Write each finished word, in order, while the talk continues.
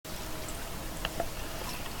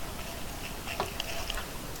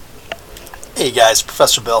Hey guys,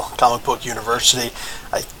 Professor Bill, Comic Book University.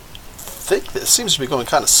 I think this seems to be going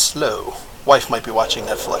kind of slow. Wife might be watching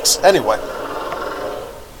Netflix. Anyway,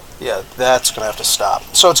 yeah, that's going to have to stop.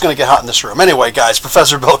 So it's going to get hot in this room. Anyway, guys,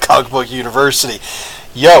 Professor Bill, Comic Book University.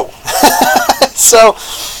 Yo! So,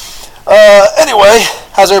 anyway,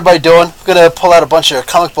 how's everybody doing? I'm going to pull out a bunch of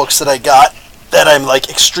comic books that I got that I'm like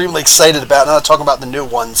extremely excited about. Now I'm talking about the new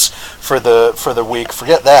ones for the week.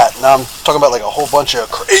 Forget that. Now I'm talking about like a whole bunch of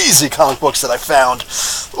crazy comic books that I found.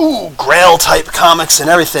 Ooh, Grail type comics and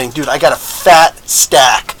everything. Dude, I got a fat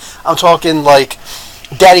stack. I'm talking like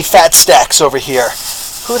Daddy Fat Stacks over here.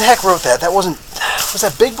 Who the heck wrote that? Was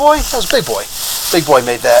that Big Boy? That was Big Boy. Big Boy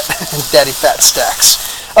made that. Daddy Fat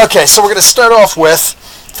Stacks. Okay, so we're going to start off with,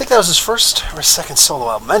 I think that was his first or second solo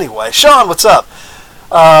album. Anyway, Sean, what's up?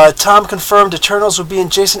 Tom confirmed Eternals will be in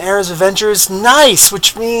Jason Aaron's Avengers. Nice,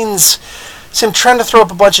 which means I'm trying to throw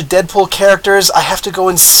up a bunch of Deadpool characters. I have to go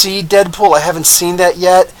and see Deadpool. I haven't seen that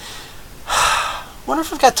yet. Wonder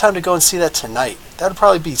if I've got time to go and see that tonight. That would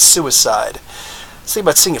probably be suicide. I was thinking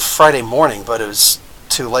about seeing it Friday morning, but it was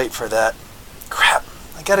too late for that. Crap.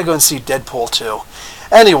 I gotta go and see Deadpool 2.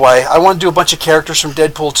 Anyway, I want to do a bunch of characters from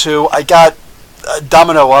Deadpool 2. I got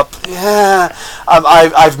Domino up. Yeah,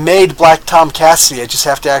 I've made Black Tom Cassidy. I just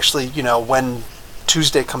have to actually, when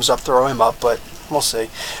Tuesday comes up, throw him up. But we'll see.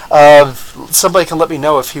 Somebody can let me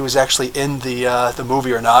know if he was actually in the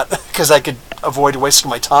movie or not, because I could avoid wasting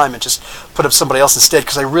my time and just put up somebody else instead.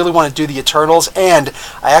 Because I really want to do the Eternals, and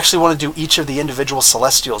I actually want to do each of the individual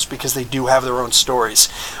Celestials because they do have their own stories.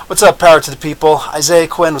 What's up, power to the people? Isaiah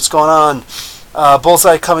Quinn, what's going on?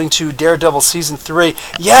 Bullseye coming to Daredevil Season 3.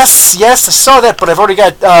 Yes, I saw that, but I've already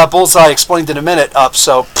got Bullseye Explained in a Minute up,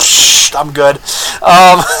 so I'm good.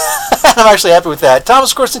 I'm actually happy with that.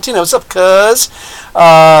 Thomas Constantino, what's up, cuz?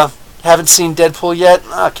 Haven't seen Deadpool yet?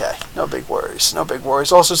 Okay, no big worries.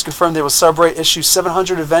 Also, it's confirmed they will celebrate issue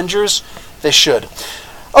 700 Avengers. They should.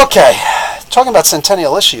 Okay, talking about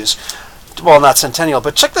Centennial issues. Well, not Centennial,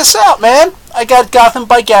 but check this out, man. I got Gotham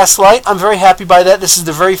by Gaslight. I'm very happy by that. This is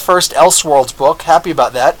the very first Elseworlds book. Happy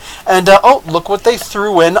about that. And, oh, look what they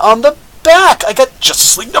threw in on the back. I got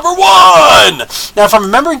Justice League #1. Now, if I'm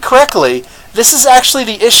remembering correctly, this is actually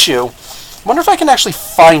the issue. I wonder if I can actually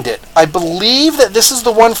find it. I believe that this is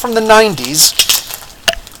the one from the 90s.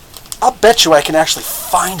 I'll bet you I can actually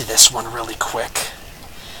find this one really quick.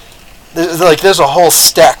 There's a whole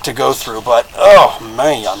stack to go through, but, oh,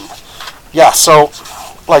 man. Yeah, so,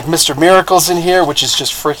 like, Mr. Miracle's in here, which is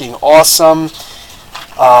just freaking awesome.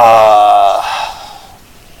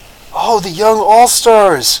 Oh, the Young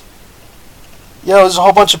All-Stars. There's a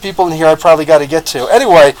whole bunch of people in here I probably got to get to.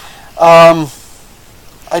 Anyway,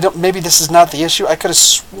 maybe this is not the issue. I could have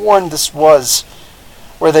sworn this was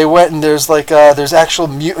where they went and there's actual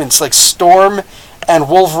mutants, like Storm and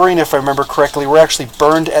Wolverine, if I remember correctly, were actually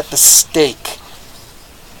burned at the stake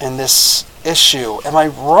in this issue. Am I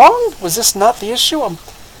wrong? Was this not the issue? I'm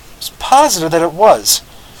positive that it was.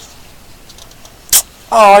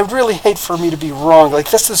 Oh, I really hate for me to be wrong. Like,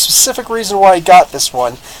 that's the specific reason why I got this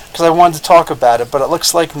one, because I wanted to talk about it, but it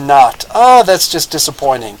looks like not. Oh, that's just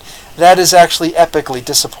disappointing. That is actually epically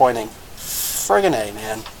disappointing. Friggin' A,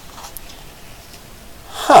 man.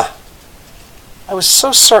 Huh. I was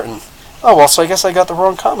so certain. Oh, well, so I guess I got the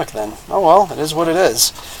wrong comic then. Oh, well, it is what it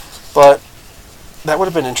is. But that would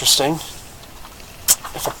have been interesting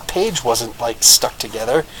if a page wasn't, like, stuck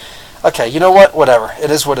together. Okay, you know what? Whatever.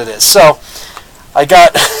 It is what it is. So, I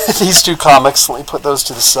got these two comics. Let me put those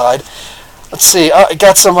to the side. Let's see. I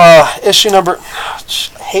got some issue number... I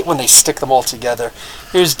hate when they stick them all together.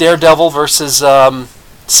 Here's Daredevil versus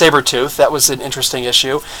Sabretooth. That was an interesting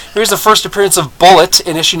issue. Here's the first appearance of Bullet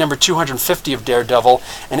in issue number 250 of Daredevil.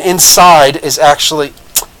 And inside is actually...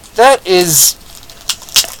 That is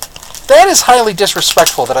highly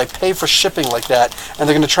disrespectful that I pay for shipping like that, and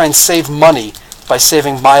they're going to try and save money by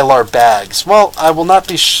saving Mylar bags. Well, I will not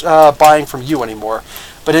be buying from you anymore.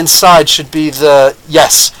 But inside should be the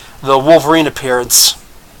Wolverine appearance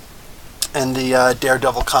in the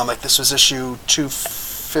Daredevil comic. This was issue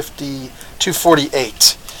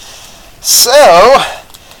 248. So,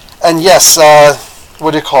 and yes,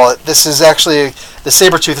 what do you call it? This is actually, the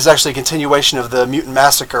Sabretooth is actually a continuation of the Mutant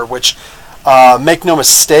Massacre, which... make no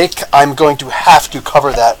mistake, I'm going to have to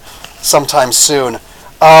cover that sometime soon.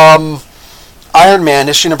 Iron Man,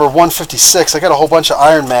 issue number 156. I got a whole bunch of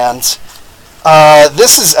Iron Mans.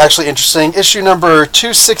 This is actually interesting. Issue number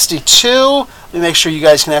 262. Let me make sure you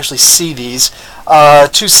guys can actually see these.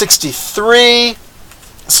 263.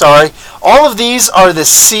 Sorry. All of these are the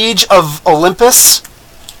Siege of Olympus.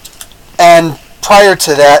 And prior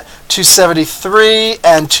to that, 273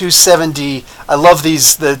 and 270. I love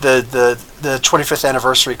these, the the 25th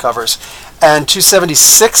anniversary covers. And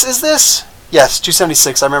 276 is this? Yes,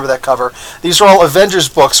 276. I remember that cover. These are all Avengers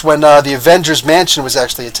books when the Avengers Mansion was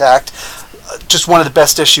actually attacked. Just one of the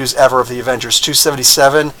best issues ever of the Avengers.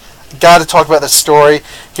 277. Got to talk about that story.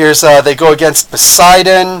 Here's they go against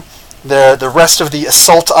Poseidon. The rest of the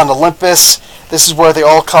assault on Olympus. This is where they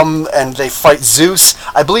all come and they fight Zeus.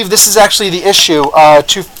 I believe this is actually the issue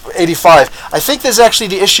 285. I think this is actually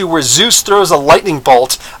the issue where Zeus throws a lightning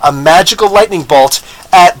bolt, a magical lightning bolt,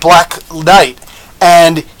 at Black Knight.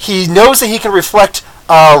 And he knows that he can reflect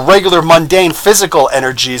regular mundane physical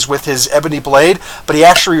energies with his ebony blade, but he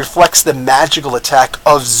actually reflects the magical attack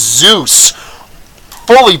of Zeus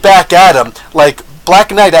fully back at him. Like,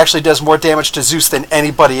 Black Knight actually does more damage to Zeus than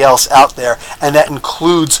anybody else out there, and that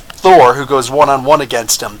includes Thor, who goes one-on-one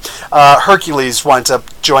against him. Hercules winds up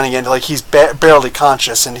joining in, like he's barely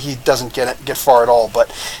conscious, and he doesn't get far at all.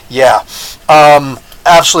 But yeah,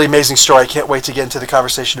 absolutely amazing story. I can't wait to get into the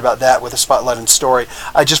conversation about that with a Spotlight on Story.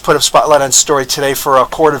 I just put up Spotlight on Story today for a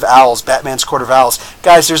Court of Owls, Batman's Court of Owls.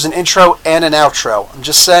 Guys, there's an intro and an outro. I'm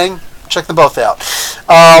just saying. Check them both out.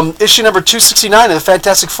 Issue number 269 of the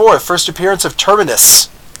Fantastic Four, first appearance of Terminus.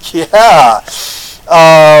 Yeah.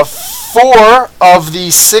 4 of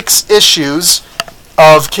the 6 issues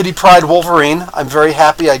of Kitty Pryde Wolverine. I'm very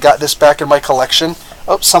happy I got this back in my collection.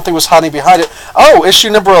 Oh, something was hiding behind it. Oh, issue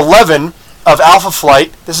number 11 of Alpha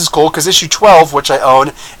Flight. This is cool because issue 12, which I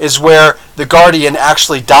own, is where the Guardian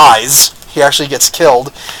actually dies. He actually gets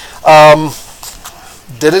killed.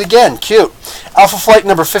 Did it again. Cute. Alpha Flight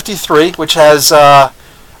number 53, which has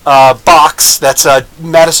box. That's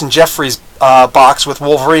Madison Jeffries' box with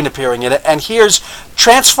Wolverine appearing in it. And here's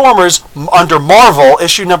Transformers under Marvel,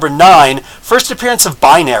 issue number 9, first appearance of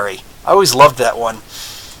Binary. I always loved that one.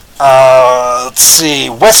 Let's see.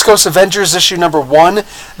 West Coast Avengers, issue number 1.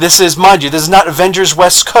 This is, mind you, this is not Avengers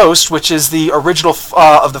West Coast, which is the original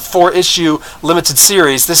of the 4-issue limited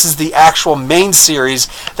series. This is the actual main series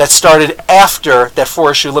that started after that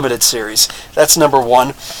 4-issue limited series. That's number 1.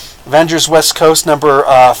 Avengers West Coast, number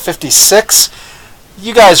 56.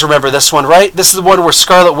 You guys remember this one, right? This is the one where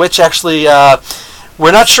Scarlet Witch actually,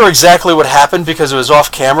 we're not sure exactly what happened because it was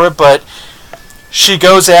off camera, but she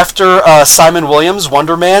goes after Simon Williams,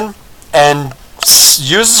 Wonder Man, and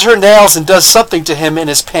uses her nails and does something to him in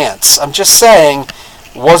his pants. I'm just saying,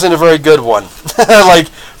 wasn't a very good one. Like,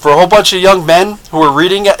 for a whole bunch of young men who were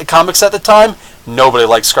reading comics at the time, nobody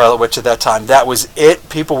liked Scarlet Witch at that time. That was it.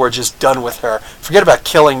 People were just done with her. Forget about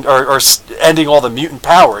killing or ending all the mutant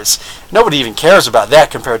powers. Nobody even cares about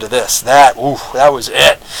that compared to this. That was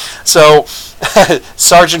it. So,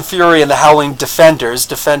 Sergeant Fury and the Howling Defenders.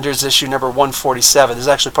 Defenders issue number 147. This is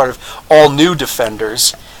actually part of All New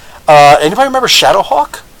Defenders. Anybody remember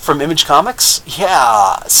Shadowhawk from Image Comics?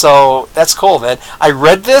 Yeah. So, that's cool, man. I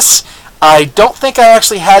read this. I don't think I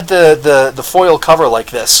actually had the foil cover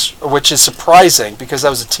like this, which is surprising because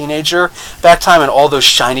I was a teenager back time and all those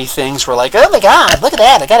shiny things were like, oh my god, look at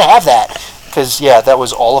that, I gotta have that. Because, yeah, that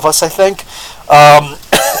was all of us, I think.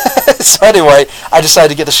 So anyway, I decided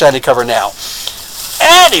to get the shiny cover now.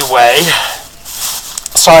 Anyway,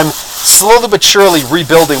 so I'm slowly but surely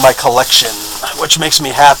rebuilding my collection, which makes me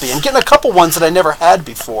happy, and getting a couple ones that I never had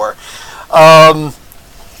before.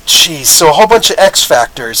 Jeez, so a whole bunch of X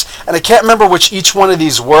Factors, and I can't remember which each one of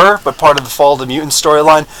these were, but part of the Fall of the Mutant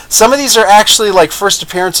storyline. Some of these are actually like first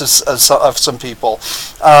appearances of some people.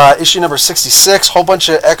 Issue number 66, whole bunch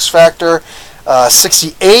of X Factor.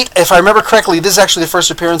 68, if I remember correctly, this is actually the first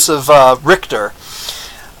appearance of Richter.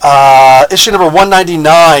 Issue number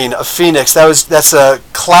 199 of Phoenix. That's a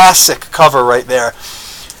classic cover right there.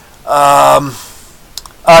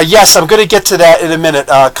 Yes, I'm going to get to that in a minute,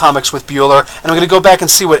 Comics with Bueller, and I'm going to go back and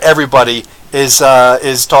see what everybody is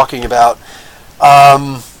talking about.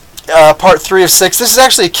 Part 3 of 6. This is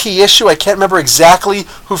actually a key issue. I can't remember exactly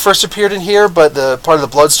who first appeared in here, but the part of the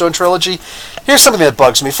Bloodstone trilogy. Here's something that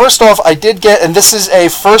bugs me. First off, I did get, and this is a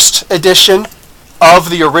first edition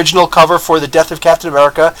of the original cover for The Death of Captain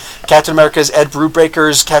America. Captain America's Ed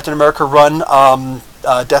Brubaker's Captain America run,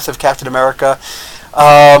 Death of Captain America.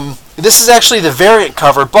 This is actually the variant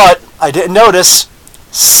cover, but I didn't notice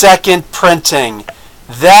second printing.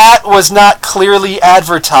 That was not clearly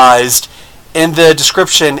advertised in the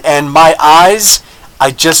description, and my eyes,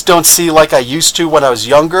 I just don't see like I used to when I was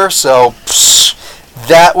younger, so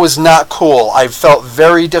that was not cool. I felt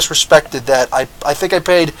very disrespected that I think I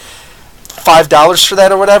paid $5 for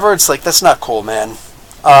that or whatever. It's like, that's not cool, man.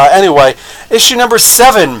 Anyway, issue number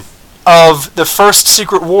 7 of the first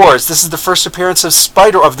Secret Wars. This is the first appearance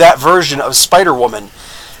of that version of Spider-Woman.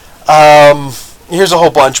 Here's a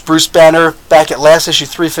whole bunch. Bruce Banner back at last issue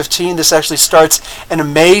 315. This actually starts an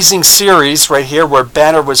amazing series right here where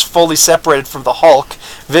Banner was fully separated from the Hulk.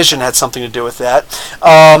 Vision had something to do with that.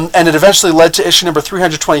 And it eventually led to issue number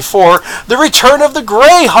 324, The Return of the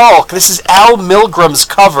Grey Hulk. This is Al Milgram's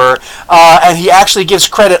cover, and he actually gives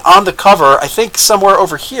credit on the cover, I think somewhere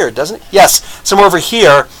over here, doesn't it? Yes, somewhere over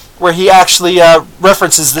here, where he actually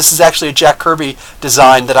references this is actually a Jack Kirby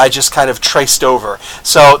design that I just kind of traced over.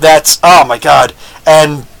 So that's, oh my god.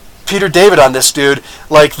 And Peter David on this, dude,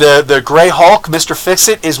 like the Grey Hulk, Mr.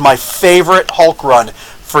 Fix-It, is my favorite Hulk run.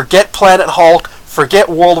 Forget Planet Hulk, forget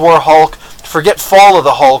World War Hulk, forget Fall of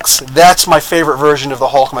the Hulks. That's my favorite version of the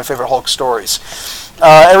Hulk, my favorite Hulk stories.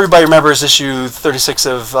 Everybody remembers issue 36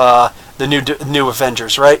 of the new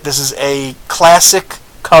Avengers, right? This is a classic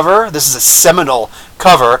cover. This is a seminal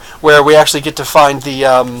cover where we actually get to find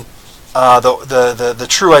the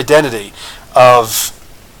true identity of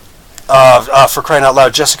for crying out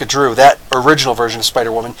loud, Jessica Drew, that original version of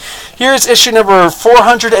Spider-Woman. Here's issue number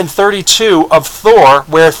 432 of Thor,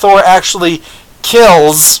 where Thor actually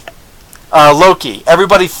kills Loki.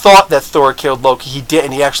 Everybody thought that Thor killed Loki. He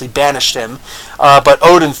didn't. He actually banished him. But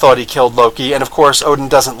Odin thought he killed Loki, and of course Odin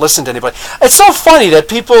doesn't listen to anybody. It's so funny that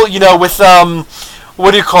people, you know, with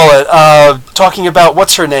what do you call it? Talking about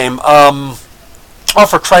what's her name? Oh,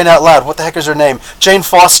 for crying out loud! What the heck is her name? Jane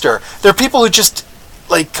Foster. There are people who just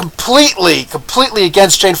like completely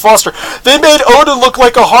against Jane Foster. They made Odin look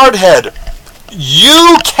like a hardhead.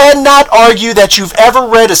 You cannot argue that you've ever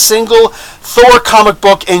read a single Thor comic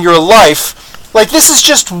book in your life. Like, this is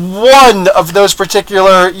just one of those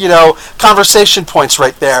particular, you know, conversation points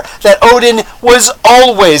right there. That Odin was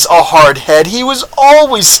always a hardhead. He was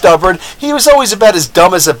always stubborn. He was always about as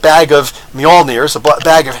dumb as a bag of Mjolnirs, a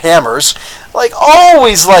bag of hammers. Like,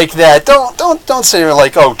 always like that. Don't say you're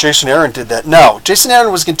like, oh, Jason Aaron did that. No, Jason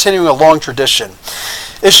Aaron was continuing a long tradition.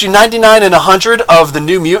 Issue 99 and 100 of the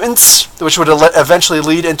New Mutants, which would eventually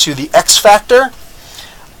lead into the X Factor.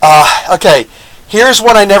 Okay, here's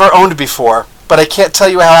one I never owned before, but I can't tell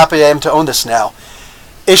you how happy I am to own this now.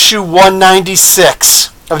 Issue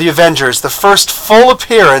 196 of the Avengers, the first full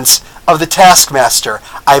appearance of the Taskmaster.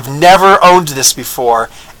 I've never owned this before,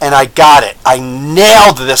 and I got it. I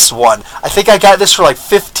nailed this one. I think I got this for like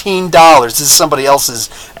 $15. This is somebody else's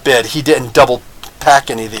bid. He didn't double pack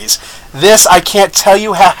any of these. This, I can't tell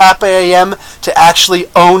you how happy I am to actually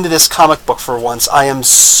own this comic book for once. I am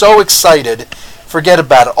so excited. Forget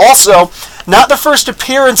about it. Also, not the first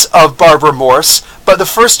appearance of Barbara Morse, but the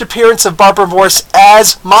first appearance of Barbara Morse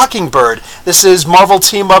as Mockingbird. This is Marvel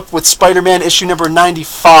Team Up with Spider-Man issue number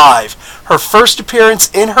 95. Her first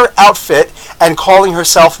appearance in her outfit and calling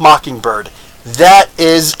herself Mockingbird. That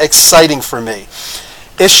is exciting for me.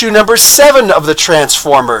 Issue number 7 of the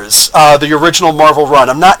Transformers, the original Marvel run.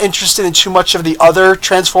 I'm not interested in too much of the other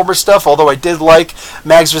Transformers stuff, although I did like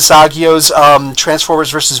Mags Visaggio's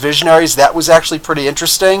Transformers vs. Visionaries. That was actually pretty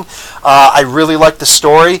interesting. I really liked the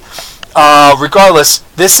story. Regardless,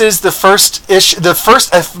 this is the first issue. The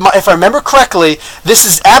first, if I remember correctly, this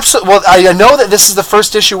is absolutely. Well, I know that this is the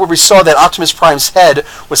first issue where we saw that Optimus Prime's head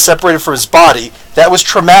was separated from his body. That was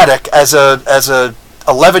traumatic as a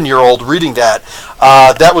 11-year-old reading that.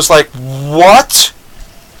 That was like, what?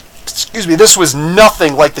 Excuse me, this was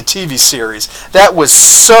nothing like the TV series. That was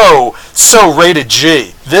so rated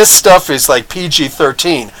G. This stuff is like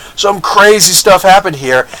PG-13. Some crazy stuff happened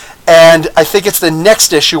here. And I think it's the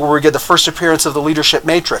next issue where we get the first appearance of the Leadership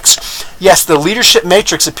Matrix. Yes, the Leadership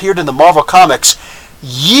Matrix appeared in the Marvel Comics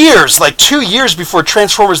years, like 2 years before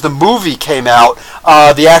Transformers the movie came out,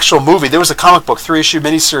 the actual movie. There was a comic book 3-issue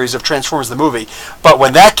miniseries of Transformers the movie, but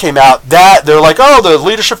when that came out, they're like, oh, the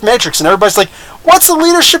Leadership Matrix, and everybody's like, what's the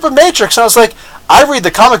Leadership of Matrix? And I was like, I read the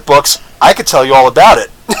comic books, I could tell you all about it.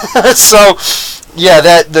 So yeah,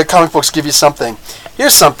 the comic books give you something.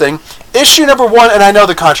 Here's something. Issue number 1, and I know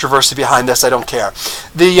the controversy behind this, I don't care.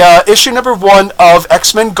 The issue number 1 of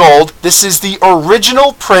X-Men Gold. This is the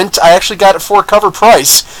original print. I actually got it for a cover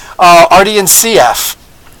price. Artie and CF.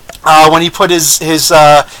 When he put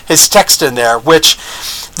his text in there, which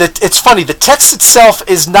it's funny. The text itself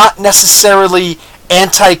is not necessarily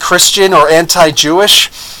anti-Christian or anti-Jewish.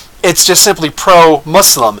 It's just simply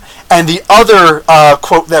pro-Muslim. And the other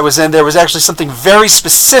quote that was in there was actually something very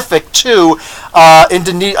specific to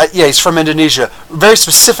Indonesia. Yeah, he's from Indonesia. Very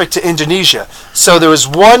specific to Indonesia. So there was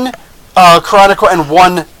one Quranic quote and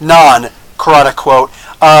one non-Quranic quote.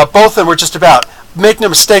 Both of them were just about. Make no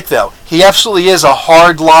mistake, though, he absolutely is a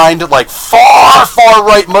hard-lined, like, far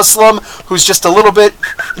right Muslim who's just a little bit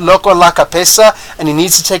loco en la cabeza, and he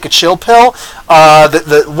needs to take a chill pill.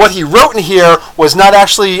 What he wrote in here was not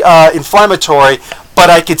actually inflammatory, but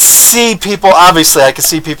I could see people, obviously, I could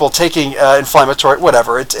see people taking inflammatory,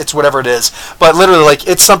 whatever, it's whatever it is. But literally, like,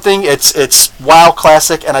 it's something, it's WoW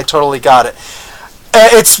classic, and I totally got it.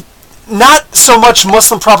 It's not so much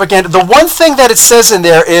Muslim propaganda. The one thing that it says in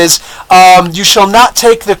there is, you shall not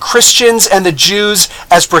take the Christians and the Jews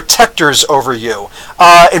as protectors over you.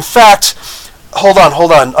 In fact, hold on.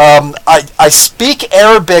 I speak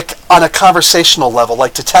Arabic on a conversational level,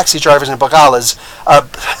 like to taxi drivers and bagalas.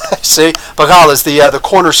 See, bagalas, the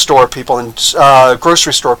corner store people and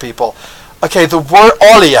grocery store people. Okay, the word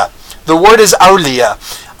awliya. The word is awliya.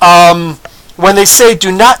 When they say,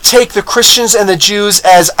 do not take the Christians and the Jews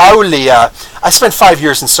as awliya, I spent 5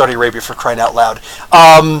 years in Saudi Arabia, for crying out loud.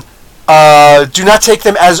 Do not take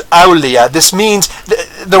them as awliya. This means,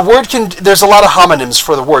 the word there's a lot of homonyms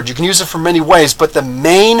for the word. You can use it for many ways, but the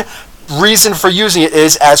main reason for using it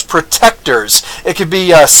is as protectors. It could be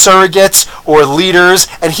surrogates or leaders,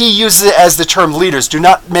 and he uses it as the term leaders. Do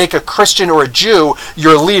not make a Christian or a Jew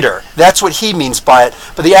your leader. That's what he means by it.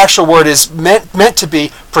 But the actual word is meant to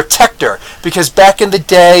be protector, because back in the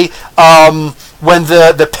day, when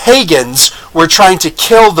the pagans were trying to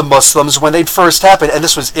kill the Muslims when they first happened, and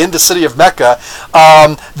this was in the city of Mecca,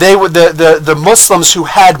 the Muslims who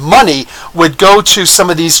had money would go to some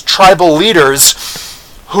of these tribal leaders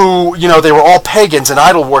who, they were all pagans and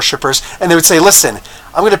idol worshippers, and they would say, listen,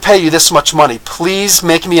 I'm going to pay you this much money. Please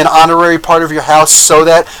make me an honorary part of your house so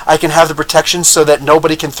that I can have the protection, so that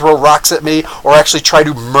nobody can throw rocks at me or actually try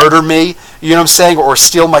to murder me, you know what I'm saying, or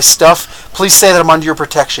steal my stuff. Please say that I'm under your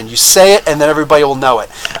protection. You say it, and then everybody will know it.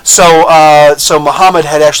 So Muhammad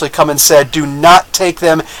had actually come and said, do not take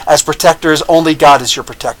them as protectors. Only God is your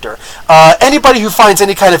protector. Anybody who finds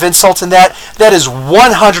any kind of insult in that is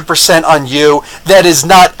 100% on you.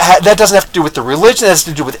 That doesn't have to do with the religion. That has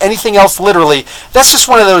to do with anything else, literally. That's just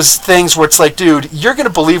one of those things where it's like, dude, you're going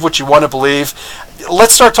to believe what you want to believe.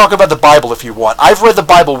 Let's start talking about the Bible if you want. I've read the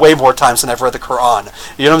Bible way more times than I've read the Quran.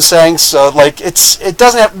 You know what I'm saying? So, like, it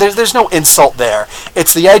doesn't have, there's no insult there.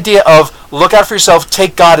 It's the idea of look out for yourself,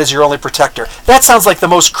 take God as your only protector. That sounds like the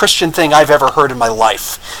most Christian thing I've ever heard in my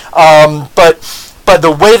life. But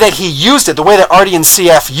the way that he used it, the way that Artie and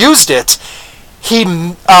CF used it,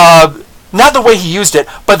 not the way he used it,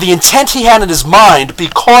 but the intent he had in his mind,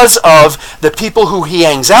 because of the people who he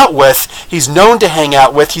hangs out with, he's known to hang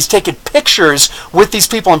out with. He's taken pictures with these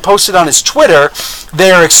people and posted on his Twitter.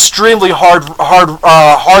 They're extremely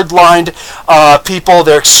hard-lined people.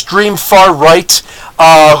 They're extreme far right,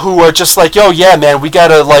 who are just like, oh yeah, man, we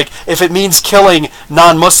gotta, like, if it means killing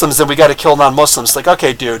non-Muslims, then we gotta kill non-Muslims. Like,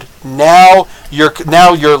 okay, dude, now you're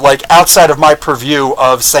like outside of my purview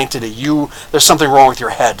of sanctity. There's something wrong with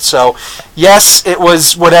your head. So, yes, it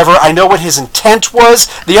was whatever. I know what his intent was.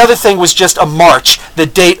 The other thing was just a march, the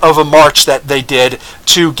date of a march that they did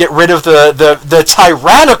to get rid of the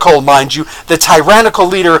tyrannical, mind you, the tyrannical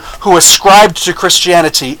leader who ascribed to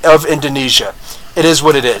Christianity of Indonesia. It is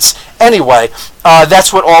what it is. Anyway,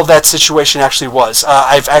 that's what all that situation actually was.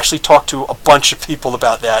 I've actually talked to a bunch of people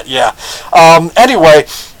about that, yeah. Anyway,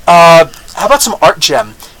 how about some Art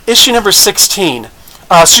Gem? Issue number 16.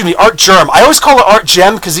 Art Germ. I always call it Art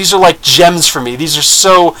Gem because these are like gems for me. These are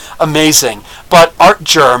so amazing. But Art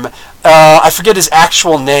Germ, I forget his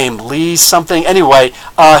actual name, Lee something. Anyway,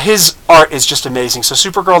 his art is just amazing. So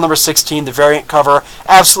Supergirl number 16, the variant cover,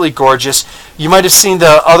 absolutely gorgeous. You might have seen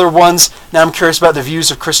the other ones. Now I'm curious about the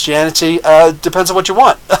views of Christianity. Depends on what you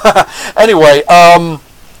want. Anyway, what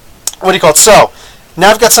do you call it? So,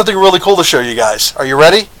 now I've got something really cool to show you guys. Are you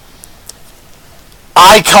ready?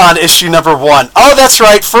 Icon issue number 1. Oh, that's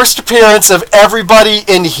right. First appearance of everybody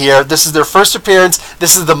in here. This is their first appearance.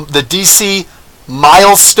 This is the DC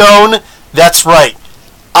milestone. That's right.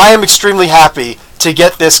 I am extremely happy to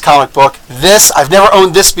get this comic book. I've never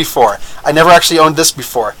owned this before. I never actually owned this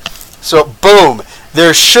before. So, boom.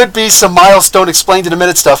 There should be some milestone explained in a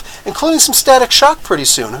minute stuff, including some Static Shock pretty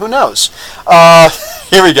soon. Who knows?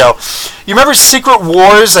 Here we go. You remember Secret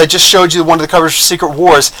Wars? I just showed you one of the covers for Secret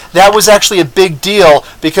Wars. That was actually a big deal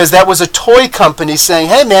because that was a toy company saying,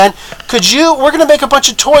 hey man, we're going to make a bunch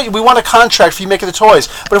of toys. We want a contract for you making the toys.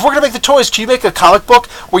 But if we're going to make the toys, can you make a comic book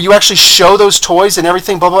where you actually show those toys and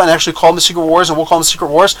everything, blah, blah, and actually call them the Secret Wars, and we'll call them the Secret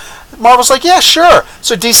Wars? Marvel's like, yeah, sure.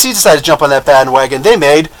 So DC decided to jump on that bandwagon. They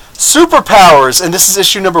made Superpowers, and this is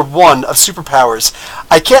issue number 1 of Superpowers.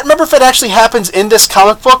 I can't remember if it actually happens in this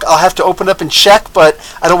comic book. I'll have to open up and check, but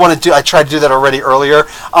I don't want to do. I tried to do that already earlier.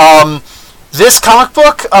 This comic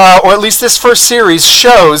book, or at least this first series,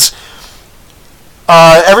 shows.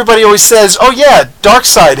 Everybody always says, "Oh yeah,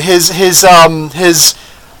 Darkseid, his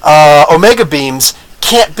Omega beams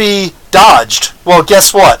can't be dodged." Well,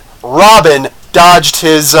 guess what? Robin dodged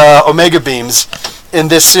his Omega beams. in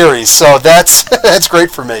this series, so that's that's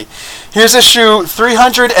great for me. Here's issue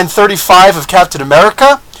 335 of Captain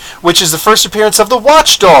America, which is the first appearance of the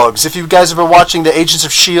Watchdogs. If you guys have been watching the Agents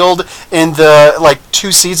of S.h.i.e.l.d. in the, like,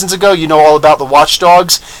 2 seasons ago, you know all about the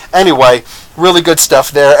Watchdogs. Anyway, really good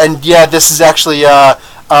stuff there. And yeah, this is actually, what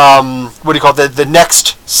do you call it, the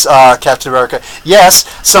next Captain America. Yes,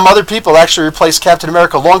 some other people actually replaced Captain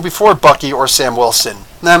America long before Bucky or Sam Wilson.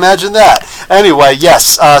 Now imagine that. Anyway,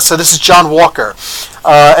 yes, so this is John Walker.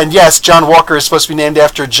 And yes, John Walker is supposed to be named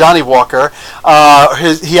after Johnny Walker.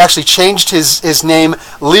 He actually changed his name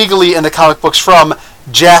legally in the comic books from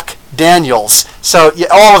Jack Daniels. So yeah,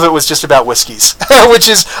 all of it was just about whiskeys, which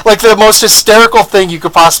is like the most hysterical thing you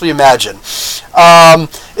could possibly imagine.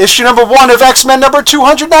 Issue number 1 of X-Men number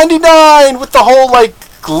 299 with the whole like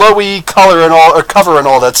glowy color and all, or cover and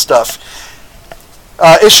all that stuff.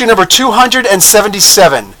 Issue number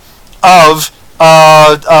 277 of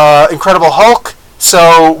Incredible Hulk.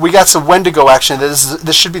 So we got some Wendigo action.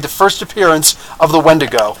 This should be the first appearance of the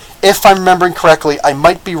Wendigo. If I'm remembering correctly, I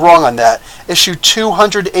might be wrong on that. Issue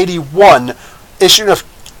 281, issue of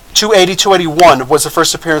 281 was the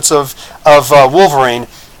first appearance of Wolverine.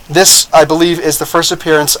 This, I believe, is the first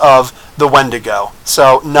appearance of the Wendigo.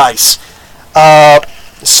 So nice.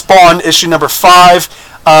 Spawn issue number 5.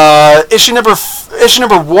 Issue number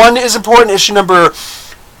 1 is important. Issue number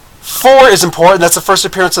 4 is important. That's the first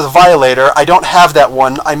appearance of the Violator. I don't have that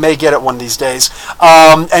one. I may get it one of these days.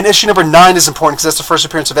 And issue number 9 is important because that's the first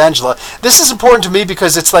appearance of Angela. This is important to me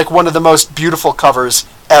because it's like one of the most beautiful covers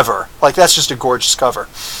ever. Like, that's just a gorgeous cover.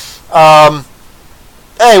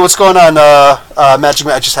 Hey, what's going on, Magic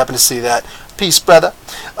Man? I just happened to see that. Peace, brother.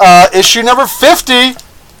 Issue number 50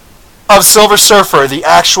 of Silver Surfer. The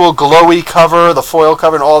actual glowy cover, the foil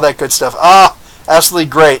cover, and all that good stuff. Absolutely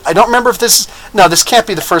great. I don't remember if this is... No, this can't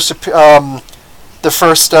be the first... is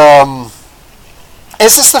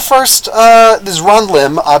this the first... this is Ron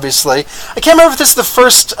Lim, obviously. I can't remember if this is the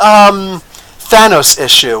first Thanos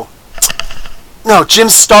issue. No, Jim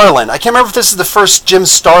Starlin. I can't remember if this is the first Jim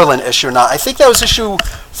Starlin issue or not. I think that was issue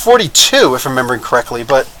 42, if I'm remembering correctly.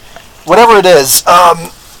 But whatever it is,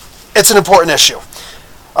 it's an important issue.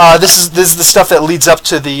 This is the stuff that leads up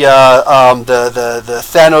to the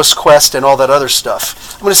Thanos quest and all that other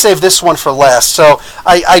stuff. I'm going to save this one for last. So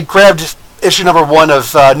I grabbed issue number 1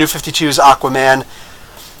 of New 52's Aquaman.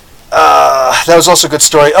 That was also a good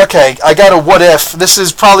story. Okay, I got a What If. This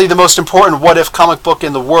is probably the most important What If comic book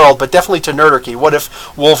in the world, but definitely to Nerdarchy. What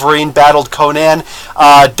if Wolverine battled Conan?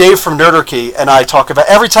 Dave from Nerdarchy and I talk about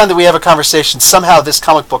every time that we have a conversation, somehow this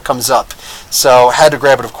comic book comes up. So had to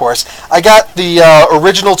grab it, of course. I got the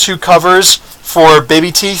original 2 covers for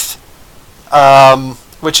Baby Teeth,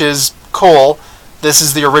 which is cool. This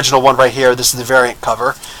is the original one right here. This is the variant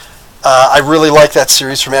cover. I really like that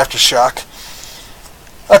series from Aftershock.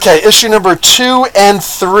 Okay, issue number 2 and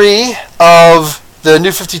 3 of the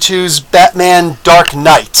New 52's Batman Dark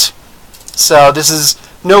Knight. So this is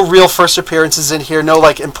no real first appearances in here, no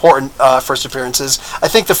like important first appearances. I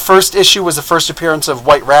think the first issue was the first appearance of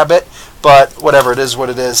White Rabbit, but whatever, it is what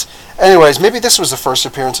it is. Anyways, maybe this was the first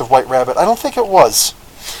appearance of White Rabbit. I don't think it was.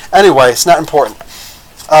 Anyway, it's not important.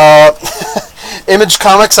 Image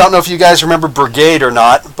Comics, I don't know if you guys remember Brigade or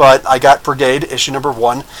not, but I got Brigade, issue number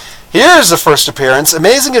 1. Here's the first appearance,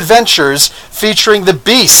 Amazing Adventures featuring the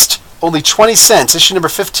Beast, only 20 cents, issue number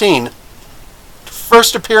 15.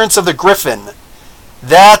 First appearance of the Griffin.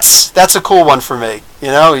 That's a cool one for me. You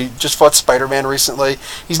know, he just fought Spider-Man recently.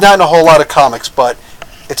 He's not in a whole lot of comics, but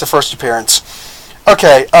it's a first appearance.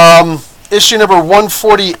 Okay, issue number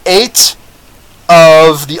 148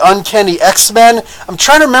 of the Uncanny X-Men. I'm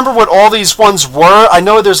trying to remember what all these ones were. I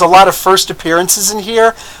know there's a lot of first appearances in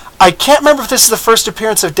here. I can't remember if this is the first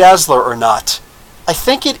appearance of Dazzler or not. I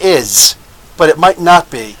think it is, but it might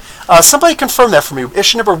not be. Somebody confirm that for me.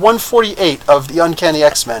 Issue number 148 of the Uncanny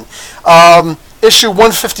X-Men. Issue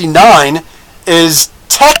 159 is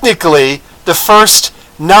technically the first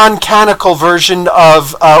non-canonical version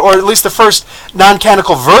of, or at least the first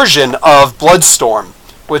non-canonical version of Bloodstorm,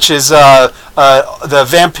 which is the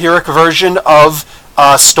vampiric version of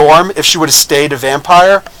Storm if she would have stayed a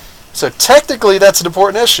vampire. So technically, that's an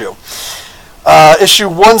important issue. Issue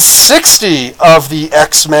 160 of the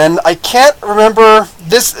X-Men. I can't remember.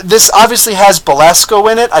 This obviously has Belasco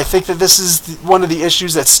in it. I think that this is one of the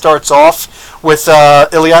issues that starts off with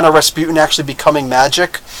Ileana Rasputin actually becoming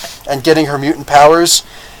magic and getting her mutant powers.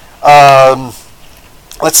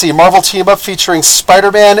 Let's see. Marvel Team Up featuring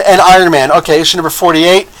Spider-Man and Iron Man. Okay, issue number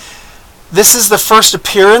 48. This is the first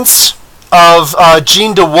appearance of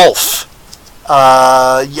Jean DeWolf.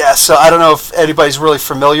 Yeah, so I don't know if anybody's really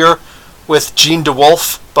familiar with Jean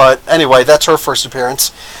DeWolf. But anyway, that's her first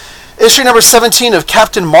appearance. Issue number 17 of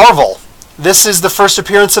Captain Marvel. This is the first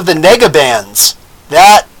appearance of the Negabands.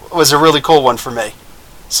 That was a really cool one for me.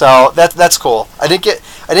 So that's cool. I didn't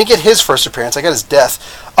get his first appearance. I got his death.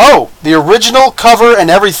 Oh, the original cover and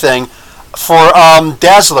everything for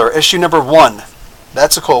Dazzler, issue number 1.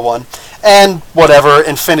 That's a cool one. And whatever,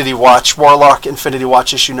 Infinity Watch, Warlock Infinity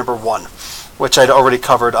Watch, issue number 1, which I'd already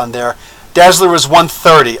covered on there. Dazzler was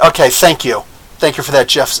 130. Okay, thank you. Thank you for that,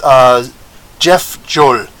 Jeff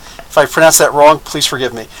Joel. If I pronounced that wrong, please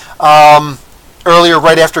forgive me. Earlier,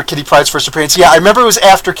 right after Kitty Pryde's first appearance. Yeah, I remember it was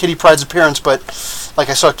after Kitty Pryde's appearance, but like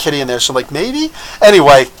I saw Kitty in there, so like maybe?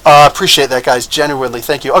 Anyway, appreciate that, guys. Genuinely,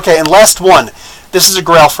 thank you. Okay, and last one. This is a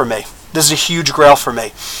grail for me. This is a huge grail for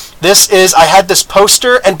me. This is, I had this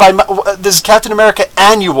poster, and this is Captain America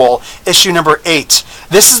Annual, issue number 8.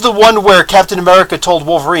 This is the one where Captain America told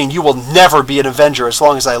Wolverine, you will never be an Avenger as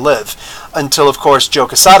long as I live. Until, of course, Joe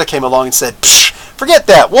Quesada came along and said, psh, forget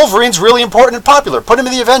that. Wolverine's really important and popular. Put him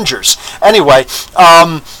in the Avengers. Anyway,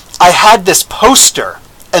 I had this poster,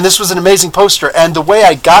 and this was an amazing poster, and the way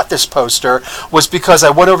I got this poster was because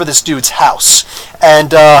I went over this dude's house.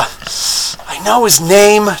 And I know his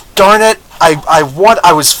name, darn it. I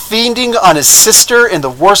was fiending on his sister in the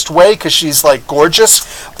worst way because she's like gorgeous.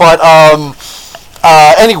 But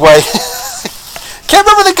anyway, can't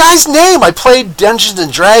remember the guy's name. I played Dungeons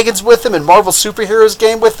and Dragons with him and Marvel Superheroes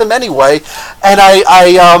game with him anyway. And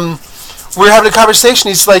we were having a conversation.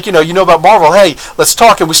 He's like, you know about Marvel. Hey, let's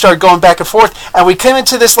talk. And we started going back and forth. And we came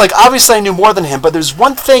into this, like, obviously I knew more than him. But there's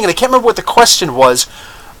one thing, and I can't remember what the question was.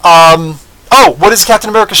 What is Captain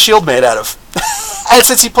America's shield made out of? And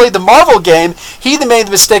since he played the Marvel game, he made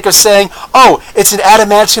the mistake of saying, oh, it's an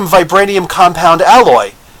adamantium vibranium compound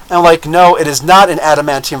alloy. And I'm like, no, it is not an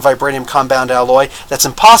adamantium vibranium compound alloy. That's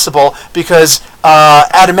impossible because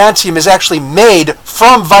adamantium is actually made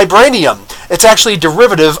from vibranium. It's actually a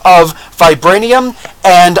derivative of vibranium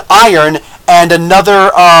and iron and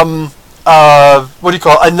another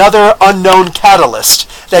another unknown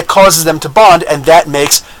catalyst that causes them to bond, and that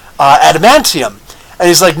makes adamantium. And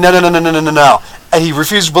he's like, no. And he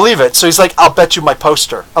refused to believe it. So he's like, I'll bet you my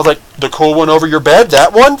poster. I was like, the cool one over your bed?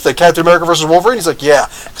 That one? The Captain America versus Wolverine? He's like, yeah,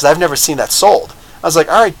 because I've never seen that sold. I was like,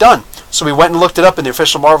 all right, done. So we went and looked it up in the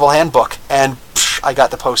official Marvel handbook, and I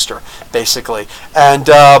got the poster, basically. And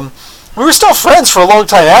we were still friends for a long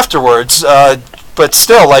time afterwards, but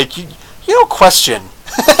still, like, you don't question.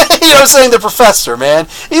 You know what I'm saying? The professor, man.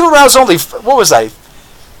 Even when I was only,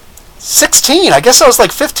 16. I guess I was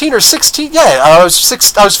like 15 or 16. Yeah, I was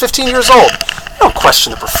 15 years old. Don't question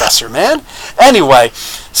the professor, man. Anyway,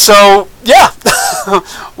 so yeah,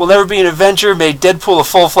 we'll never be an Avenger. Made Deadpool a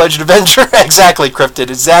full-fledged Avenger. Exactly, Krypton.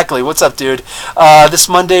 Exactly. What's up, dude? This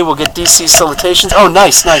Monday we'll get DC Salutations. Oh,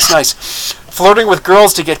 nice. Flirting with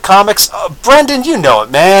girls to get comics. Brendan, you know it,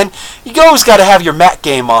 man. You always got to have your Mac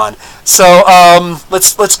game on. So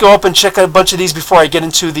let's go up and check out a bunch of these before I get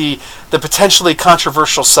into the potentially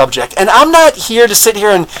controversial subject. And I'm not here to sit here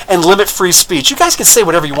and limit free speech. You guys can say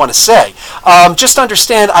whatever you want to say. Just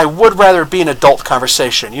understand, I would rather it be an adult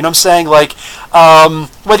conversation. You know what I'm saying? Like,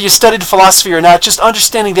 whether you studied philosophy or not, just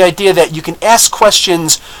understanding the idea that you can ask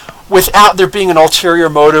questions without there being an ulterior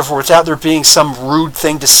motive or without there being some rude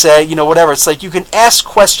thing to say, whatever. It's like you can ask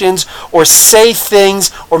questions or say things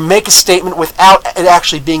or make a statement without it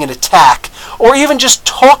actually being an attack, or even just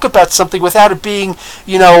talk about something without it being,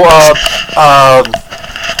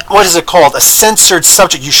 what is it called? A censored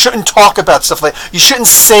subject. You shouldn't talk about stuff like, you shouldn't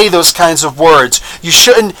say those kinds of words. You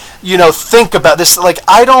shouldn't, think about this. Like,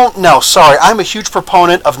 I don't know. Sorry, I'm a huge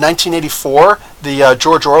proponent of 1984, the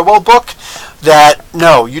George Orwell book. That,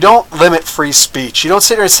 no, you don't limit free speech. You don't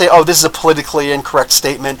sit there and say, oh, this is a politically incorrect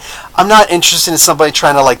statement. I'm not interested in somebody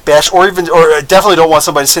trying to, like, bash, or I definitely don't want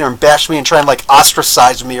somebody to sit there and bash me and try and, like,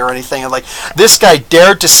 ostracize me or anything. And, like, this guy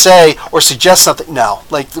dared to say or suggest something. No,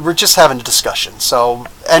 like, we're just having a discussion. So,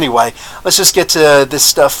 anyway, let's just get to this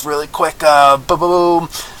stuff really quick. Boom.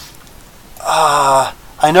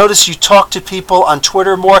 I notice you talk to people on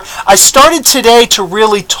Twitter more. I started today to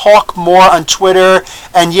really talk more on Twitter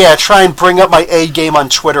and, try and bring up my A game on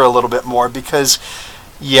Twitter a little bit more because,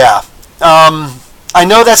 I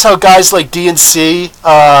know that's how guys like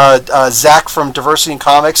DNC, Zach from Diversity in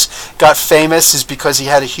Comics, got famous, is because he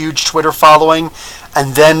had a huge Twitter following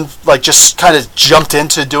and then, like, just kind of jumped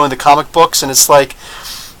into doing the comic books. And it's like,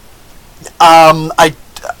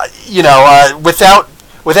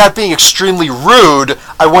 without being extremely rude,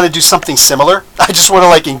 I want to do something similar. I just want to,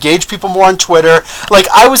 like, engage people more on Twitter. Like,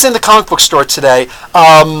 I was in the comic book store today.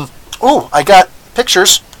 I got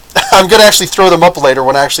pictures. I'm going to actually throw them up later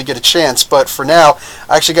when I actually get a chance, but for now,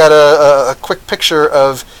 I actually got a quick picture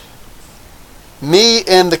of me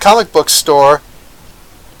in the comic book store.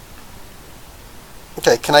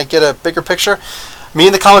 Okay, can I get a bigger picture? Me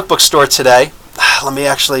in the comic book store today. Let me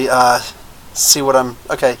actually see what I'm...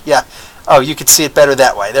 Okay, yeah. Oh, you can see it better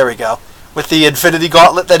that way. There we go. With the Infinity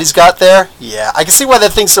Gauntlet that he's got there. Yeah, I can see why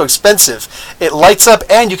that thing's so expensive. It lights up,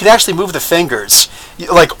 and you can actually move the fingers.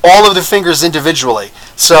 Like, all of the fingers individually.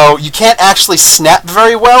 So, you can't actually snap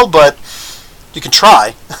very well, but you can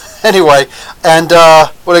try. Anyway, and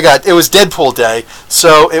what I got? It was Deadpool Day,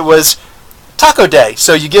 so it was Taco Day.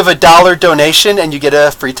 So, you give $1 donation, and you get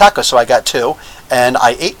a free taco. So, I got 2, and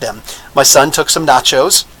I ate them. My son took some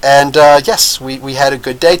nachos, and yes, we had a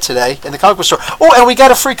good day today in the comic book store. Oh, and we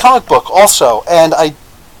got a free comic book also, and I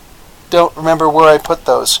don't remember where I put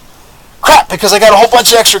those. Crap, because I got a whole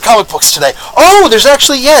bunch of extra comic books today. Oh, there's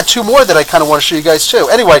actually, yeah, 2 more that I kind of want to show you guys too.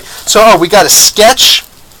 Anyway, so we got a sketch,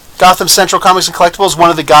 Gotham Central Comics and Collectibles. One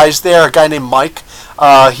of the guys there, a guy named Mike,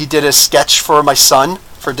 he did a sketch for my son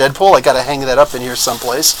for Deadpool. I got to hang that up in here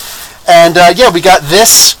someplace. And yeah, we got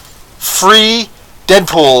this free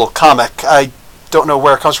Deadpool comic. I don't know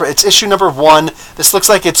where it comes from. It's issue number 1. This looks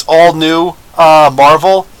like it's all new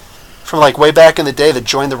Marvel from like way back in the day that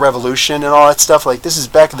joined the Revolution and all that stuff. Like this is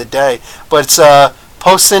back in the day, but it's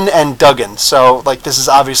Poston and Duggan. So like this is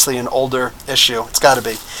obviously an older issue. It's got to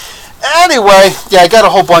be. Anyway, yeah, I got a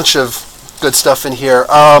whole bunch of good stuff in here.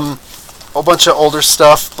 A whole bunch of older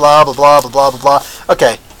stuff. Blah blah blah blah blah blah blah.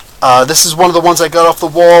 Okay. This is one of the ones I got off the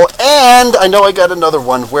wall, and I know I got another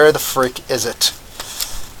one. Where the frick is it?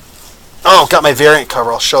 Oh, got my variant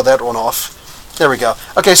cover. I'll show that one off. There we go.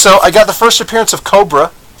 Okay, so I got the first appearance of Cobra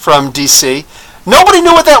from DC. Nobody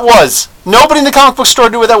knew what that was. Nobody in the comic book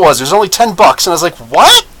store knew what that was. It was only $10, and I was like,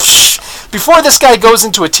 what? Psh! Before this guy goes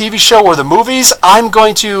into a TV show or the movies, I'm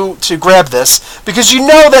going to grab this, because you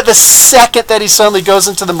know that the second that he suddenly goes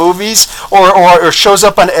into the movies or shows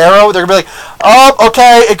up on Arrow, they're going to be like, oh,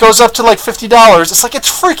 okay, it goes up to like $50. It's like,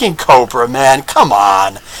 it's freaking Cobra, man. Come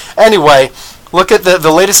on. Anyway, look at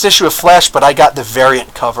the latest issue of Flash, but I got the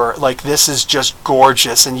variant cover. Like, this is just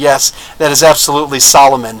gorgeous. And yes, that is absolutely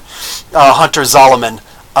Solomon, Hunter Zolomon.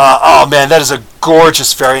 Oh, man, that is a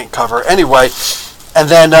gorgeous variant cover. Anyway, and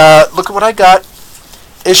then look at what I got.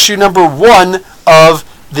 Issue number 1 of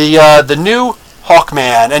the new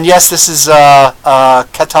Hawkman. And yes, this is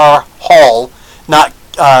Qatar Hall, not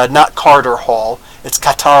Carter Hall. It's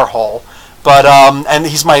Qatar Hall. But and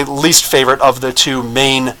he's my least favorite of the 2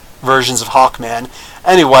 main versions of Hawkman.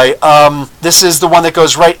 Anyway, this is the one that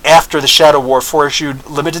goes right after the Shadow War 4-issue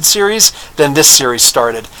limited series. Then this series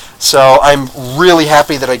started. So I'm really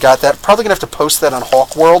happy that I got that. Probably going to have to post that on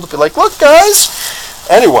Hawk World. Be like, look, guys!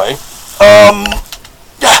 Anyway,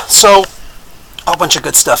 yeah, so a bunch of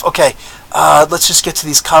good stuff. Okay, let's just get to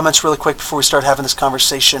these comments really quick before we start having this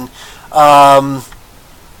conversation. Boom.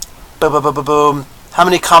 How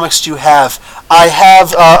many comics do you have? I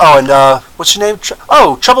have, what's your name?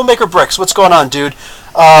 Troublemaker Bricks. What's going on, dude?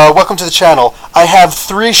 Welcome to the channel. I have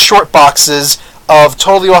 3 short boxes of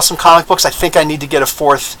totally awesome comic books. I think I need to get a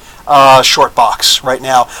 4th short box right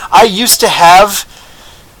now. I used to have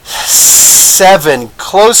 7,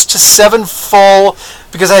 close to 7 full,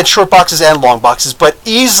 because I had short boxes and long boxes, but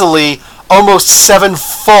easily almost 7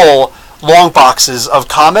 full long boxes of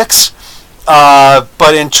comics.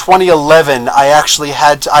 But in 2011, I actually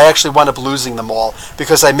wound up losing them all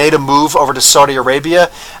because I made a move over to Saudi Arabia,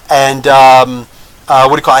 and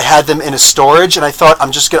I had them in a storage, and I thought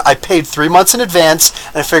I paid 3 months in advance,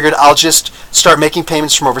 and I figured I'll just start making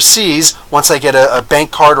payments from overseas once I get a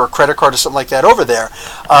bank card or a credit card or something like that over there.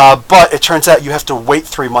 But it turns out you have to wait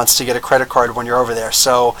 3 months to get a credit card when you're over there.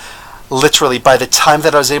 So literally, by the time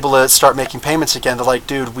that I was able to start making payments again, they're like,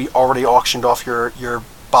 dude, we already auctioned off your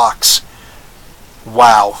box.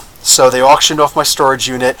 Wow. So they auctioned off my storage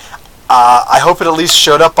unit. I hope it at least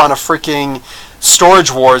showed up on a freaking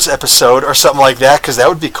Storage Wars episode or something like that, because that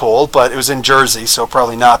would be cool, but it was in Jersey, so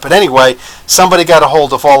probably not. But anyway, somebody got a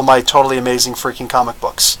hold of all of my totally amazing freaking comic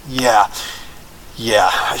books. Yeah.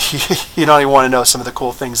 You don't even want to know some of the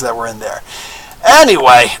cool things that were in there.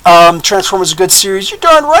 Anyway, Transformers is a good series. You're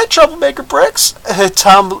darn right, Troublemaker Bricks.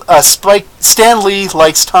 Stan Lee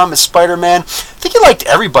likes Tom as Spider-Man. I think he liked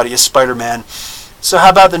everybody as Spider-Man. So how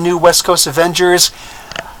about the new West Coast Avengers?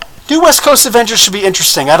 New West Coast Avengers should be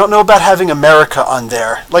interesting. I don't know about having America on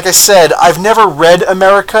there. Like I said, I've never read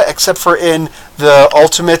America except for in the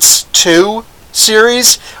Ultimates 2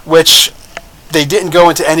 series, which they didn't go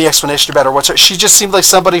into any explanation about her whatsoever. She just seemed like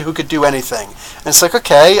somebody who could do anything. And it's like,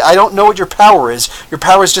 okay, I don't know what your power is. Your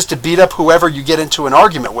power is just to beat up whoever you get into an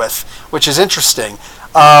argument with, which is interesting.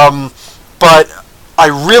 But I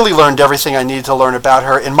really learned everything I needed to learn about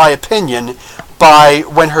her, in my opinion, by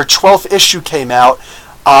when her 12th issue came out.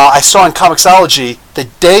 I saw in Comixology, the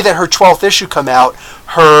day that her 12th issue came out,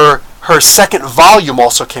 her second volume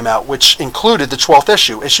also came out, which included the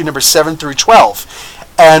 12th issue number 7 through 12.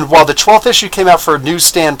 And while the 12th issue came out for a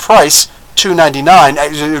newsstand price, $2.99,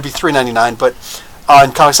 it would be $3.99, but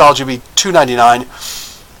in Comixology it would be $2.99.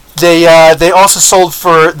 They also sold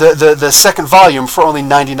for the second volume for only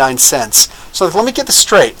 99 cents. So let me get this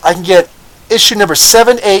straight. I can get issue number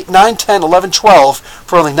 7, 8, 9, 10, 11, 12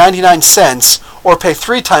 for only 99 cents, or pay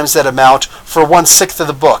 3 times that amount for 1/6 of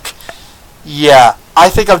the book. Yeah, I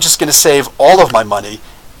think I'm just going to save all of my money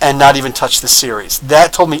and not even touch the series.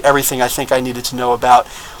 That told me everything I think I needed to know about,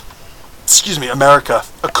 America.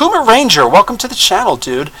 Akuma Ranger, welcome to the channel,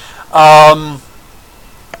 dude.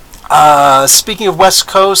 Speaking of West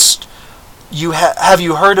Coast, have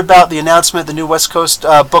you heard about the announcement, the new West Coast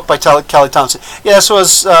book by Kelly Thompson? Yeah, that's what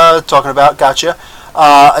I was talking about. Gotcha.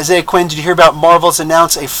 Isaiah Quinn, did you hear about Marvel's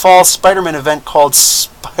announce a fall Spider-Man event called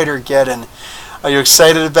Spider-Geddon? Are you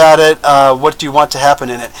excited about it? What do you want to happen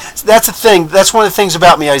in it? So that's the thing. That's one of the things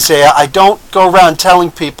about me, Isaiah. I don't go around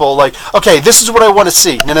telling people, like, okay, this is what I want to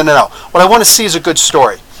see. No. What I want to see is a good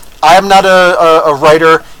story. I am not a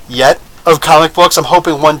writer yet of comic books. I'm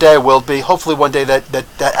hoping one day I will be. Hopefully one day that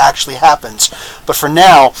actually happens. But for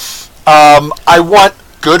now, I want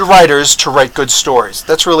good writers to write good stories.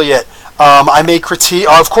 That's really it. I may critique.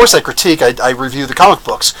 Of course I critique. I review the comic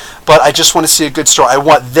books. But I just want to see a good story. I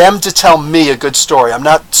want them to tell me a good story. I'm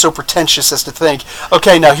not so pretentious as to think,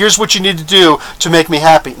 okay, now here's what you need to do to make me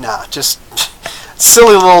happy. Nah, just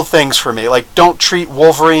silly little things for me. Like, don't treat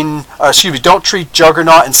don't treat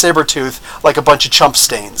Juggernaut and Sabretooth like a bunch of chump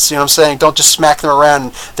stains. You know what I'm saying? Don't just smack them around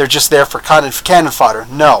and they're just there for cannon fodder.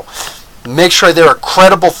 No. Make sure they're a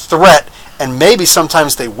credible threat, and maybe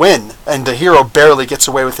sometimes they win and the hero barely gets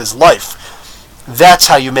away with his life. That's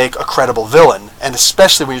how you make a credible villain. And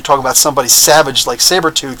especially when you're talking about somebody savage like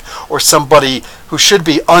Sabretooth, or somebody who should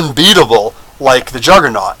be unbeatable like the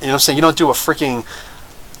Juggernaut. You know what I'm saying? You don't do a freaking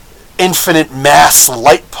infinite mass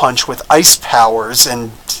light punch with ice powers,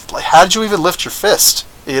 and like, how did you even lift your fist?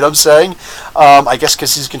 You know what I'm saying? I guess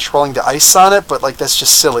because he's controlling the ice on it, but like, that's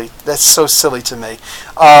just silly. That's so silly to me.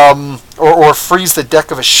 Or freeze the deck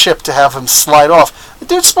of a ship to have him slide off. The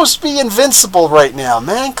dude's supposed to be invincible right now,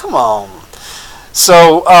 man. Come on.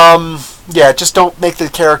 So yeah, just don't make the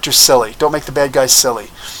characters silly. Don't make the bad guys silly.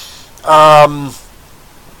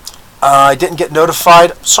 I didn't get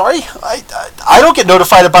notified. Sorry, I don't get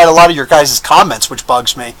notified about a lot of your guys' comments, which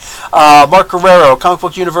bugs me. Mark Guerrero, Comic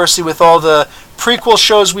Book University, with all the prequel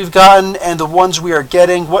shows we've gotten and the ones we are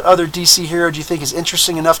getting, what other DC hero do you think is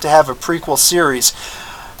interesting enough to have a prequel series?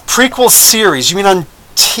 Prequel series? You mean on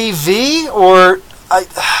TV? Or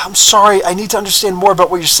I'm sorry, I need to understand more about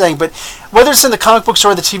what you're saying. But whether it's in the comic books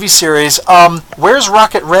or the TV series, where's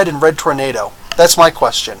Rocket Red and Red Tornado? That's my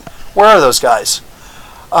question. Where are those guys?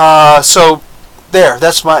 So there,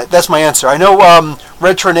 that's my answer. I know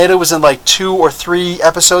Red Tornado was in like 2 or 3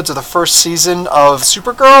 episodes of the first season of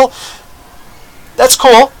Supergirl. That's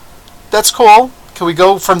cool. That's cool. Can we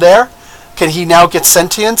go from there? Can he now get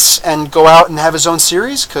sentience and go out and have his own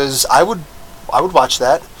series? Because I would watch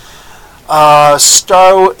that.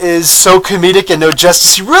 Starro is so comedic and no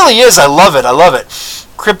justice. He really is. I love it.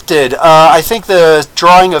 Cryptid. I think the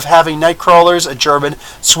drawing of having Nightcrawlers, a German,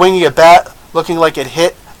 swinging a bat, looking like it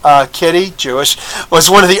hit Kitty, Jewish, was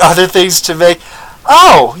one of the other things to make.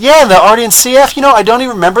 Oh, yeah, the Artie and CF. You know, I don't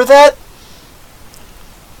even remember that.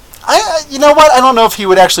 You know what? I don't know if he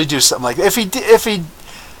would actually do something like that. If he,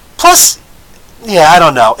 plus, yeah, I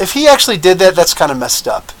don't know. If he actually did that, that's kind of messed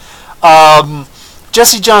up.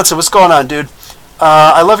 Jesse Johnson, what's going on, dude?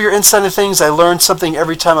 I love your insight on things. I learn something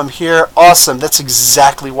every time I'm here. Awesome. That's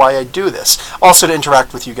exactly why I do this. Also to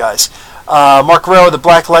interact with you guys. Mark Rowe, the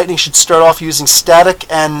Black Lightning should start off using Static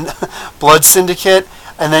and Blood Syndicate,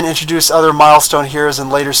 and then introduce other milestone heroes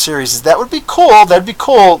in later series. That would be cool. That'd be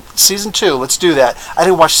cool. Season 2. Let's do that. I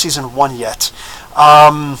didn't watch Season 1 yet.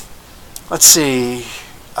 Let's see.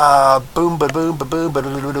 Boom, ba boom, ba boom, ba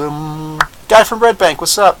boom, boom. Guy from Red Bank,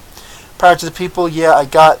 what's up? Power to the people. Yeah, I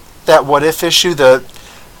got that What If issue, the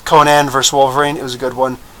Conan vs. Wolverine. It was a good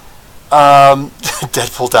one.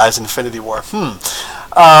 Deadpool dies in Infinity War.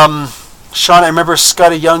 Sean, I remember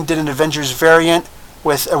Scotty Young did an Avengers variant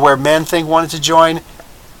with where Man-Thing wanted to join.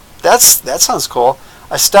 That sounds cool.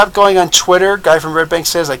 I stopped going on Twitter. Guy from Red Bank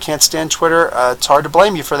says I can't stand Twitter. It's hard to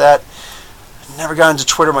blame you for that. Never got into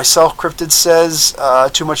Twitter myself. Cryptid says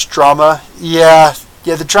too much drama. Yeah,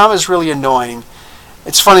 the drama is really annoying.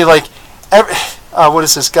 It's funny, like What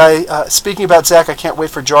is this guy? Speaking about Zach, I can't wait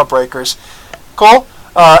for Jawbreakers. Cool.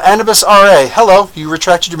 Anubis RA, hello. You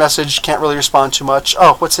retracted your message. Can't really respond too much.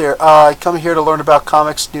 Oh, what's here? I come here to learn about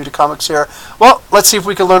comics. New to comics here. Well, let's see if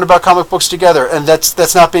we can learn about comic books together. And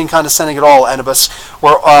that's not being condescending at all, Anubis.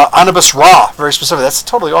 Or Anubis Ra, very specific. That's a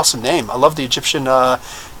totally awesome name. I love the Egyptian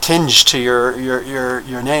tinge to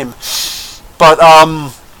your name. But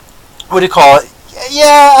what do you call it?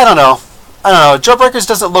 Yeah, I don't know. Jawbreakers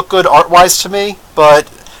doesn't look good art-wise to me,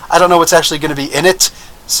 but I don't know what's actually going to be in it.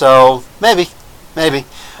 So maybe.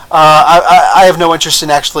 I have no interest in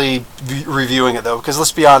actually reviewing it, though, because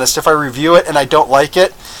let's be honest, if I review it and I don't like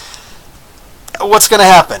it, what's going to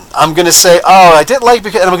happen? I'm going to say, oh, I didn't like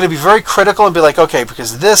it, and I'm going to be very critical and be like, okay,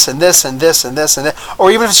 because this and this and this and this and that,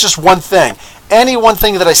 or even if it's just one thing. Any one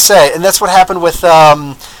thing that I say, and that's what happened with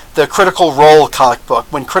the Critical Role comic book.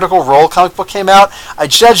 When Critical Role comic book came out, I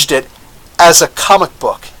judged it as a comic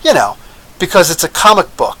book, because it's a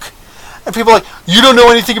comic book. And people are like, you don't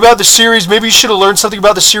know anything about the series, maybe you should have learned something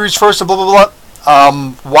about the series first, and blah, blah,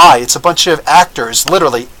 blah. Why? It's a bunch of actors,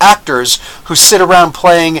 literally actors, who sit around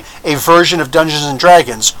playing a version of Dungeons and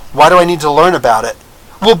Dragons. Why do I need to learn about it?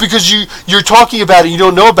 Well, because you're talking about it, you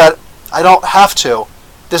don't know about it. I don't have to.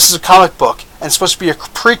 This is a comic book, and it's supposed to be a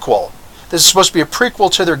prequel. This is supposed to be a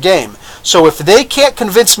prequel to their game. So if they can't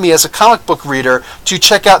convince me as a comic book reader to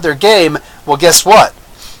check out their game, well, guess what?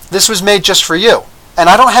 This was made just for you. And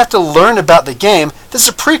I don't have to learn about the game. This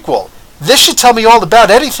is a prequel. This should tell me all about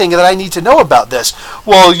anything that I need to know about this.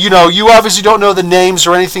 Well, you obviously don't know the names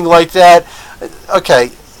or anything like that.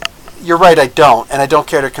 Okay, you're right, I don't. And I don't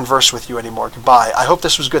care to converse with you anymore. Goodbye. I hope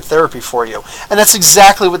this was good therapy for you. And that's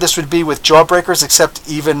exactly what this would be with Jawbreakers, except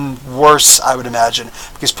even worse, I would imagine.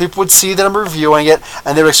 Because people would see that I'm reviewing it,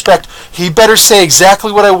 and they would expect, he better say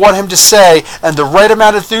exactly what I want him to say, and the right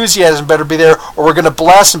amount of enthusiasm better be there, or we're going to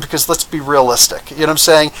blast him, because let's be realistic. You know what I'm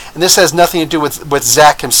saying? And this has nothing to do with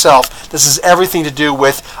Zach himself. This has everything to do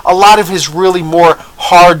with a lot of his really more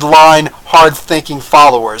hard-line, hard-thinking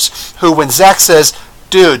followers, who when Zach says,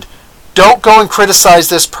 dude, don't go and criticize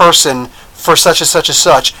this person for such and such and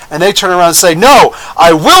such, and they turn around and say, no,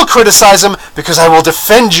 I will criticize him because I will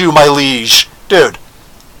defend you, my liege. Dude,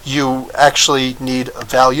 you actually need a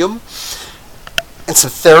Valium and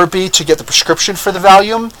some therapy to get the prescription for the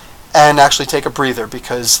Valium, and actually take a breather,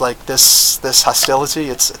 because like this hostility,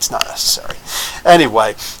 it's not necessary.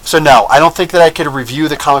 Anyway, so no, I don't think that I could review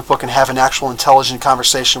the comic book and have an actual intelligent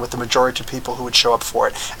conversation with the majority of people who would show up for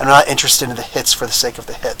it. And I'm not interested in the hits for the sake of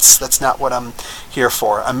the hits. That's not what I'm here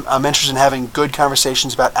for. I'm interested in having good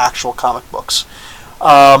conversations about actual comic books.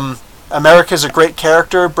 America's a great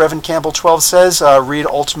character, Brevin Campbell 12 says. Read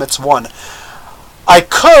Ultimates 1.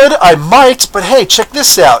 I might, but hey, check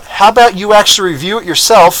this out. How about you actually review it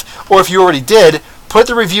yourself, or if you already did, put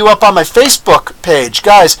the review up on my Facebook page.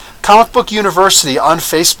 Guys, Comic Book University on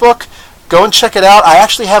Facebook. Go and check it out. I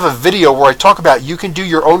actually have a video where I talk about you can do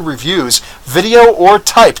your own reviews, video or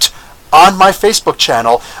typed, on my Facebook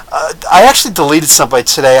channel. I actually deleted somebody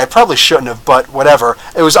today. I probably shouldn't have, but whatever.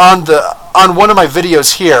 It was on one of my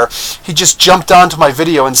videos here. He just jumped onto my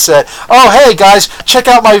video and said, oh, hey, guys, check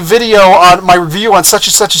out my video on my review on such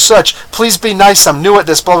and such and such. Please be nice. I'm new at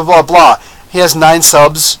this, blah, blah, blah, blah. He has 9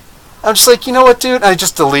 subs. I'm just like, you know what, dude? And I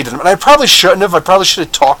just deleted him. And I probably shouldn't have. I probably should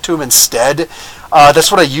have talked to him instead.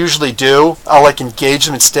 That's what I usually do. I'll, engage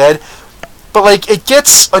him instead. But, it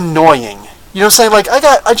gets annoying. You know what I'm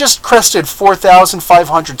saying? I just crested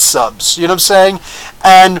 4,500 subs. You know what I'm saying?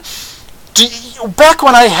 And back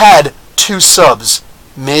when I had 2 subs,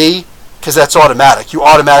 me, because that's automatic. You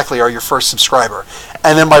automatically are your first subscriber.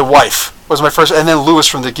 And then my wife was my first, and then Lewis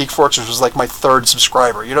from the Geek Fortress was my 3rd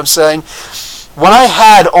subscriber. You know what I'm saying? When I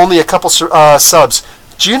had only a couple subs,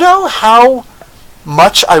 do you know how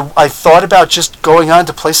much I thought about just going on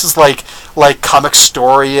to places like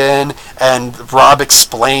Comicstorian and Rob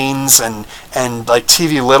Explains and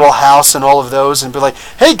TV Little House and all of those, and be like,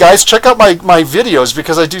 hey guys, check out my videos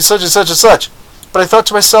because I do such and such and such. But I thought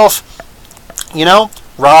to myself,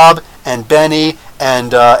 Rob and Benny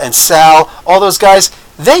and Sal, all those guys,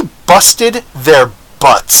 they busted their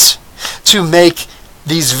butts to make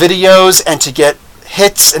these videos and to get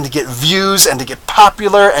hits and to get views and to get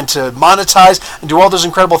popular and to monetize and do all those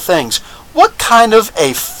incredible things. What kind of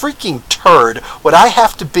a freaking turd would I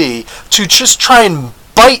have to be to just try and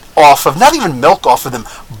bite off of, not even milk off of them,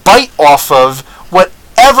 bite off of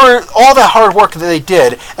whatever, all the hard work that they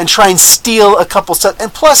did and try and steal a couple stuff.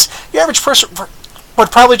 And plus, your average person would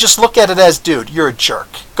probably just look at it as, dude, you're a jerk.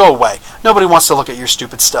 Go away. Nobody wants to look at your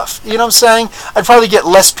stupid stuff. You know what I'm saying? I'd probably get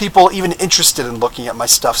less people even interested in looking at my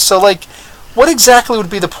stuff. So, what exactly would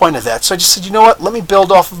be the point of that? So I just said, you know what? Let me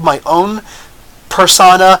build off of my own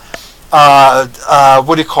persona,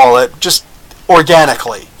 what do you call it, just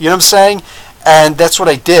organically. You know what I'm saying? And that's what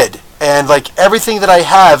I did. And like everything that I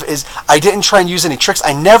have is, I didn't try and use any tricks.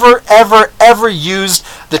 I never, ever, ever used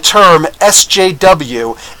the term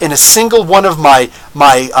SJW in a single one of my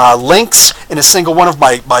links, in a single one of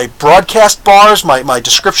my broadcast bars, my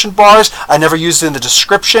description bars. I never used it in the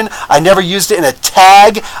description. I never used it in a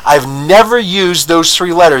tag. I've never used those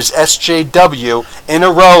three letters, SJW, in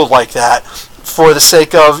a row like that, for the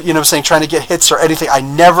sake of, you know what I'm saying, trying to get hits or anything. I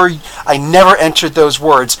never entered those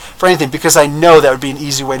words for anything, because I know that would be an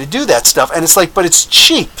easy way to do that stuff. And it's like, but it's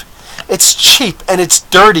cheap. It's cheap, and it's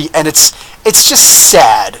dirty, and it's just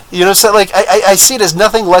sad. You know what I'm saying? Like, I see it as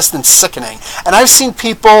nothing less than sickening. And I've seen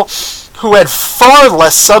people who had far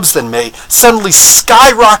less subs than me suddenly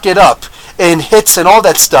skyrocket up in hits and all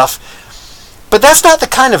that stuff. But that's not the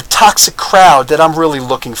kind of toxic crowd that I'm really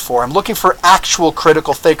looking for. I'm looking for actual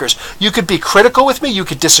critical thinkers. You could be critical with me, you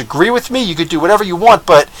could disagree with me, you could do whatever you want,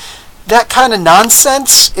 but that kind of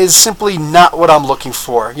nonsense is simply not what I'm looking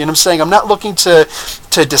for. You know what I'm saying? I'm not looking to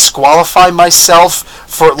disqualify myself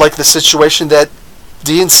for like the situation that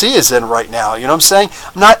DNC is in right now. You know what I'm saying?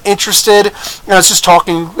 I'm not interested. I was just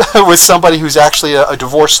talking with somebody who's actually a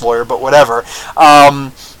divorce lawyer, but whatever.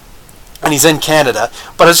 And he's in Canada.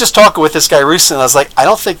 But I was just talking with this guy recently, and I was like, I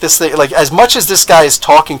don't think this thing, like, as much as this guy is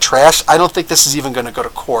talking trash, I don't think this is even going to go to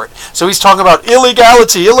court. So he's talking about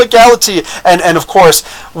illegality, and of course,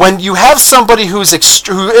 when you have somebody who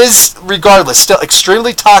is, regardless, still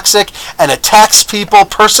extremely toxic and attacks people,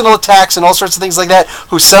 personal attacks and all sorts of things like that,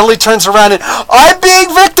 who suddenly turns around and, I'm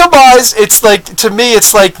being victimized! It's like, to me,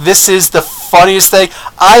 it's like, this is the funniest thing.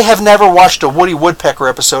 I have never watched a Woody Woodpecker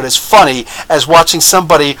episode as funny as watching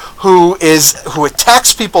somebody who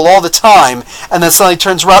attacks people all the time and then suddenly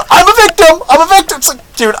turns around, I'm a victim! It's like,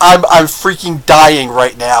 dude, I'm freaking dying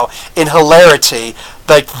right now in hilarity.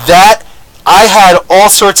 Like that, I had all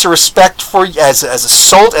sorts of respect for you as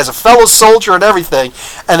a fellow soldier and everything,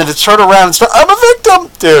 and then to turn around and start, I'm a victim!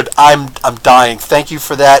 Dude, I'm dying. Thank you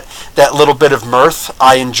for that little bit of mirth.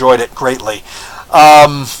 I enjoyed it greatly.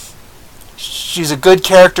 She's a good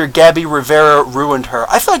character. Gabby Rivera ruined her.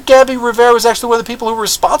 I thought Gabby Rivera was actually one of the people who were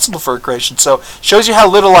responsible for her creation, so shows you how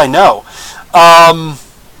little I know.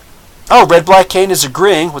 Red Black Kane is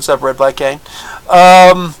agreeing. What's up, Red Black Kane?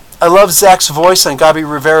 I love Zach's voice on Gabby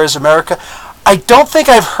Rivera's America. I don't think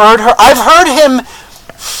I've heard her. I've heard him...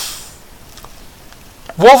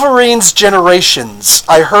 Wolverine's Generations.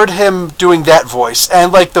 I heard him doing that voice,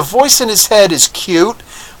 and like the voice in his head is cute,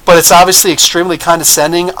 but it's obviously extremely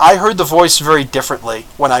condescending. I heard the voice very differently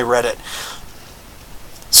when I read it.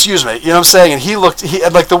 Excuse me, you know what I'm saying? And he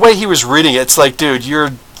like the way he was reading it, it's like, dude, you're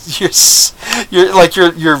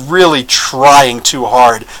really trying too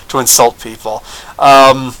hard to insult people.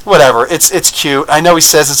 Whatever, it's cute. I know he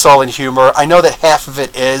says it's all in humor. I know that half of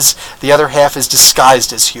it is. The other half is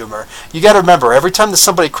disguised as humor. You got to remember, every time that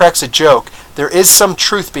somebody cracks a joke, there is some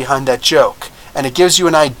truth behind that joke, and it gives you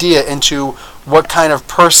an idea into what kind of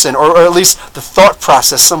person, or at least the thought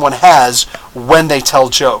process someone has when they tell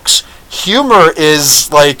jokes. Humor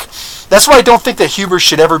is like, that's why I don't think that humor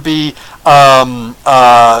should ever be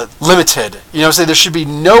limited. You know what I'm saying? There should be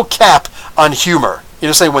no cap on humor. You know what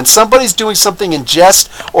I'm saying? When somebody's doing something in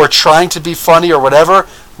jest or trying to be funny or whatever,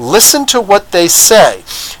 listen to what they say.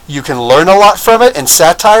 You can learn a lot from it. In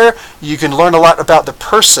satire, you can learn a lot about the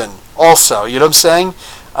person also. You know what I'm saying?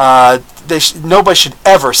 Nobody should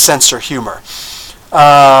ever censor humor.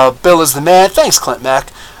 Bill is the man. Thanks, Clint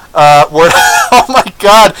Mack. Word. Oh my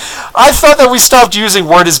God! I thought that we stopped using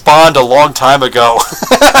 "word is bond" a long time ago.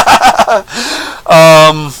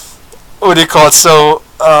 What do you call it? So,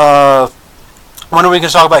 when are we going to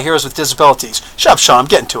talk about heroes with disabilities? Shut up, Sean. I'm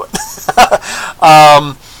getting to it.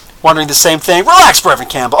 Wondering the same thing. Relax,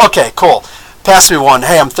 Reverend Campbell. Okay, cool. Pass me one.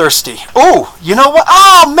 Hey, I'm thirsty. Ooh, you know what?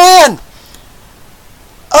 Oh man.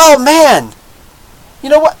 Oh man. You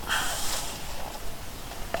know what?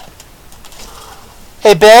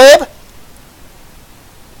 Hey, babe.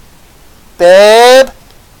 Babe.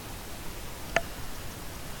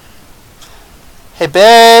 Hey,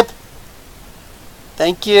 babe.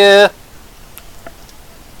 Thank you.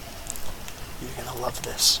 You're going to love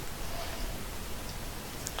this.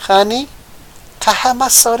 Honey, can I have my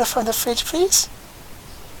soda from the fridge, please?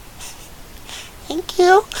 Thank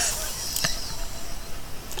you.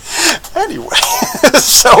 Anyway,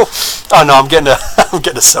 so, oh no, I'm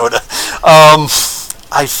getting a soda.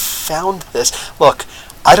 I found this. Look,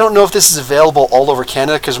 I don't know if this is available all over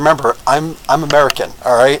Canada, because remember, I'm American,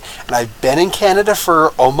 all right, and I've been in Canada for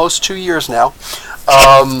almost 2 years now.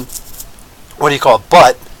 What do you call it?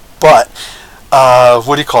 But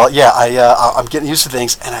what do you call it? Yeah, I'm getting used to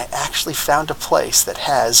things, and I actually found a place that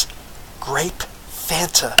has grape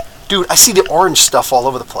Fanta. Dude, I see the orange stuff all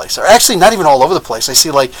over the place. Or actually, not even all over the place. I see,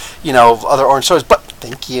 like, you know, other orange sodas. But,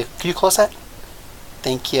 thank you. Can you close that?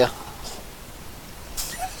 Thank you.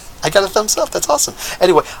 I got a thumbs up. That's awesome.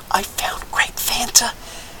 Anyway, I found grape Fanta.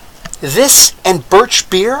 This and birch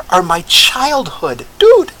beer are my childhood.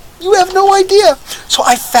 Dude, you have no idea. So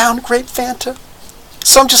I found grape Fanta.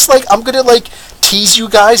 So I'm just like, I'm going to, like, tease you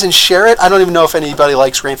guys and share it. I don't even know if anybody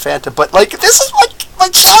likes grape Fanta, but, like, this is my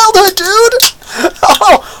childhood, dude.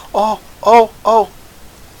 Oh.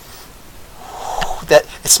 That,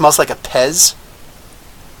 it smells like a Pez.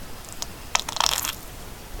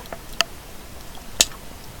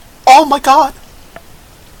 Oh my god.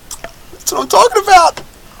 That's what I'm talking about.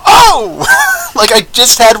 Oh! Like, I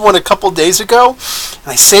just had one a couple days ago, and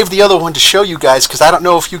I saved the other one to show you guys, because I don't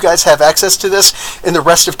know if you guys have access to this in the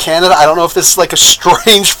rest of Canada. I don't know if this is like a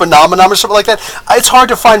strange phenomenon or something like that. It's hard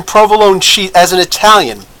to find provolone cheese as an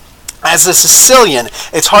Italian. As a Sicilian,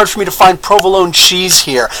 it's hard for me to find provolone cheese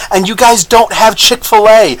here. And you guys don't have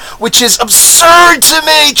Chick-fil-A, which is absurd to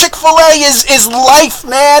me. Chick-fil-A is life,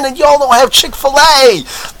 man, and y'all don't have Chick-fil-A.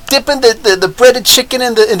 Dipping the breaded chicken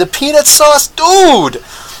in the peanut sauce. Dude!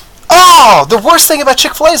 Oh, the worst thing about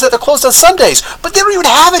Chick-fil-A is that they're closed on Sundays. But they don't even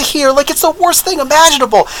have it here. Like, it's the worst thing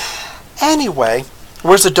imaginable. Anyway,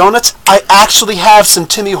 where's the donuts? I actually have some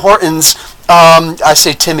Timmy Hortons. I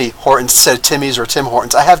say Timmy Hortons instead of Timmy's or Tim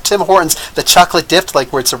Hortons. I have Tim Hortons, the chocolate dipped,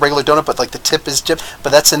 like where it's a regular donut, but like the tip is dipped. But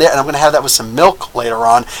that's in there, and I'm going to have that with some milk later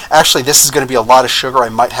on. Actually, this is going to be a lot of sugar. I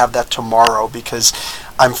might have that tomorrow because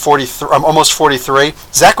I'm 43. I'm almost 43.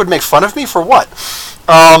 Zach would make fun of me for what?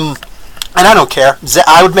 And I don't care.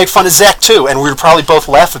 I would make fun of Zach too, and we would probably both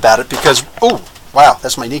laugh about it because, ooh, wow,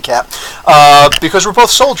 that's my kneecap. Because we're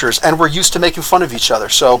both soldiers, and we're used to making fun of each other.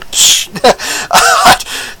 So,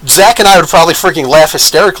 Zach and I would probably freaking laugh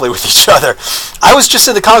hysterically with each other. I was just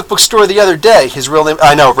in the comic book store the other day. His real name,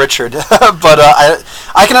 I know, Richard. But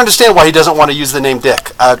I can understand why he doesn't want to use the name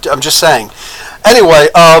Dick. I'm just saying. Anyway,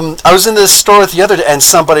 I was in this store the other day, and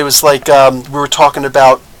somebody was like, we were talking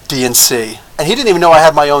about DNC. And he didn't even know I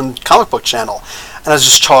had my own comic book channel. And I was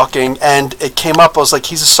just talking, and it came up. I was like,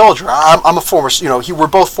 he's a soldier. I'm a former, you know, we're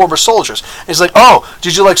both former soldiers. And he's like, oh,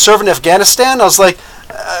 did you like serve in Afghanistan? I was like,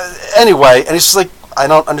 anyway. And he's just like, I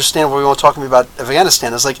don't understand why we want to talk to me about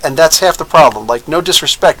Afghanistan. I was like, and that's half the problem. Like, no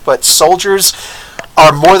disrespect, but soldiers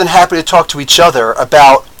are more than happy to talk to each other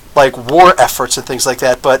about, like, war efforts and things like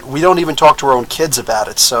that, but we don't even talk to our own kids about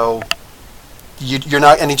it, so you're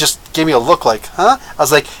not, and he just gave me a look like, huh? I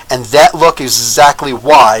was like, and that look is exactly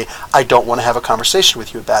why I don't want to have a conversation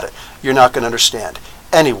with you about it. You're not going to understand.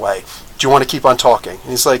 Anyway, do you want to keep on talking? And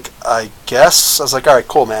he's like, I guess. I was like, all right,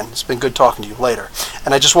 cool, man. It's been good talking to you. Later.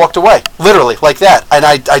 And I just walked away, literally, like that. And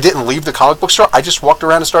I didn't leave the comic book store. I just walked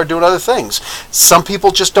around and started doing other things. Some people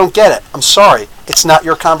just don't get it. I'm sorry. It's not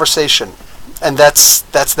your conversation. And that's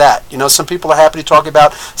that. You know, some people are happy to talk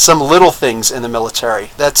about some little things in the military.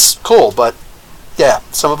 That's cool, but yeah,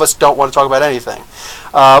 some of us don't want to talk about anything.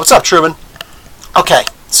 What's up, Truman? Okay,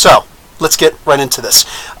 so let's get right into this.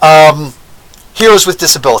 Heroes with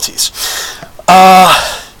Disabilities.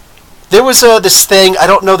 There was this thing, I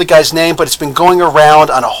don't know the guy's name, but it's been going around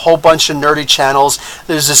on a whole bunch of nerdy channels.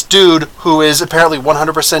 There's this dude who is apparently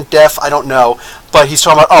 100% deaf, I don't know, but he's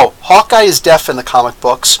talking about, oh, Hawkeye is deaf in the comic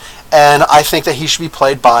books, and I think that he should be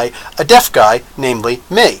played by a deaf guy, namely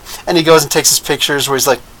me. And he goes and takes his pictures where he's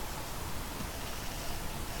like,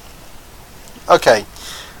 okay,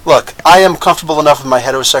 look, I am comfortable enough with my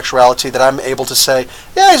heterosexuality that I'm able to say,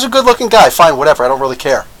 yeah, he's a good-looking guy, fine, whatever, I don't really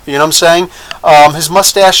care. You know what I'm saying? His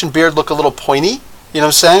mustache and beard look a little pointy, you know what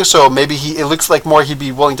I'm saying? So maybe it looks like more he'd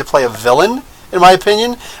be willing to play a villain, in my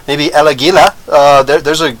opinion. Maybe El Aguila,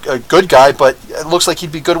 there's a good guy, but it looks like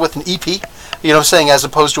he'd be good with an EP, you know what I'm saying, as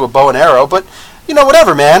opposed to a bow and arrow, but, you know,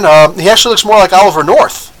 whatever, man. He actually looks more like Oliver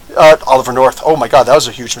North. Oliver North, oh my god, that was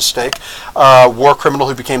a huge mistake. War criminal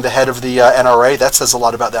who became the head of the NRA, that says a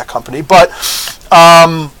lot about that company. But,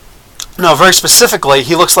 no, very specifically,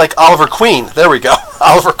 he looks like Oliver Queen. There we go,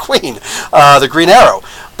 Oliver Queen, the Green Arrow.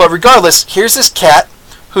 But regardless, here's this cat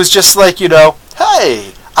who's just like, you know,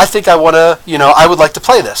 hey, I think I want to, you know, I would like to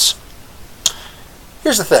play this.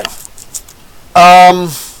 Here's the thing.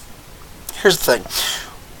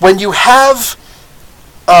 When you have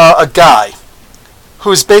a guy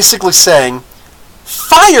who's basically saying,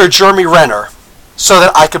 fire Jeremy Renner so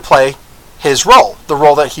that I could play his role, the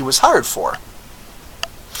role that he was hired for.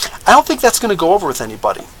 I don't think that's going to go over with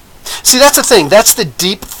anybody. See, that's the thing. That's the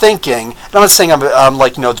deep thinking. And I'm not saying I'm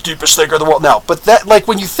like, the deepest thinker in the world. No, but that, like,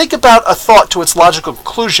 when you think about a thought to its logical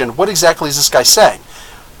conclusion, what exactly is this guy saying?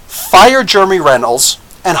 Fire Jeremy Reynolds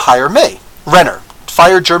and hire me. Renner.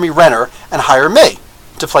 Fire Jeremy Renner and hire me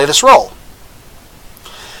to play this role.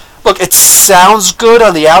 Look, it sounds good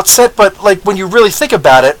on the outset, but like when you really think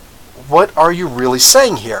about it, what are you really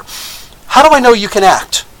saying here? How do I know you can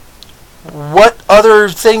act? What other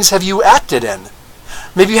things have you acted in?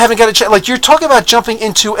 Maybe you haven't got a chance. Like, you're talking about jumping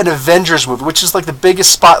into an Avengers movie, which is like the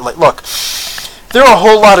biggest spotlight. Look, there are a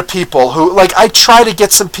whole lot of people who, like, I try to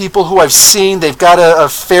get some people who I've seen. They've got a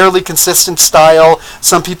fairly consistent style.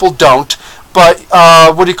 Some people don't. But,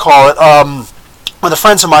 what do you call it? With the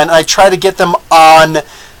friends of mine, I try to get them on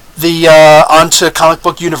onto Comic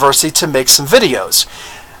Book University to make some videos.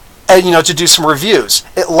 And, to do some reviews.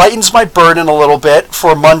 It lightens my burden a little bit,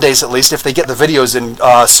 for Mondays at least, if they get the videos in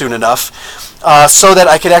soon enough, so that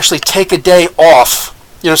I could actually take a day off,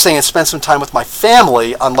 and spend some time with my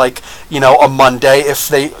family on, like, a Monday, if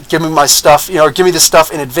they give me my stuff, or give me the stuff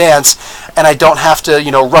in advance, and I don't have to,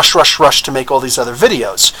 rush to make all these other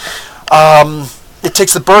videos. It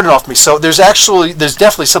takes the burden off me. So there's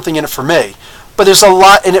definitely something in it for me. But there's a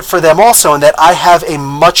lot in it for them also, in that I have a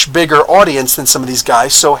much bigger audience than some of these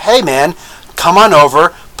guys. So, hey, man, come on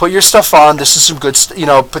over, put your stuff on. This is some good,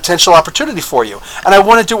 potential opportunity for you. And I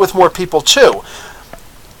want to do it with more people, too.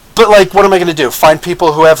 But, like, what am I going to do? Find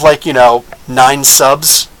people who have, like, 9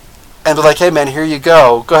 subs? And be like, hey, man, here you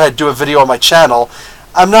go. Go ahead, do a video on my channel.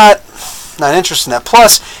 I'm not interested in that.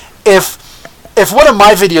 Plus, if one of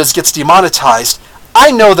my videos gets demonetized, I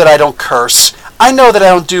know that I don't curse. I know that I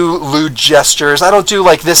don't do lewd gestures. I don't do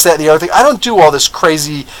like this, that, and the other thing. I don't do all this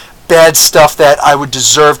crazy bad stuff that I would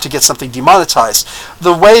deserve to get something demonetized.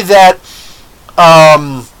 The way that,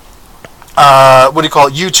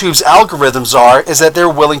 YouTube's algorithms are, is that they're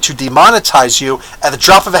willing to demonetize you at the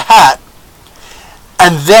drop of a hat,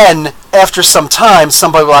 and then after some time,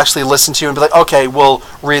 somebody will actually listen to you and be like, okay, we'll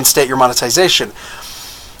reinstate your monetization.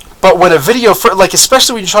 But when a video,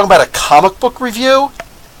 especially when you're talking about a comic book review,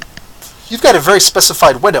 you've got a very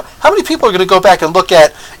specified window. How many people are going to go back and look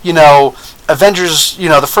at, Avengers,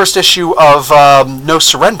 the first issue of No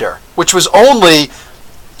Surrender, which was only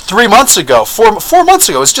 3 months ago, 4 months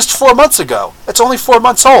ago. It's just 4 months ago. It's only 4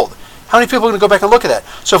 months old. How many people are going to go back and look at that?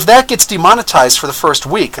 So if that gets demonetized for the first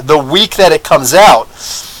week, the week that it comes out,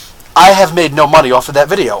 I have made no money off of that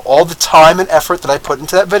video. All the time and effort that I put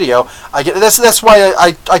into that video, I get. That's why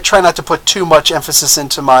I try not to put too much emphasis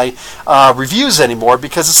into my reviews anymore,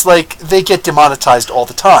 because it's like they get demonetized all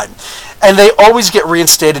the time, and they always get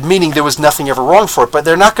reinstated, meaning there was nothing ever wrong for it. But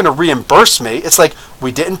they're not going to reimburse me. It's like,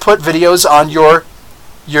 we didn't put videos on your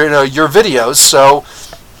videos, so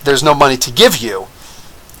there's no money to give you.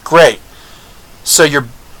 Great. So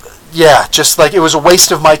just like it was a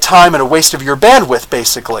waste of my time and a waste of your bandwidth,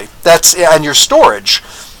 basically. And your storage.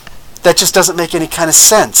 That just doesn't make any kind of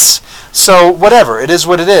sense. So whatever, it is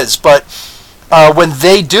what it is. But when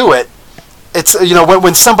they do it, it's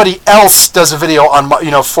when somebody else does a video on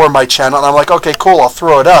my, for my channel, and I'm like, okay, cool, I'll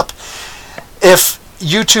throw it up. If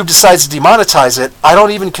YouTube decides to demonetize it, I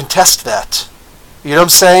don't even contest that. You know what I'm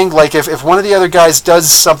saying? Like, if one of the other guys does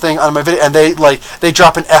something on my video and they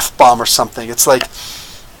drop an F-bomb or something, it's like,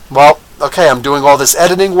 well, okay, I'm doing all this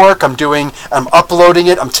editing work, I'm uploading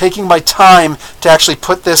it, I'm taking my time to actually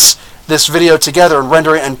put this video together and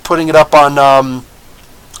render it and putting it up on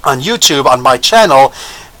YouTube, on my channel,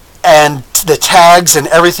 and the tags and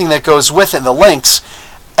everything that goes with it, and the links,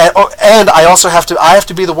 and I also have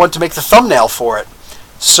to be the one to make the thumbnail for it.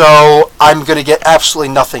 So I'm going to get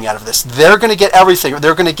absolutely nothing out of this. They're going to get everything.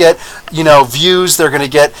 They're going to get, views. They're going to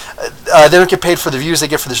get, they don't get paid for the views they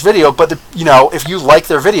get for this video. But, if you like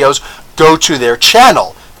their videos, go to their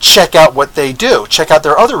channel. Check out what they do. Check out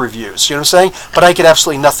their other reviews. You know what I'm saying? But I get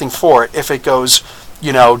absolutely nothing for it if it goes,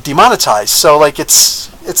 demonetized. So, like,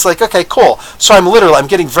 it's like, okay, cool. So I'm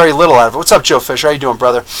getting very little out of it. What's up, Joe Fisher? How you doing,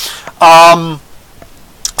 brother?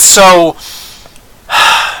 So...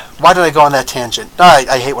 Why did I go on that tangent?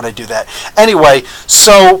 I hate when I do that. Anyway,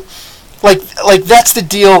 so like that's the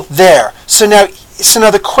deal there. So now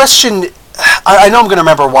the question, I know I'm going to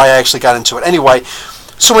remember why I actually got into it. Anyway,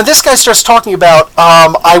 so when this guy starts talking about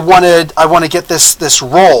I want to get this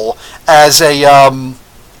role as a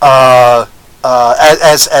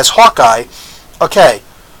as Hawkeye, okay.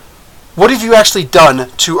 What have you actually done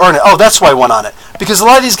to earn it? Oh, that's why I went on it. Because a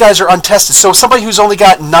lot of these guys are untested. So somebody who's only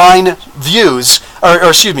got 9 views, or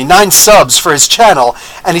excuse me, 9 subs for his channel,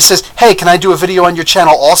 and he says, hey, can I do a video on your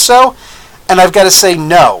channel also? And I've got to say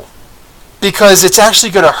no. Because it's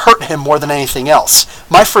actually going to hurt him more than anything else.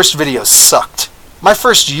 My first video sucked. My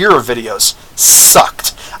first year of videos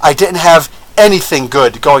sucked. I didn't have anything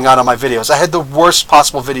good going on my videos. I had the worst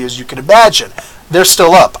possible videos you could imagine. They're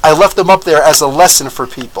still up. I left them up there as a lesson for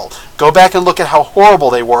people. Go back and look at how horrible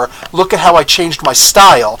they were. Look at how I changed my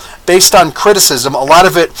style based on criticism, a lot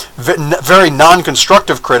of it very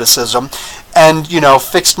non-constructive criticism, and, you know,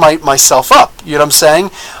 fixed myself up. You know what I'm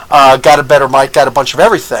saying? Got a better mic, got a bunch of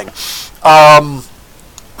everything.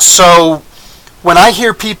 So when I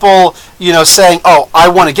hear people, you know, saying, oh, I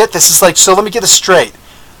want to get this, it's like, so let me get this straight.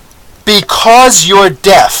 Because you're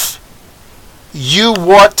deaf, you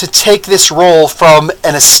want to take this role from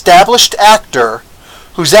an established actor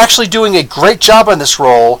who's actually doing a great job on this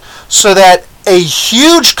role so that a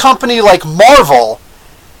huge company like Marvel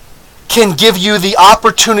can give you the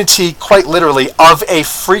opportunity, quite literally, of a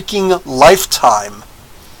freaking lifetime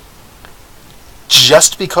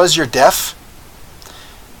just because you're deaf?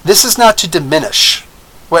 This is not to diminish.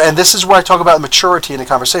 Well, and this is where I talk about maturity in the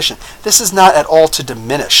conversation. This is not at all to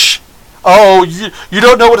diminish. Oh, you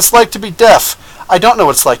don't know what it's like to be deaf. I don't know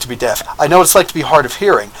what it's like to be deaf. I know what it's like to be hard of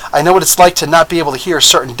hearing. I know what it's like to not be able to hear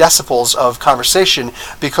certain decibels of conversation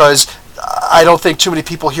because I don't think too many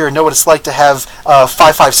people here know what it's like to have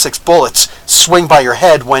 5.56 bullets swing by your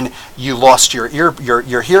head when you lost your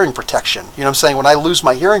hearing protection. You know what I'm saying? When I lose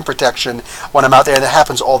my hearing protection when I'm out there, and that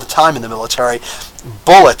happens all the time in the military,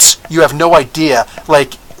 bullets, you have no idea.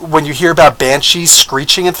 Like when you hear about banshees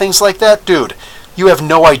screeching and things like that, dude, you have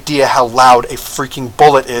no idea how loud a freaking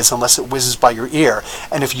bullet is unless it whizzes by your ear.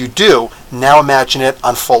 And if you do, now imagine it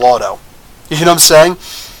on full auto. You know what I'm saying?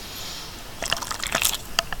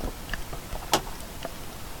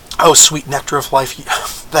 Oh, sweet nectar of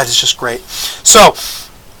life. That is just great. So,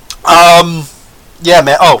 yeah,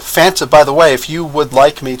 man. Oh, Fanta, by the way, if you would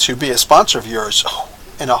like me to be a sponsor of yours,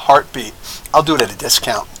 in a heartbeat, I'll do it at a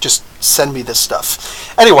discount. Just send me this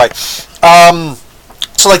stuff. Anyway,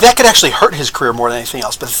 so like that could actually hurt his career more than anything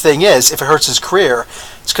else. But the thing is, if it hurts his career,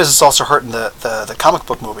 it's because it's also hurting the comic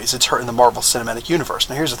book movies. It's hurting the Marvel Cinematic Universe.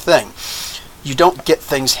 Now here's the thing. You don't get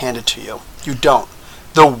things handed to you. You don't.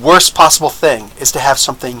 The worst possible thing is to have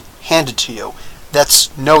something handed to you.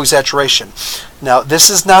 That's no exaggeration. Now,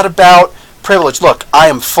 this is not about privilege. Look, I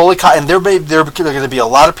am fully... and there are going to be a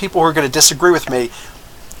lot of people who are going to disagree with me.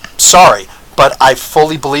 Sorry. But I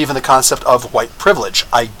fully believe in the concept of white privilege.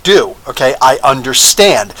 I do, okay? I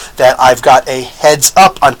understand that I've got a heads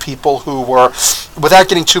up on people who were, without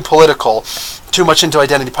getting too political, too much into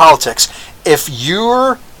identity politics, if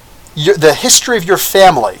the history of your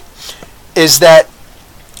family is that,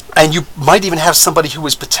 and you might even have somebody who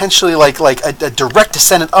was potentially like a direct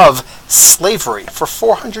descendant of slavery for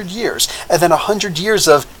 400 years, and then 100 years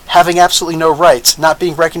of having absolutely no rights, not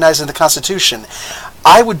being recognized in the Constitution,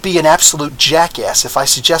 I would be an absolute jackass if I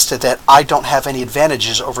suggested that I don't have any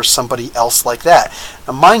advantages over somebody else like that.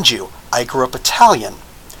 Now, mind you, I grew up Italian.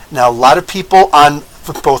 Now, a lot of people on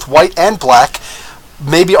both white and black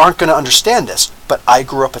maybe aren't going to understand this, but I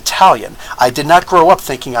grew up Italian. I did not grow up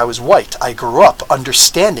thinking I was white. I grew up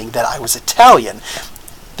understanding that I was Italian.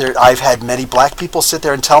 I've had many black people sit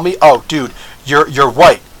there and tell me, oh, dude, you're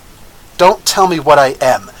white. Don't tell me what I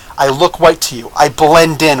am. I look white to you. I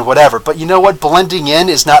blend in, whatever. But you know what? Blending in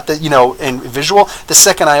is not the, in visual. The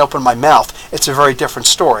second I open my mouth, it's a very different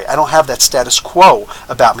story. I don't have that status quo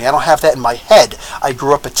about me. I don't have that in my head. I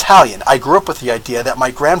grew up Italian. I grew up with the idea that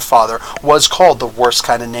my grandfather was called the worst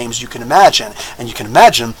kind of names you can imagine. And you can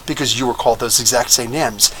imagine because you were called those exact same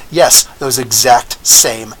names. Yes, those exact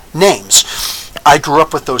same names. I grew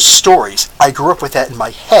up with those stories. I grew up with that in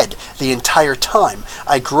my head the entire time.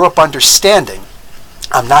 I grew up understanding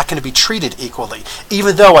I'm not going to be treated equally.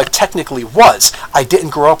 Even though I technically was, I didn't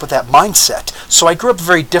grow up with that mindset. So I grew up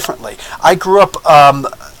very differently. I grew up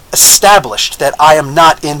established that I am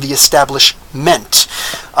not in the establishment.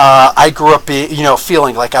 I grew up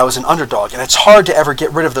feeling like I was an underdog. And it's hard to ever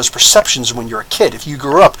get rid of those perceptions when you're a kid. If you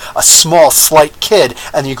grew up a small, slight kid,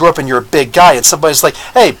 and you grew up and you're a big guy, and somebody's like,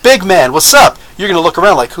 hey, big man, what's up? You're going to look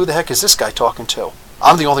around like, who the heck is this guy talking to?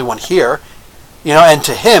 I'm the only one here. And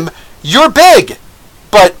to him, you're big.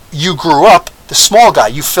 But you grew up the small guy.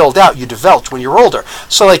 You filled out. You developed when you're older.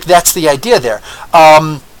 So, that's the idea there.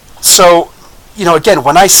 Again,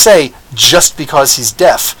 when I say just because he's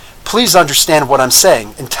deaf, please understand what I'm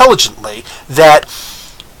saying intelligently, that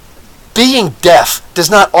being deaf does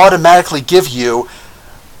not automatically give you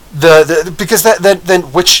because then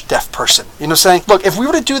which deaf person? You know what I'm saying? Look, if we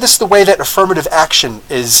were to do this the way that affirmative action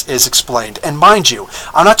is explained, and mind you,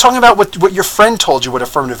 I'm not talking about what your friend told you what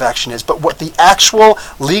affirmative action is, but what the actual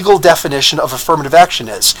legal definition of affirmative action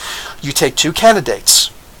is. You take two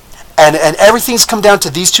candidates, and everything's come down to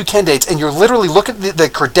these two candidates, and you're literally looking at the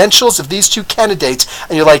credentials of these two candidates,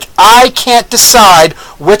 and you're like, I can't decide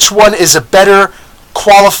which one is a better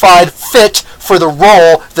qualified fit for the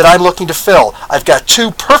role that I'm looking to fill. I've got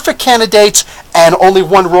two perfect candidates and only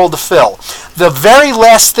one role to fill. The very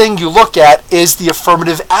last thing you look at is the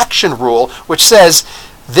affirmative action rule, which says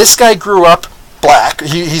this guy grew up black,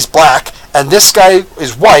 he's black, and this guy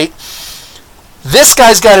is white. This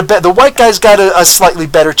guy's got the white guy's got a slightly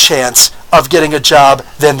better chance of getting a job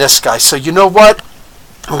than this guy. So you know what?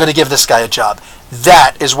 I'm going to give this guy a job.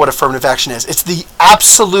 That is what affirmative action is. It's the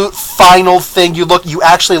absolute final thing you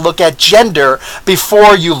actually look at gender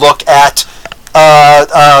before you look at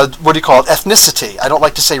what do you call it? Ethnicity. I don't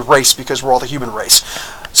like to say race because we're all the human race.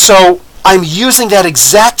 So I'm using that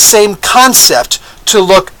exact same concept to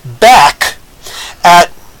look back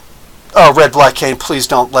at. Oh, Red Black Cane, please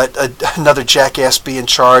don't let another jackass be in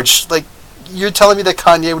charge. Like, you're telling me that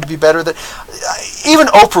Kanye would be better than... Even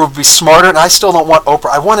Oprah would be smarter, and I still don't want Oprah.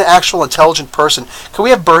 I want an actual intelligent person. Can we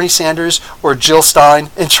have Bernie Sanders or Jill Stein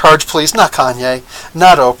in charge, please? Not Kanye,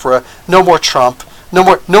 not Oprah, no more Trump, no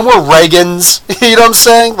more Reagans. You know what I'm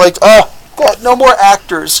saying? Like, oh, God, no more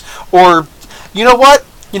actors. Or, you know what?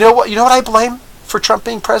 You know what I blame for Trump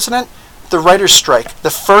being president? The writer's strike, the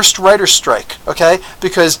first writer's strike, okay?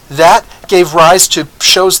 Because that gave rise to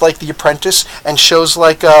shows like The Apprentice and shows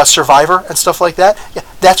like Survivor and stuff like that. Yeah,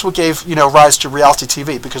 that's what gave rise to reality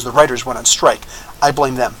TV, because the writers went on strike. I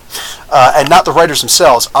blame them, and not the writers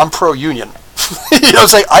themselves. I'm pro-union.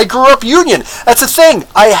 I grew up union. That's the thing.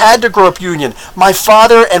 I had to grow up union. My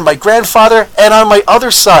father and my grandfather, and on my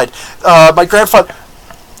other side, my grandfather.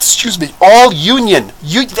 All union.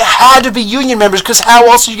 They had to be union members, because how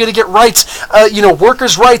else are you going to get rights,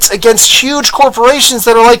 workers' rights against huge corporations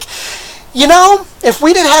that are like, if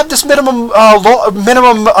we didn't have this minimum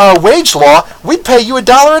wage law, we'd pay you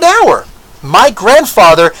 $1 an hour. My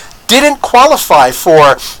grandfather didn't qualify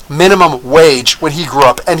for minimum wage when he grew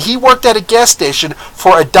up, and he worked at a gas station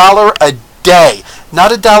for $1 a day. Not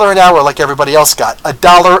 $1 an hour like everybody else got.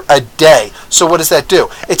 $1 a day. So what does that do?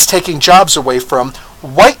 It's taking jobs away from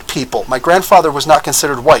white people. My grandfather was not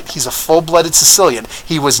considered white. He's a full-blooded Sicilian.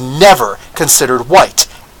 He was never considered white.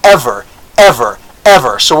 Ever, ever,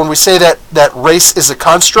 ever. So when we say that race is a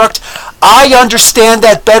construct, I understand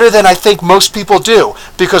that better than I think most people do.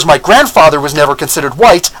 Because my grandfather was never considered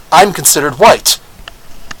white, I'm considered white.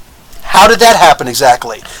 How did that happen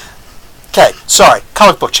exactly? Okay, sorry,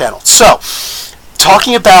 comic book channel. So,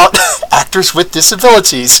 talking about actors with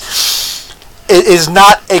disabilities, it is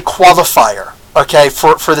not a qualifier, okay,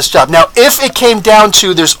 for this job. Now, if it came down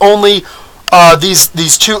to there's only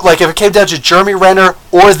these two, like if it came down to Jeremy Renner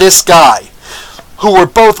or this guy, who were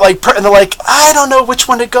both like, and they're like, I don't know which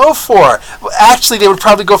one to go for. Actually, they would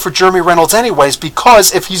probably go for Jeremy Reynolds anyways,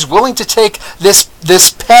 because if he's willing to take this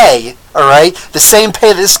pay, all right, the same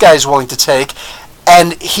pay that this guy is willing to take,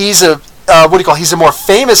 and he's a he's a more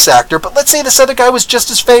famous actor, but let's say this other guy was just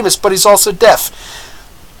as famous, but he's also deaf.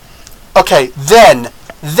 Okay, then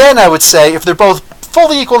I would say if they're both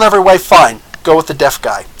fully equal in every way, fine, go with the deaf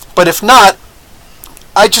guy. But if not,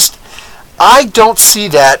 I don't see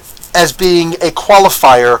that as being a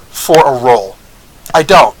qualifier for a role. I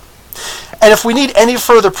don't. And if we need any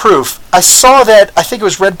further proof, I saw that, I think it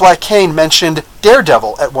was Red Black Cane mentioned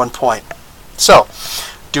Daredevil at one point. So,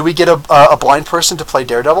 do we get a blind person to play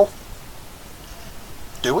Daredevil?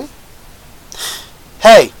 Do we?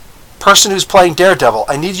 Hey, person who's playing Daredevil,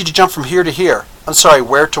 I need you to jump from here to here. I'm sorry,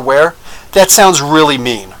 where to where? That sounds really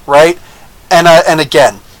mean, right? And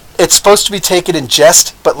again, it's supposed to be taken in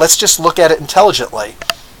jest, but let's just look at it intelligently.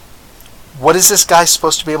 What is this guy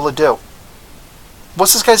supposed to be able to do?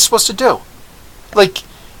 What's this guy supposed to do? Like,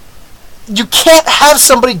 you can't have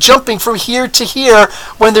somebody jumping from here to here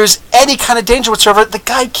when there's any kind of danger whatsoever. The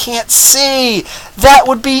guy can't see. That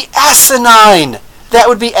would be asinine. That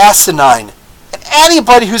would be asinine. And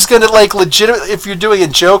anybody who's going to, like, legitimate, if you're doing a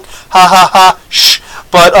joke, ha ha ha, shh.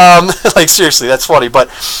 But, like, seriously, that's funny. But,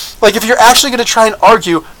 like, if you're actually going to try and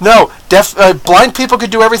argue, no, blind people could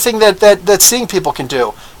do everything that seeing people can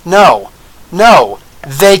do. No,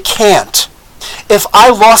 they can't. If I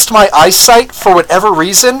lost my eyesight for whatever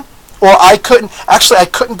reason, or I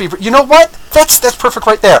couldn't be, you know what? That's perfect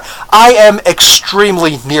right there. I am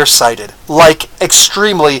extremely nearsighted. Like,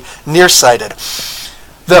 extremely nearsighted.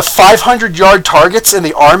 The 500-yard targets in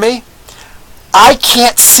the Army, I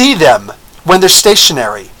can't see them when they're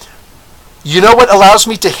stationary. You know what allows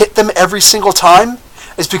me to hit them every single time?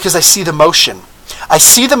 Is because I see the motion. I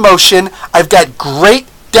see the motion. I've got great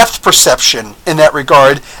depth perception in that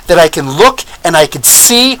regard, that I can look and I can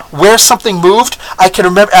see where something moved. I can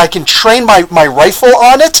remember. I can train my rifle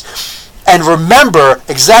on it. and remember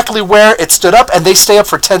exactly where it stood up, and they stay up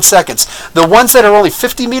for 10 seconds. The ones that are only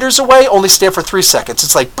 50 meters away only stay up for 3 seconds.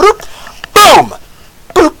 It's like, boop, boom,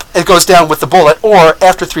 boop, it goes down with the bullet, or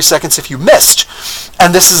after 3 seconds if you missed.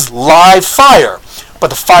 And this is live fire. But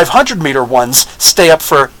the 500 meter ones stay up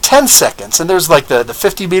for 10 seconds. And there's like the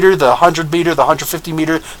 50 meter, the 100 meter, the 150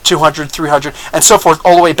 meter, 200, 300, and so forth,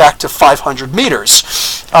 all the way back to 500 meters.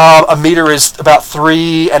 A meter is about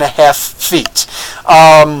 3.5 feet.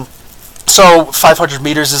 So 500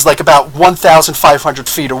 meters is like about 1,500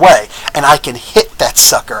 feet away. And I can hit that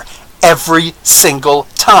sucker every single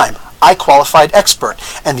time. I qualified expert.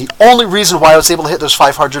 And the only reason why I was able to hit those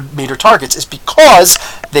 500 meter targets is because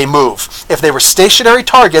they move. If they were stationary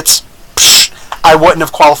targets, I wouldn't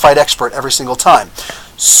have qualified expert every single time.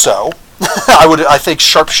 So, I think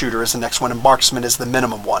sharpshooter is the next one, and marksman is the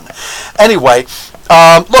minimum one. Anyway,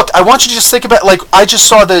 look, I want you to just think about, like, I just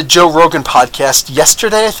saw the Joe Rogan podcast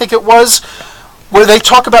yesterday, I think it was, where they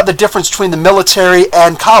talk about the difference between the military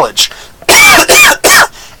and college.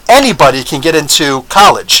 Anybody can get into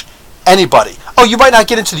college. Anybody. Oh, you might not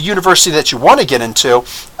get into the university that you want to get into.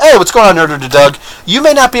 Hey, what's going on, Nerder to Doug? You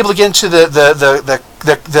may not be able to get into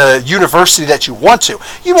the university that you want to.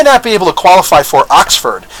 You may not be able to qualify for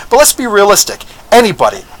Oxford. But let's be realistic.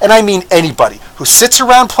 Anybody, and I mean anybody, who sits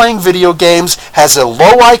around playing video games, has a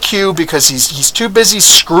low IQ because he's too busy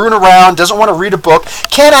screwing around, doesn't want to read a book,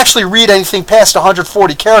 can't actually read anything past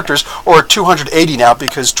 140 characters, or 280 now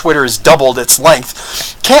because Twitter has doubled its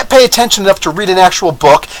length, can't pay attention enough to read an actual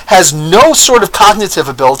book, has no sort of cognitive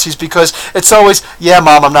abilities because it's always, yeah,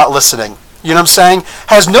 Mom, I'm not listening. You know what I'm saying?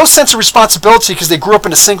 Has no sense of responsibility because they grew up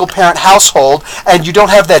in a single-parent household, and you don't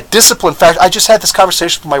have that discipline. In fact, I just had this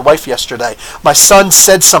conversation with my wife yesterday. My son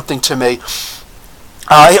said something to me,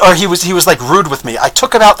 or he was like rude with me. I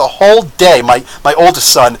took him out the whole day. My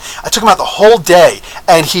oldest son, I took him out the whole day,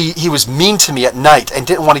 and he was mean to me at night and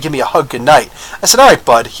didn't want to give me a hug good night. I said, all right,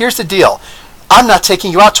 bud, here's the deal. I'm not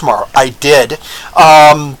taking you out tomorrow. I did,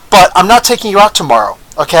 but I'm not taking you out tomorrow.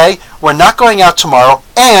 Okay? We're not going out tomorrow,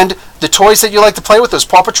 and the toys that you like to play with, those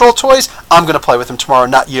Paw Patrol toys, I'm going to play with them tomorrow,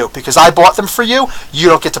 not you. Because I bought them for you, you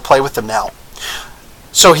don't get to play with them now.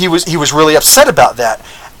 So he was really upset about that.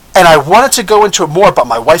 And I wanted to go into it more, but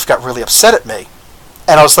my wife got really upset at me.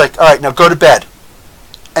 And I was like, all right, now go to bed.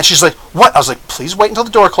 And she's like, what? I was like, please wait until the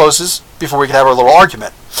door closes before we can have our little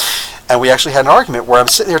argument. And we actually had an argument where I'm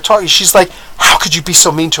sitting there talking. She's like, how could you be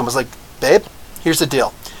so mean to him? I was like, babe, here's the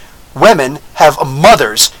deal.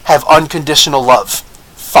 Mothers have unconditional love.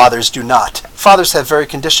 Fathers do not. Fathers have very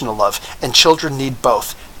conditional love, and children need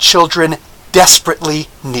both. Children desperately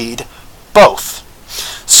need both.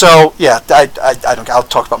 So, yeah, I'll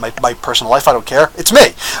talk about my personal life. I don't care. It's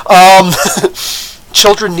me.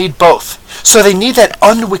 Children need both. So they need that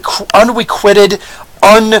unrequited,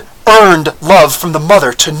 unearned love from the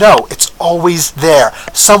mother to know it's always there.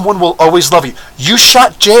 Someone will always love you. You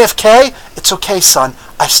shot JFK? It's okay, son.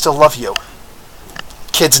 I still love you.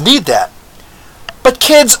 Kids need that. But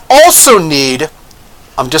kids also need,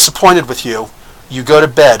 I'm disappointed with you. You go to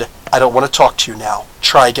bed. I don't want to talk to you now.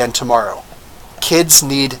 Try again tomorrow. Kids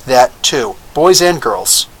need that too. Boys and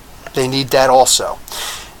girls. They need that also.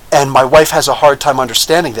 And my wife has a hard time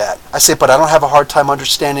understanding that. I say, but I don't have a hard time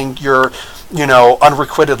understanding your,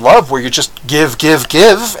 unrequited love where you just give,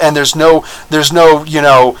 and there's no,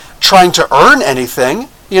 trying to earn anything.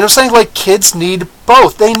 You know what I'm saying? Like, kids need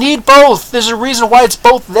both. They need both. There's a reason why it's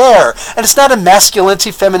both there. And it's not a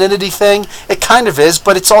masculinity, femininity thing. It kind of is,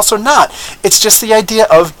 but it's also not. It's just the idea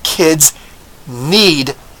of kids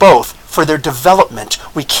need both for their development.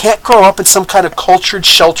 We can't grow up in some kind of cultured,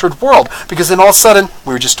 sheltered world, because then all of a sudden,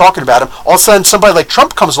 we were just talking about him, all of a sudden somebody like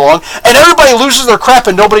Trump comes along, and everybody loses their crap,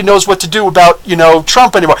 and nobody knows what to do about,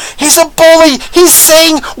 Trump anymore. He's a bully! He's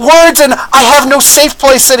saying words, and I have no safe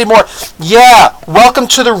place anymore. Yeah, welcome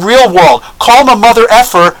to the real world. Call him a mother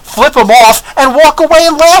effer, flip him off, and walk away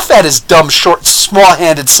and laugh at his dumb, short,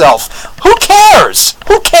 small-handed self. Who cares?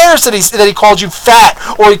 Who cares that he called you fat,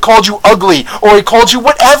 or he called you ugly, or he called you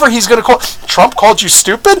whatever he's going to call? Trump called you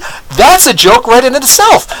stupid? That's a joke right in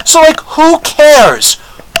itself. So, who cares?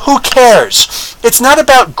 Who cares? It's not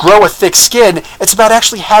about grow a thick skin. It's about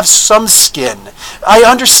actually have some skin. I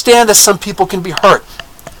understand that some people can be hurt.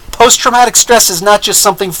 Post-traumatic stress is not just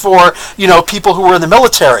something for, people who were in the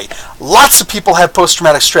military. Lots of people have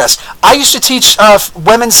post-traumatic stress. I used to teach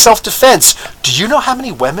women's self-defense. Do you know how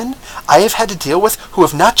many women I have had to deal with who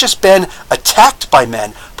have not just been attacked by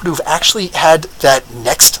men, but who've actually had that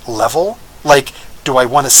next level? Like, do I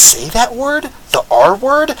want to say that word? The R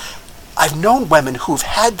word? I've known women who've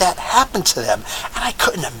had that happen to them, and I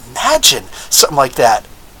couldn't imagine something like that.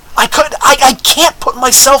 I can't put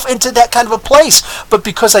myself into that kind of a place. But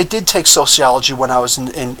because I did take sociology when I was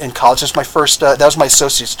in college, that's my first, that was my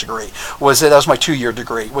associate's degree, that was my 2-year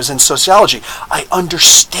degree, was in sociology. I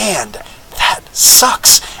understand that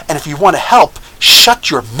sucks. And if you want to help, shut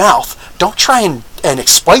your mouth. Don't try and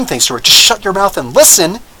explain things to her. Just shut your mouth and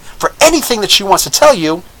listen for anything that she wants to tell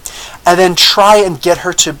you, and then try and get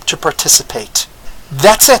her to participate.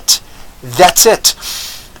 That's it. That's it.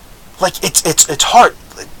 Like, it's hard.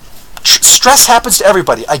 Stress happens to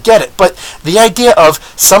everybody. I get it. But the idea of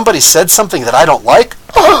somebody said something that I don't like,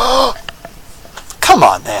 come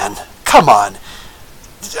on, man. Come on.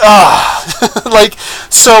 Like,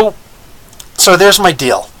 so there's my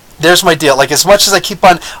deal. There's my deal. Like, as much as I keep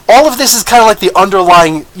on, all of this is kind of like the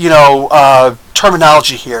underlying,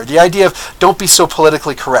 terminology here. The idea of don't be so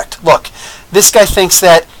politically correct. Look, this guy thinks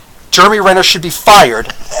that Jeremy Renner should be fired.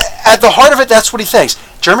 At the heart of it, that's what he thinks.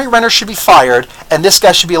 Jeremy Renner should be fired, and this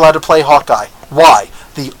guy should be allowed to play Hawkeye. Why?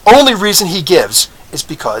 The only reason he gives is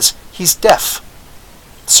because he's deaf.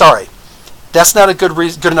 Sorry. That's not a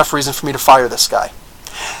good enough reason for me to fire this guy.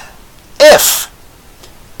 If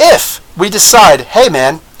we decide, hey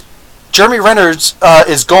man, Jeremy Renner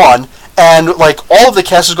is gone, and like all of the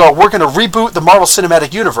cast is gone, we're going to reboot the Marvel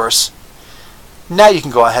Cinematic Universe, now you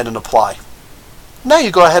can go ahead and apply. Now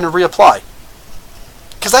you go ahead and reapply.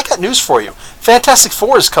 Because I got news for you. Fantastic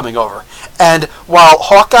Four is coming over. And while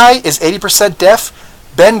Hawkeye is 80% deaf,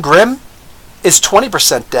 Ben Grimm is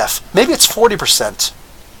 20% deaf. Maybe it's 40%.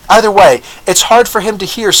 Either way, it's hard for him to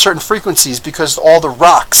hear certain frequencies because all the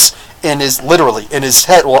rocks in his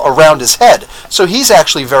head, well, around his head. So he's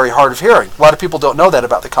actually very hard of hearing. A lot of people don't know that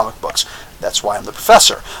about the comic books. That's why I'm the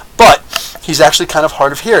professor. But he's actually kind of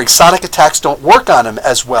hard of hearing. Sonic attacks don't work on him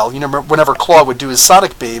as well. You know, whenever Claw would do his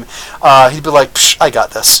sonic beam, he'd be like, psh, I got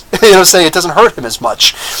this. You know what I'm saying? It doesn't hurt him as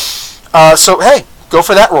much. So, hey, go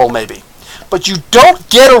for that role maybe. But you don't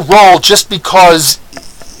get a role just because,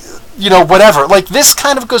 whatever. Like, this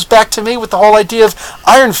kind of goes back to me with the whole idea of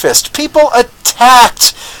Iron Fist. People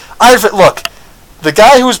attacked Iron Fist. Look, the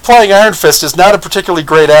guy who was playing Iron Fist is not a particularly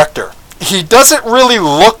great actor. He doesn't really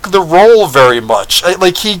look the role very much.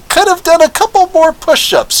 Like, he could have done a couple more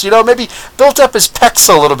push-ups, maybe built up his pecs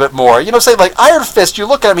a little bit more. Say, like, Iron Fist, you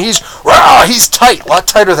look at him, he's tight, a lot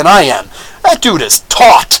tighter than I am. That dude is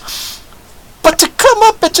taut. But to come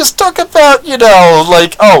up and just talk about,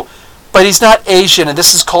 but he's not Asian, and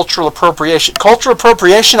this is cultural appropriation. Cultural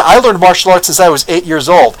appropriation, I learned martial arts since I was 8 years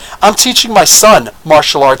old. I'm teaching my son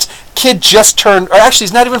martial arts. Kid just turned, or actually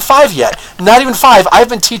he's not even 5 yet. Not even 5. I've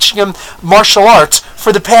been teaching him martial arts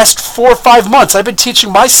for the past 4 or 5 months. I've been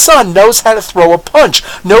teaching my son knows how to throw a punch,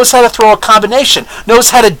 knows how to throw a combination,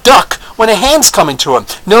 knows how to duck when a hand's coming to him,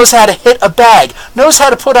 knows how to hit a bag, knows how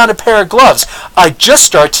to put on a pair of gloves. I just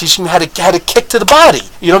started teaching him how to kick to the body.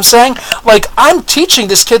 You know what I'm saying? Like, I'm teaching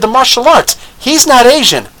this kid the martial arts. He's not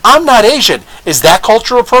Asian. I'm not Asian. Is that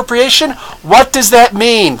cultural appropriation? What does that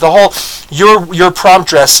mean? The whole your prom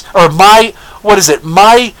dress, or my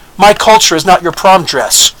culture is not your prom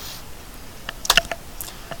dress.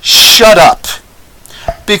 Shut up.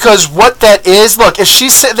 Because what that is, look, if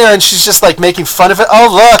she's sitting there and she's just like making fun of it, oh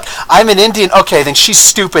look, I'm an Indian, okay, then she's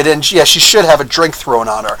stupid, and yeah, she should have a drink thrown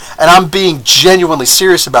on her. And I'm being genuinely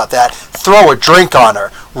serious about that. Throw a drink on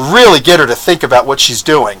her. Really get her to think about what she's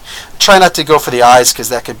doing. Try not to go for the eyes, because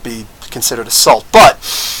that could be considered assault. But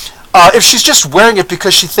if she's just wearing it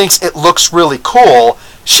because she thinks it looks really cool,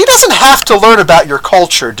 she doesn't have to learn about your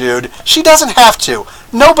culture, dude. She doesn't have to.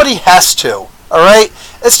 Nobody has to. Alright?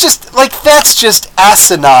 It's just, like, that's just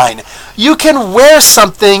asinine. You can wear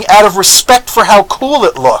something out of respect for how cool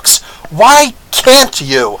it looks. Why can't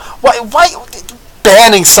you? Why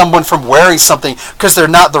banning someone from wearing something because they're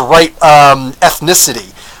not the right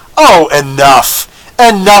ethnicity? Oh, enough.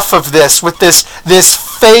 Enough of this with this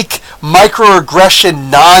fake microaggression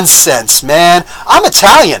nonsense, man. I'm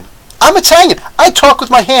Italian. I talk with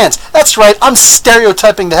my hands. That's right. I'm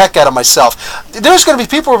stereotyping the heck out of myself. There's going to be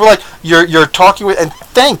people who are like, you're talking with, and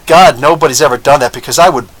thank God nobody's ever done that, because I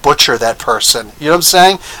would butcher that person. You know what I'm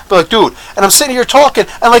saying? But like, dude, and I'm sitting here talking,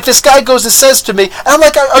 and like this guy goes and says to me, and I'm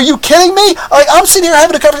like, are you kidding me? Like, I'm sitting here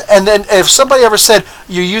having a conversation, and then if somebody ever said,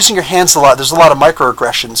 you're using your hands a lot, there's a lot of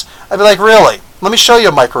microaggressions, I'd be like, really? Let me show you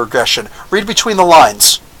a microaggression. Read between the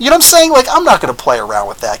lines. You know what I'm saying? Like, I'm not going to play around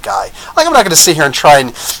with that guy. Like, I'm not going to sit here and try and...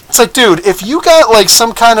 It's like, dude, if you got, like,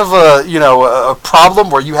 some kind of a problem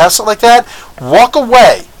where you have something like that, walk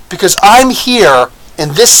away. Because I'm here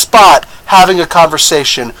in this spot having a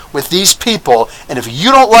conversation with these people, and if you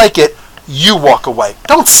don't like it, you walk away.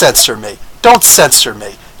 Don't censor me. Don't censor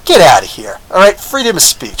me. Get out of here. All right? Freedom of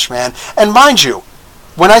speech, man. And mind you,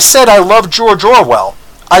 when I said I love George Orwell,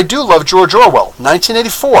 I do love George Orwell,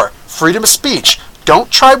 1984, freedom of speech.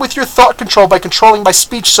 Don't try with your thought control by controlling my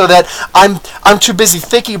speech so that I'm too busy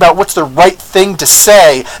thinking about what's the right thing to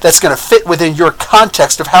say that's going to fit within your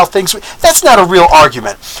context of how things... That's not a real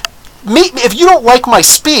argument. If you don't like my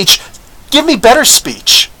speech, give me better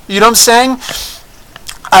speech. You know what I'm saying?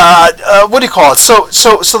 What do you call it? So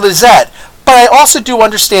there's that. But I also do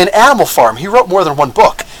understand Animal Farm. He wrote more than one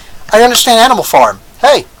book. I understand Animal Farm.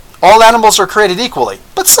 Hey, all animals are created equally,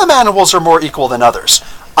 but some animals are more equal than others.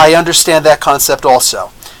 I understand that concept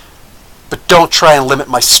also. But don't try and limit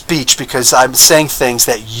my speech because I'm saying things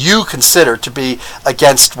that you consider to be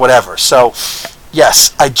against whatever. So,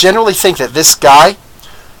 yes, I generally think that this guy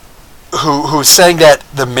who's saying that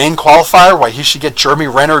the main qualifier why he should get Jeremy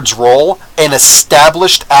Renner's role, an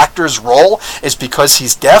established actor's role, is because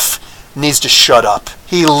he's deaf, needs to shut up.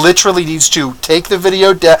 He literally needs to take the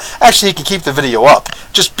video down. Actually, he can keep the video up.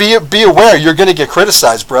 Just be aware you're going to get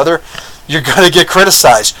criticized, brother. You're going to get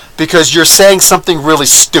criticized because you're saying something really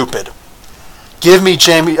stupid. Give me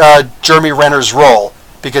Jeremy Renner's role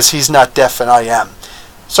because he's not deaf and I am.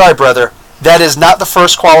 Sorry, brother. That is not the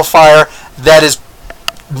first qualifier. That is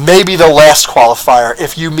maybe the last qualifier.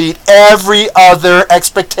 If you meet every other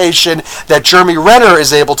expectation that Jeremy Renner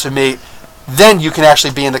is able to meet, then you can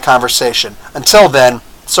actually be in the conversation. Until then,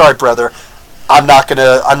 sorry, brother. I'm not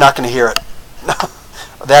gonna hear it.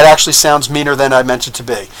 That actually sounds meaner than I meant it to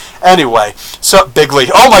be. Anyway, so Big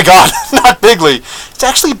League. Oh my God, not Big League. It's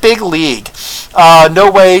actually Big League.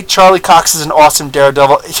 No way. Charlie Cox is an awesome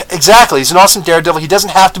Daredevil. Exactly, he's an awesome Daredevil. He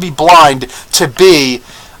doesn't have to be blind to be.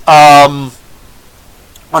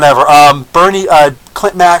 Whatever. Bernie.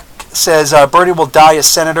 Clint Mack says Bernie will die as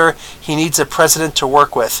senator. He needs a president to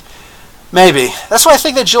work with. Maybe. That's why I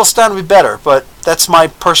think that Jill Stein would be better. But that's my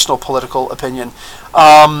personal political opinion.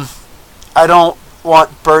 I don't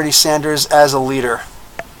want Bernie Sanders as a leader.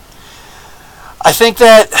 I think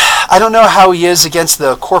that I don't know how he is against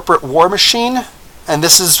the corporate war machine, and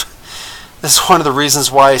this is one of the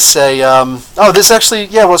reasons why I say this actually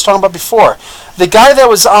what I was talking about before. The guy that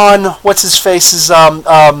was on what's his face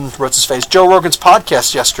Joe Rogan's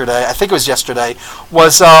podcast yesterday, I think it was yesterday,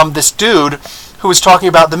 was this dude who was talking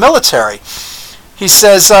about the military. He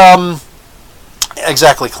says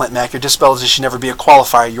exactly, Clint Mack, your disability should never be a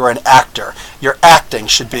qualifier. You're an actor. Your acting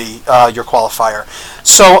should be your qualifier.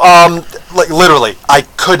 So, literally, I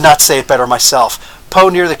could not say it better myself. Poe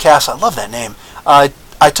Near the Castle. I love that name.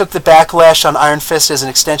 I took the backlash on Iron Fist as an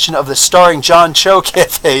extension of the starring John Cho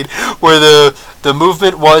campaign, where the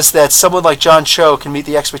movement was that someone like John Cho can meet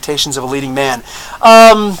the expectations of a leading man.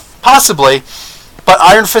 Possibly. But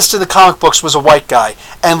Iron Fist in the comic books was a white guy,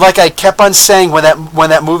 and like I kept on saying when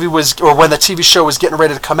that movie was, or when the TV show was getting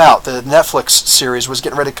ready to come out, the Netflix series was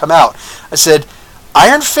getting ready to come out, I said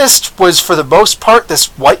Iron Fist was for the most part this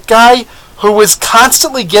white guy who was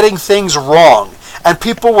constantly getting things wrong, and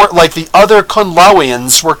people were like the other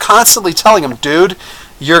Kunlawians were constantly telling him, dude,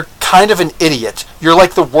 you're kind of an idiot. You're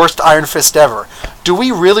like the worst Iron Fist ever. Do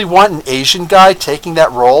we really want an Asian guy taking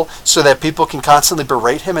that role so that people can constantly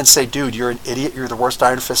berate him and say, dude, you're an idiot, you're the worst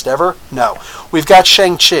Iron Fist ever? No. We've got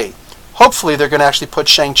Shang-Chi. Hopefully they're going to actually put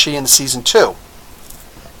Shang-Chi in season 2.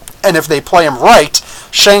 And if they play him right,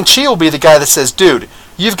 Shang-Chi will be the guy that says, dude,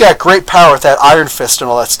 you've got great power with that Iron Fist and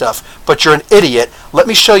all that stuff, but you're an idiot. Let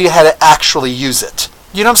me show you how to actually use it.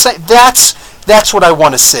 You know what I'm saying? That's what I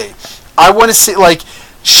want to see. I want to see, like,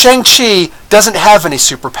 Shang-Chi doesn't have any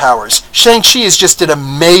superpowers. Shang-Chi is just an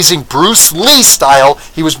amazing Bruce Lee style.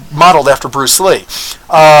 He was modeled after Bruce Lee.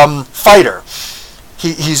 Fighter.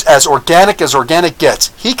 He's as organic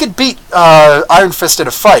gets. He could beat Iron Fist in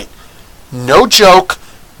a fight. No joke.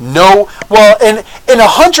 No. Well, in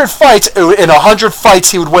 100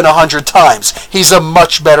 fights, he would win 100 times. He's a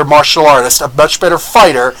much better martial artist, a much better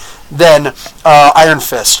fighter than Iron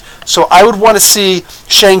Fist. So I would want to see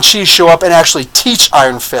Shang-Chi show up and actually teach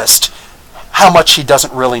Iron Fist how much he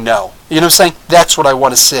doesn't really know. You know what I'm saying? That's what I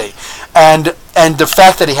want to see. And the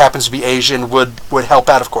fact that he happens to be Asian would help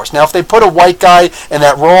out, of course. Now, if they put a white guy in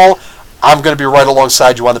that role, I'm going to be right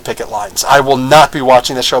alongside you on the picket lines. I will not be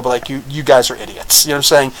watching the show, but like, you guys are idiots. You know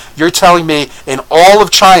what I'm saying? You're telling me in all of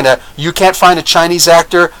China, you can't find a Chinese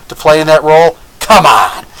actor to play in that role? Come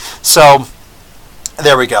on. So,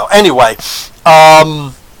 there we go. Anyway,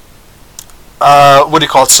 what do you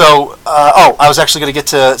call it? So, I was actually going to get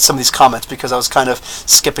to some of these comments because I was kind of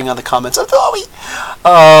skipping on the comments.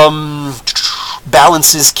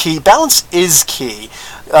 Balance is key. Balance is key.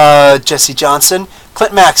 Jesse Johnson.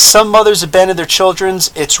 Clint Max, some mothers abandon their children.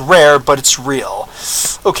 It's rare, but it's real.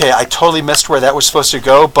 Okay, I totally missed where that was supposed to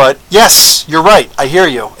go, but yes, you're right. I hear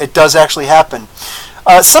you. It does actually happen.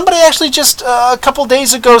 Somebody actually just a couple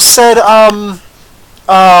days ago said,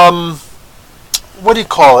 what do you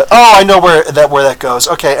call it? Oh, I know where that goes.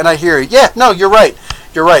 Okay, and I hear you. Yeah, no, you're right.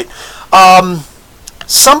 You're right.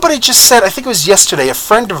 Somebody just said, I think it was yesterday, a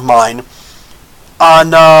friend of mine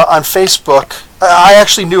on Facebook. I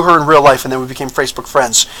actually knew her in real life, and then we became Facebook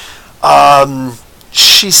friends.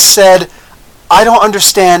 She said, I don't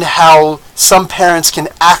understand how some parents can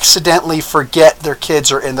accidentally forget their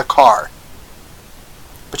kids are in the car.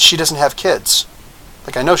 But she doesn't have kids.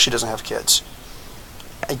 Like, I know she doesn't have kids.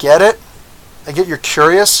 I get it. I get you're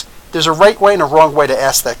curious. There's a right way and a wrong way to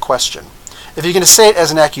ask that question. If you're going to say it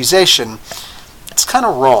as an accusation, it's kind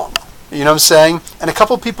of wrong. You know what I'm saying? And a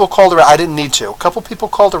couple people called her out. I didn't need to. A couple people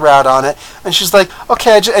called her out on it. And she's like,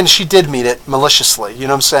 okay. And she did mean it maliciously. You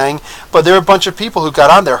know what I'm saying? But there were a bunch of people who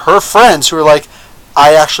got on there, her friends, who were like,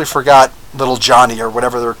 I actually forgot little Johnny or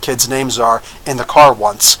whatever their kids' names are in the car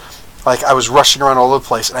once. Like, I was rushing around all over the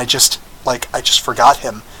place, and I just forgot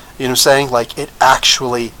him. You know what I'm saying? Like, it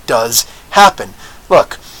actually does happen.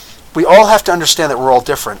 Look, we all have to understand that we're all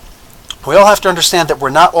different. We all have to understand that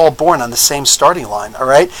we're not all born on the same starting line, all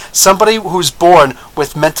right? Somebody who's born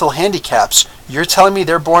with mental handicaps, you're telling me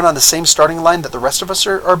they're born on the same starting line that the rest of us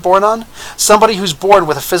are born on? Somebody who's born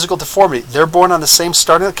with a physical deformity, they're born on the same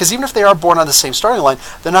starting line? Because even if they are born on the same starting line,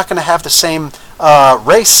 they're not going to have the same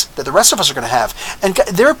race that the rest of us are going to have. And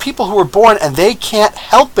there are people who are born and they can't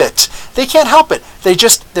help it. They can't help it.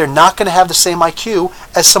 They're not going to have the same IQ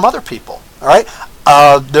as some other people, all right?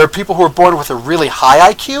 There are people who are born with a really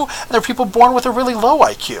high IQ, and there are people born with a really low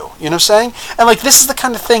IQ. You know what I'm saying? And like, this is the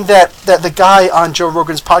kind of thing that the guy on Joe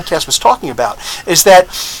Rogan's podcast was talking about, is that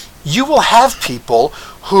you will have people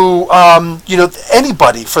who,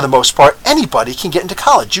 anybody, for the most part, anybody can get into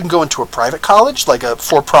college. You can go into a private college, like a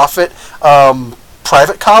for-profit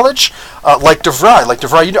private college, like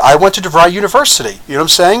DeVry. I went to DeVry University. You know what I'm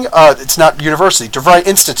saying? It's not university, DeVry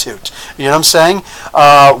Institute. You know what I'm saying?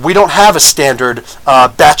 We don't have a standard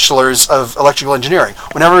bachelor's of electrical engineering.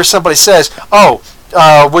 Whenever somebody says,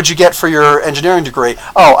 what'd you get for your engineering degree?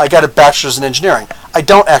 Oh, I got a bachelor's in engineering. I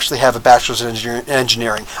don't actually have a bachelor's in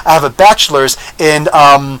engineering. I have a bachelor's in,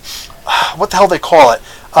 what the hell they call it?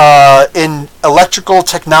 In electrical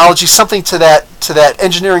technology, something to that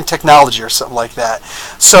engineering technology or something like that.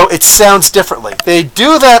 So it sounds differently. They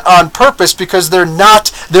do that on purpose because they're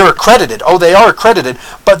accredited. Oh, they are accredited,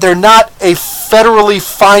 but they're not a federally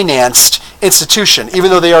financed institution, even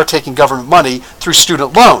though they are taking government money through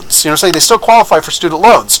student loans. You know what I'm saying? They still qualify for student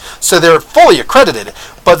loans. So they're fully accredited.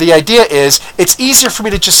 But the idea is, it's easier for me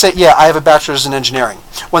to just say, yeah, I have a bachelor's in engineering.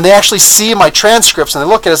 When they actually see my transcripts and they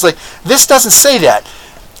look at it, it's like, this doesn't say that.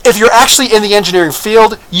 If you're actually in the engineering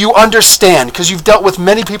field, you understand, because you've dealt with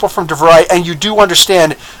many people from DeVry, and you do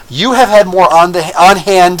understand. You have had more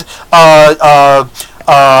on-hand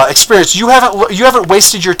experience. You haven't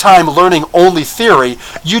wasted your time learning only theory.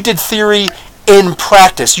 You did theory in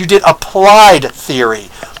practice. You did applied theory.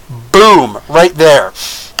 Boom, right there.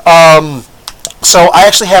 So I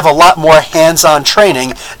actually have a lot more hands-on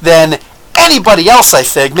training than anybody else, I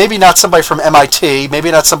think. Maybe not somebody from MIT, maybe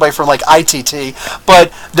not somebody from like ITT,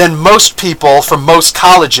 but then most people from most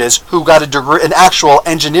colleges who got a degree, an actual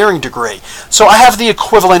engineering degree. So I have the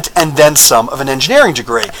equivalent and then some of an engineering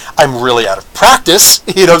degree. I'm really out of practice,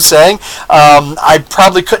 you know what I'm saying? I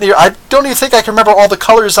probably couldn't, I don't even think I can remember all the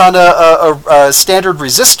colors on a standard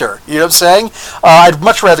resistor, you know what I'm saying? I'd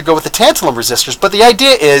much rather go with the tantalum resistors, but the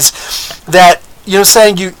idea is that, you know what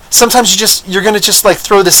I'm saying, sometimes you're going to just like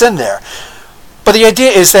throw this in there. But the idea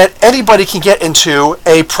is that anybody can get into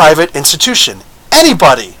a private institution.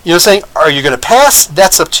 Anybody. You know what I'm saying? Are you going to pass?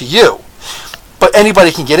 That's up to you. But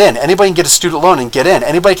anybody can get in. Anybody can get a student loan and get in.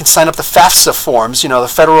 Anybody can sign up the FAFSA forms, the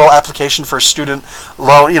federal application for a student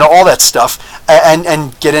loan, all that stuff,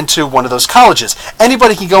 and get into one of those colleges.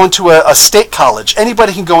 Anybody can go into a state college.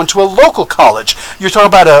 Anybody can go into a local college. You're talking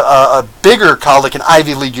about a bigger college, like an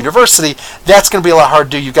Ivy League university. That's going to be a lot harder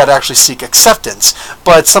to do. You've got to actually seek acceptance.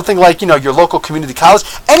 But something like, your local community college,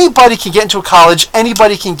 anybody can get into a college.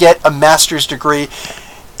 Anybody can get a master's degree,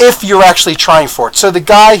 if you're actually trying for it. So the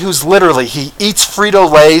guy who's literally, he eats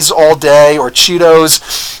Frito-Lays all day or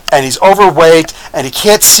Cheetos, and he's overweight, and he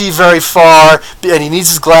can't see very far, and he needs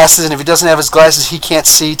his glasses, and if he doesn't have his glasses, he can't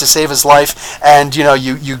see to save his life, and what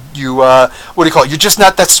do you call it? You're just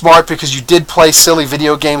not that smart because you did play silly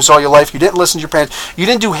video games all your life, you didn't listen to your parents, you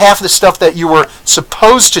didn't do half the stuff that you were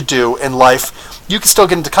supposed to do in life. You can still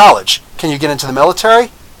get into college. Can you get into the military?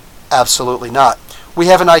 Absolutely not. We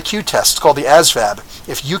have an IQ test. It's called the ASVAB.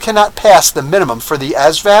 If you cannot pass the minimum for the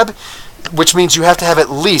ASVAB, which means you have to have at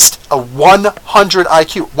least a 100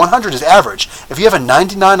 IQ. 100 is average. If you have a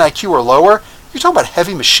 99 IQ or lower, You're talking about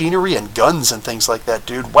heavy machinery and guns and things like that,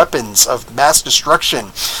 dude. Weapons of mass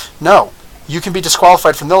destruction. No, you can be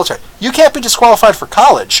disqualified from the military. You can't be disqualified for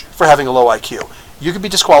college for having a low IQ. You can be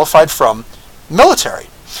disqualified from military.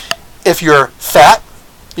 If you're fat,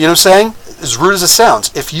 you know what I'm saying? As rude as it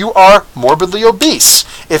sounds. If you are morbidly obese,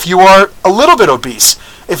 if you are a little bit obese,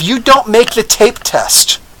 if you don't make the tape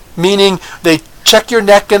test, meaning they check your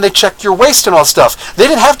neck and they check your waist and all stuff. They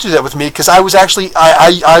didn't have to do that with me because I was actually,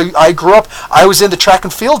 I grew up, I was in the track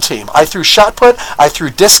and field team. I threw shot put, I threw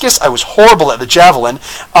discus. I was horrible at the javelin,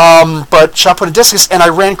 but shot put and discus, and I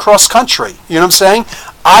ran cross country. You know what I'm saying?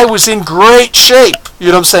 I was in great shape, you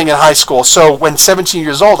know what I'm saying, in high school. So when 17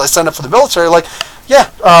 years old, I signed up for the military, like, yeah,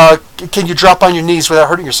 can you drop on your knees without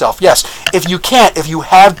hurting yourself? Yes. If you can't, if you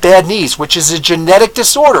have bad knees, which is a genetic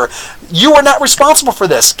disorder, you are not responsible for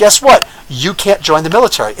this. Guess what? You can't join the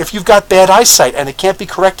military. If you've got bad eyesight and it can't be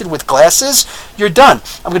corrected with glasses, you're done.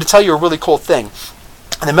 I'm going to tell you a really cool thing.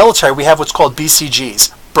 In the military, we have what's called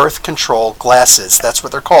BCGs. Birth control glasses. That's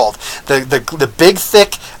what they're called. The big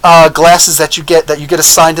thick glasses that you get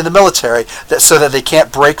assigned in the military, so that they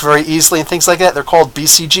can't break very easily and things like that. They're called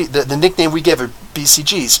BCG. The nickname we give are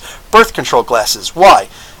BCGs, birth control glasses. Why?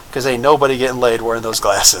 Because ain't nobody getting laid wearing those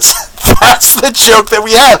glasses. That's the joke that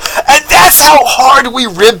we have, and that's how hard we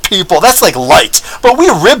rib people. That's like light, but we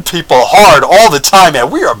rib people hard all the time,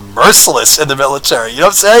 man. We are merciless in the military. You know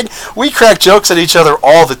what I'm saying? We crack jokes at each other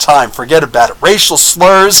all the time. Forget about it. Racial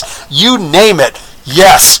slurs, you name it.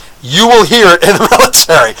 Yes, you will hear it in the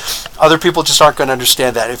military. Other people just aren't going to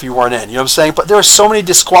understand that if you weren't in. You know what I'm saying? But there are so many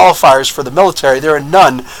disqualifiers for the military. There are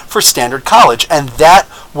none for standard college, and that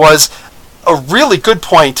was a really good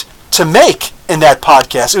point to make in that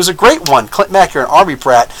podcast. It was a great one. Clint Mack, you're an Army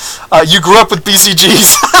brat. You grew up with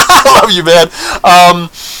BCGs. I love you, man.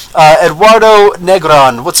 Eduardo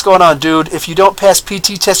Negron, what's going on, dude? If you don't pass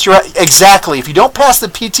PT test, you're out. Exactly. If you don't pass the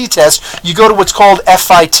PT test, you go to what's called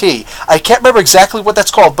FIT. I can't remember exactly what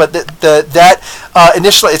that's called, but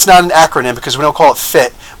initially, it's not an acronym because we don't call it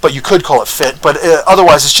FIT, but you could call it FIT. But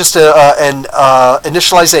otherwise, it's just an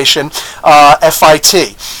initialization,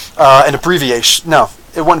 FIT. An abbreviation. No,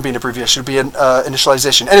 it wouldn't be an abbreviation. It would be an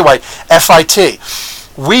initialization. Anyway, FIT.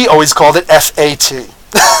 We always called it FAT.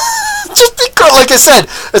 Just because, like I said,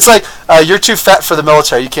 it's like, you're too fat for the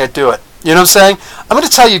military. You can't do it. You know what I'm saying? I'm going to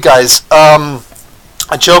tell you guys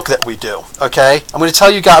a joke that we do, okay? I'm going to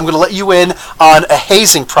tell you guys, I'm going to let you in on a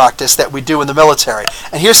hazing practice that we do in the military.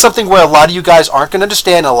 And here's something where a lot of you guys aren't going to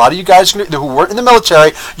understand, and a lot of you guys who weren't in the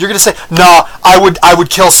military, you're going to say, nah, I would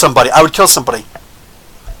kill somebody. I would kill somebody.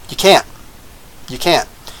 You can't. You can't.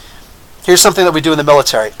 Here's something that we do in the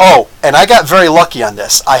military. Oh, and I got very lucky on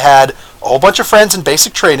this. I had a whole bunch of friends in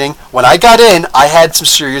basic training. When I got in, I had some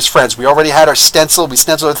serious friends. We already had our stencil. We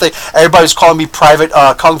stenciled everything. Everybody was calling me Private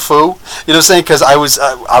Kung Fu. You know what I'm saying? Because I was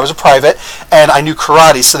a private, and I knew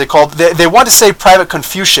karate. So they wanted to say Private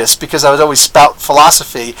Confucius because I would always spout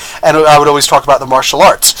philosophy, and I would always talk about the martial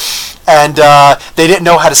arts. And they didn't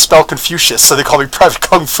know how to spell Confucius, so they called me Private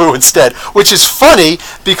Kung Fu instead, which is funny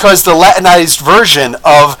because the Latinized version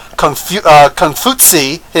of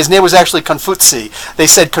Confuci, his name was actually Confuci. They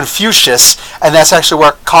said Confucius, and that's actually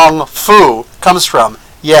where Kung Fu comes from.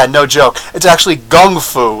 Yeah, no joke. It's actually Gung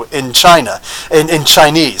Fu in China, in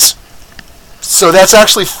Chinese. So that's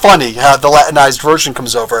actually funny how the Latinized version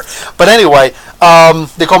comes over. But anyway,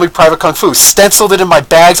 they call me Private Kung Fu. Stenciled it in my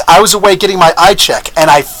bags. I was away getting my eye check, and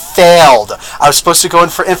I failed. I was supposed to go in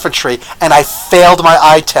for infantry, and I failed my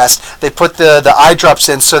eye test. They put the eye drops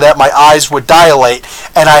in so that my eyes would dilate,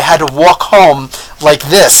 and I had to walk home like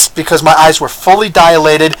this because my eyes were fully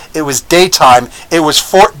dilated. It was daytime. It was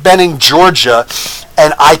Fort Benning, Georgia,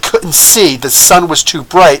 and I couldn't see. The sun was too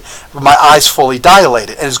bright. My eyes fully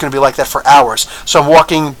dilated, and it was going to be like that for hours. So I'm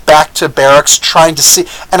walking back to barracks trying to see,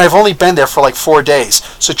 and I've only been there for like 4 days.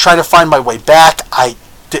 So trying to find my way back, I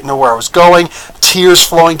didn't know where I was going. Tears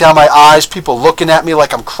flowing down my eyes. People looking at me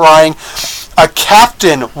like I'm crying. A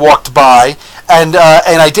captain walked by, and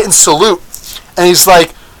I didn't salute. And he's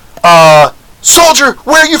like, "Soldier,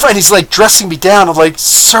 where are you from?" And he's like dressing me down. I'm like,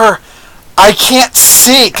 "Sir, I can't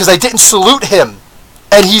see," because I didn't salute him.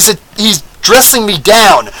 And he's dressing me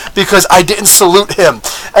down because I didn't salute him.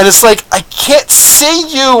 And it's like, I can't see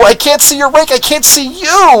you. I can't see your rank. I can't see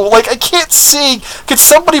you. Like, I can't see. Could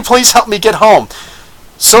somebody please help me get home?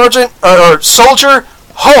 Sergeant, or soldier,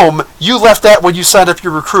 home, you left that when you signed up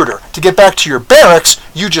your recruiter. To get back to your barracks,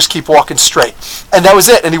 you just keep walking straight. And that was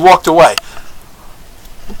it. And he walked away.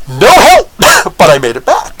 No help! But I made it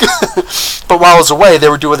back. But while I was away, they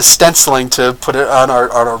were doing the stenciling to put it on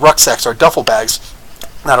our rucksacks, our duffel bags.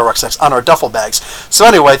 not our rucksacks, on our duffel bags. So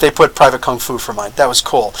anyway, they put Private Kung Fu for mine. That was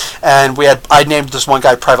cool. And I named this one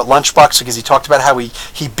guy Private Lunchbox because he talked about how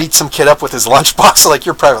he beat some kid up with his lunchbox. So like,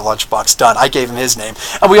 your Private Lunchbox, done. I gave him his name.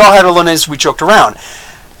 And we all had our little names. We joked around.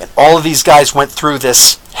 And all of these guys went through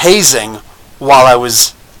this hazing while I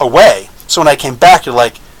was away. So when I came back, you're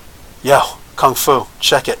like, yo, Kung Fu,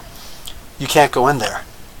 check it. You can't go in there.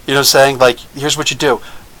 You know what I'm saying? Like, here's what you do.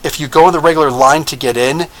 If you go in the regular line to get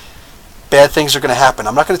in, bad things are going to happen.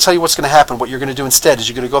 I'm not going to tell you what's going to happen. What you're going to do instead is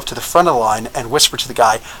you're going to go up to the front of the line and whisper to the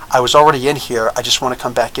guy, I was already in here. I just want to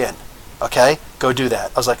come back in. Okay? Go do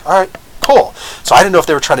that. I was like, all right, cool. So I didn't know if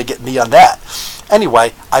they were trying to get me on that.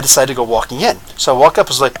 Anyway, I decided to go walking in. So I walk up and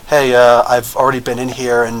was like, hey, I've already been in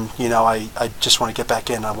here, and, you know, I just want to get back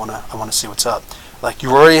in. I want to see what's up. Like,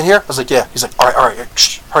 you were already in here? I was like, yeah. He's like, all right,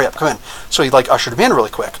 shh, hurry up, come in. So he, like, ushered me in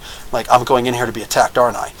really quick. Like, I'm going in here to be attacked,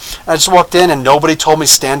 aren't I? And I just walked in, and nobody told me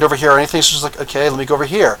stand over here or anything. So I was like, okay, let me go over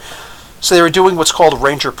here. So they were doing what's called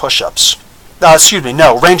Ranger push-ups.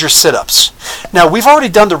 Ranger sit-ups. Now, we've already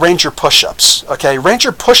done the Ranger push-ups, okay?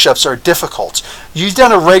 Ranger push-ups are difficult. You've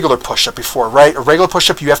done a regular push-up before, right? A regular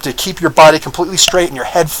push-up, you have to keep your body completely straight and your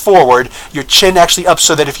head forward, your chin actually up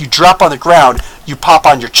so that if you drop on the ground, you pop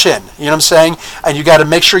on your chin. You know what I'm saying? And you got to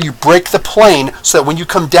make sure you break the plane so that when you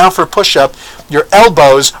come down for a push-up, your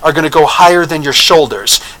elbows are going to go higher than your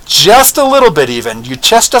shoulders. Just a little bit even. Your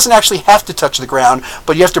chest doesn't actually have to touch the ground,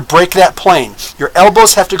 but you have to break that plane. Your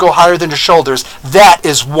elbows have to go higher than your shoulders. That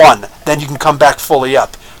is 1. Then you can come back fully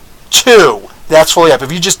up. 2. That's fully up.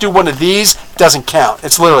 If you just do one of these, it doesn't count.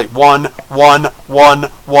 It's literally 1, 1, 1,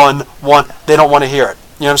 1, 1. They don't want to hear it.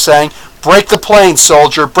 You know what I'm saying? Break the plane,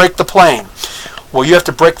 soldier. Break the plane. Well, you have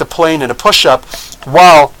to break the plane in a push-up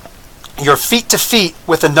while you're feet to feet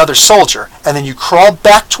with another soldier, and then you crawl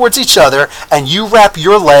back towards each other, and you wrap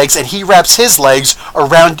your legs, and he wraps his legs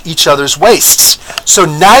around each other's waists. So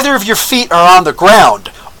neither of your feet are on the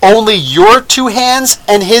ground. Only your 2 hands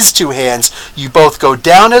and his 2 hands. You both go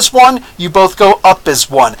down as one, you both go up as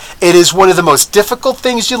one. It is one of the most difficult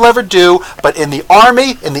things you'll ever do, but in the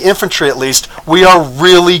Army, in the infantry at least, we are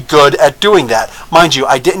really good at doing that. Mind you,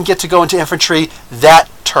 I didn't get to go into infantry that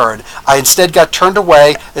turn. I instead got turned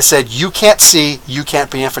away and said, you can't see, you can't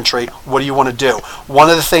be infantry. What do you want to do? One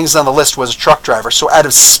of the things on the list was a truck driver. So out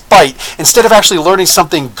of spite, instead of actually learning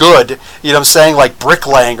something good, you know what I'm saying, like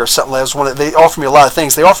bricklaying or something, that was they offered me a lot of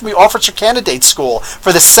things. They offered me officer candidate school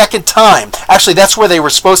for the 2nd time. Actually, that's where they were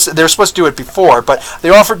supposed to do it before, but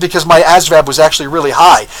they offered because my ASVAB was actually really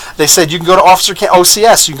high. They said, you can go to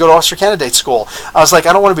OCS, you can go to officer candidate school. I was like,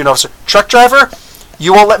 I don't want to be an officer. Truck driver,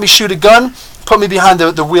 you won't let me shoot a gun? Put me behind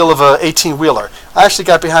the wheel of a 18-wheeler. I actually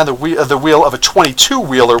got behind the wheel of a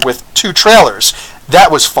 22-wheeler with 2 trailers. That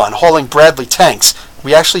was fun, hauling Bradley tanks.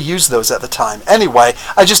 We actually used those at the time. Anyway,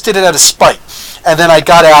 I just did it out of spite. And then I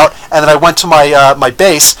got out, and then I went to my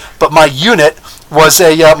base, but my unit was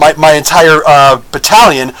my entire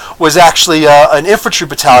battalion was actually an infantry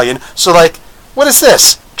battalion. So like, what is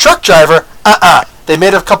this? Truck driver? They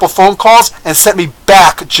made a couple phone calls and sent me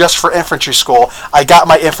back just for infantry school. I got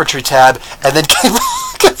my infantry tab and then came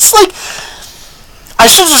back. It's like, I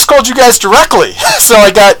should have just called you guys directly. So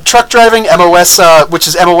I got truck driving, MOS, which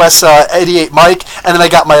is MOS 88 Mike, and then I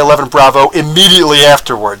got my 11 Bravo immediately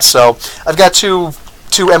afterwards. So I've got two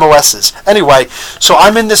MOSs. Anyway, so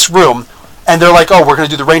I'm in this room, and they're like, oh, we're going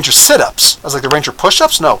to do the Ranger sit-ups. I was like, the Ranger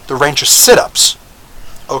push-ups? No, the Ranger sit-ups.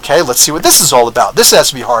 Okay, let's see what this is all about. This has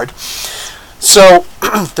to be hard. So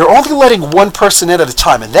they're only letting 1 person in at a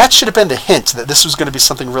time, and that should have been the hint that this was going to be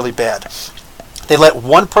something really bad. They let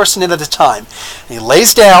 1 person in at a time. And he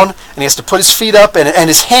lays down, and he has to put his feet up and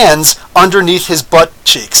his hands underneath his butt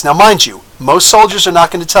cheeks. Now, mind you, most soldiers are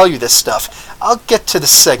not going to tell you this stuff. I'll get to the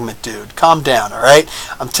segment, dude. Calm down, all right?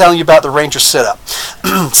 I'm telling you about the Ranger sit-up.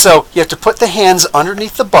 So you have to put the hands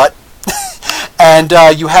underneath the butt, and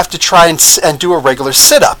you have to try and do a regular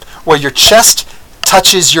sit-up where your chest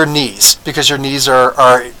touches your knees because your knees are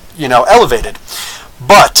elevated.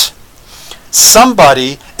 But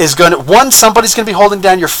somebody's going to be holding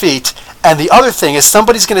down your feet, and the other thing is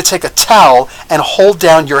somebody's going to take a towel and hold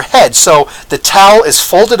down your head. So the towel is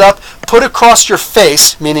folded up, put across your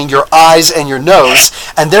face, meaning your eyes and your nose,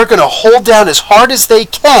 and they're going to hold down as hard as they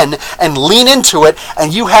can and lean into it,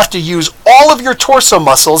 and you have to use all of your torso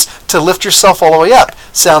muscles to lift yourself all the way up.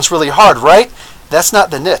 Sounds really hard, right? That's not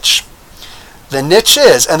the niche. The niche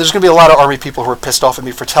is, and there's going to be a lot of Army people who are pissed off at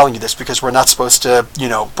me for telling you this because we're not supposed to,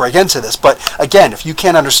 break into this. But again, if you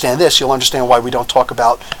can't understand this, you'll understand why we don't talk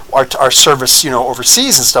about our service,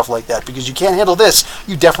 overseas and stuff like that. Because you can't handle this,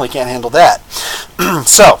 you definitely can't handle that.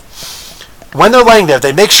 So, when they're laying there,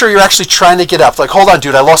 they make sure you're actually trying to get up. Like, hold on,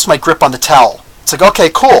 dude, I lost my grip on the towel. It's like, okay,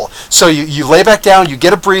 cool. So you lay back down, you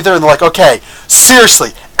get a breather, and they're like, okay, seriously,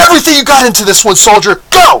 everything you got into this one, soldier,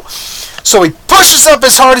 go! So he pushes up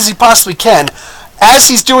as hard as he possibly can. As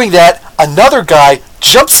he's doing that, another guy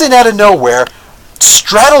jumps in out of nowhere,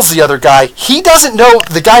 straddles the other guy. He doesn't know,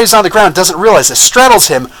 the guy who's on the ground doesn't realize this, straddles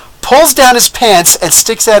him, pulls down his pants, and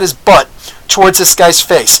sticks out his butt towards this guy's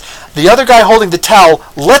face. The other guy holding the towel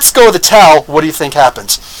lets go of the towel. What do you think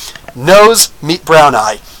happens? Nose, meet brown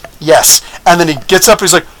eye. Yes. And then he gets up,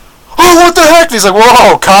 he's like, oh, what the heck? And he's like,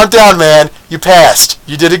 whoa, calm down, man. You passed.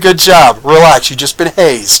 You did a good job. Relax. You've just been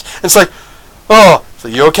hazed. And it's like, oh, so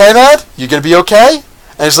you okay, man? You gonna be okay?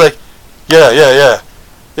 And he's like, yeah.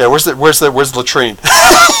 Yeah, where's the latrine?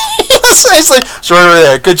 It's like, it's right over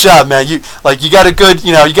there. Good job, man. You got a good,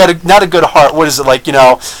 you got not a good heart. What is it like,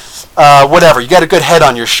 whatever. You got a good head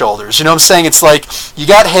on your shoulders. You know what I'm saying? It's like, you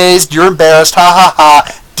got hazed, you're embarrassed, ha ha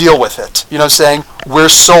ha. Deal with it. You know what I'm saying? We're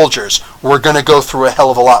soldiers. We're going to go through a hell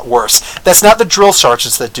of a lot worse. That's not the drill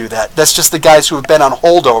sergeants that do that. That's just the guys who have been on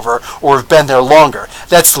holdover or have been there longer.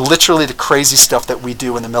 That's literally the crazy stuff that we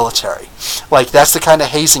do in the military. Like, that's the kind of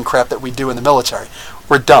hazing crap that we do in the military.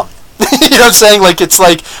 We're dumb. You know what I'm saying? Like, it's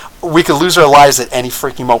like we could lose our lives at any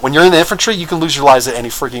freaking moment. When you're in the infantry, you can lose your lives at any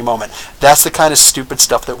freaking moment. That's the kind of stupid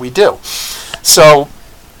stuff that we do. So,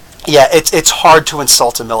 yeah, it's hard to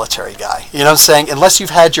insult a military guy. You know what I'm saying? Unless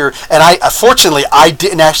you've had your... And fortunately, I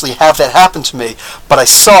didn't actually have that happen to me, but I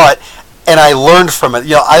saw it, and I learned from it.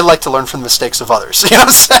 You know, I like to learn from the mistakes of others. You know what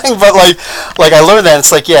I'm saying? But, like I learned that, and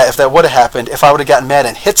it's like, yeah, if that would have happened, if I would have gotten mad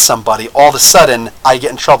and hit somebody, all of a sudden, I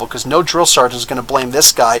get in trouble, because no drill sergeant is going to blame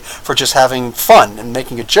this guy for just having fun and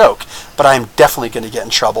making a joke. But I am definitely going to get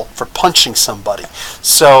in trouble for punching somebody.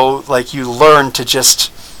 So, like, you learn to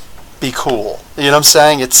just... be cool. You know what I'm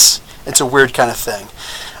saying? It's a weird kind of thing.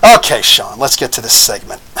 Okay, Sean, let's get to this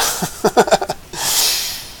segment.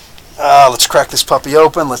 Let's crack this puppy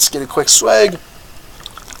open. Let's get a quick swig.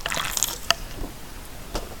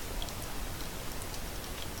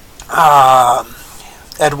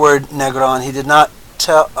 Edward Negron. He did not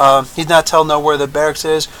tell know where the barracks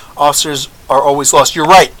is. Officers are always lost. You're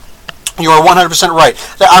right. You are 100% right.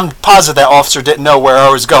 I'm positive that officer didn't know where I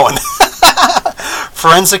was going.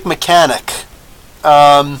 Forensic Mechanic.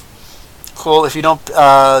 Cool. If you don't...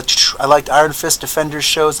 I liked Iron Fist Defenders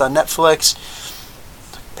shows on Netflix.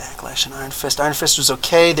 Backlash and Iron Fist. Iron Fist was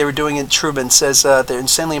okay. They were doing it. Truman says they're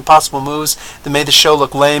insanely impossible moves that made the show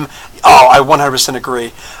look lame. Oh, I 100%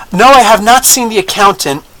 agree. No, I have not seen The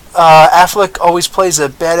Accountant. Affleck always plays a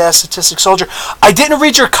badass statistic soldier. I didn't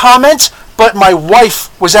read your comment, but my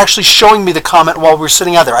wife was actually showing me the comment while we were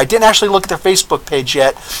sitting out there. I didn't actually look at their Facebook page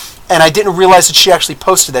yet, and I didn't realize that she actually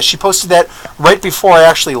posted that. She posted that right before I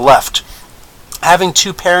actually left. Having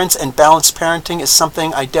two parents and balanced parenting is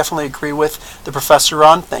something I definitely agree with the professor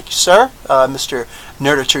on. Thank you, sir. Mr.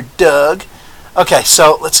 Nerdature Doug. Okay,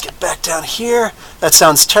 so let's get back down here. That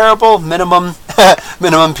sounds terrible. Minimum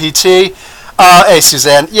PT. Hey,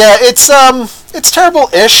 Suzanne. Yeah, it's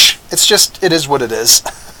terrible-ish. It's just, it is what it is.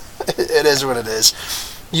 It is what it is.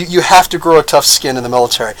 You have to grow a tough skin in the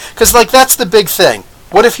military. Because, like, that's the big thing.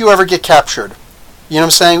 What if you ever get captured? You know what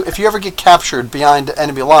I'm saying? If you ever get captured behind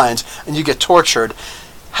enemy lines and you get tortured,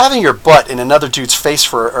 having your butt in another dude's face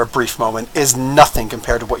for a brief moment is nothing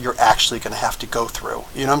compared to what you're actually going to have to go through.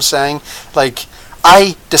 You know what I'm saying? Like,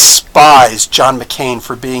 I despise John McCain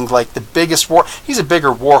for being like the biggest war... He's a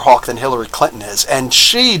bigger war hawk than Hillary Clinton is, and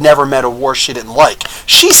she never met a war she didn't like.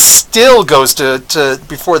 She still goes to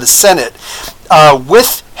before the Senate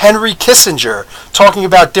with Henry Kissinger, talking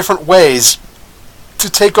about different ways to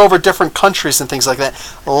take over different countries and things like that,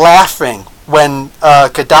 laughing when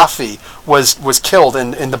Gaddafi was killed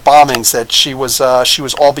in the bombings that she was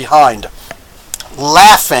all behind.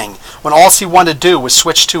 Laughing when all he wanted to do was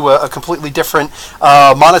switch to a completely different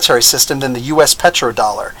monetary system than the U.S.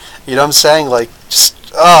 petrodollar. You know what I'm saying? Like, just,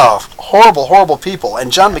 horrible, horrible people.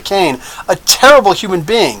 And John McCain, a terrible human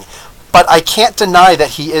being. But I can't deny that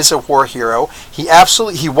he is a war hero. He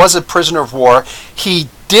was a prisoner of war. He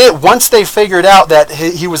did, once they figured out that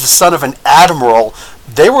he was the son of an admiral,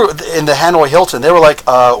 they were in the Hanoi Hilton. They were like,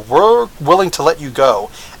 we're willing to let you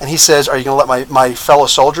go. And he says, are you going to let my fellow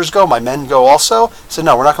soldiers go, my men go also? He said,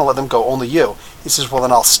 no, we're not going to let them go, only you. He says, well,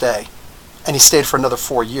 then I'll stay. And he stayed for another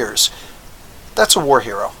 4 years. That's a war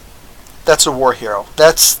hero. That's a war hero.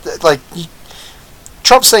 That's, like,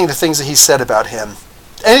 Trump saying the things that he said about him.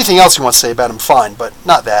 Anything else you want to say about him, fine, but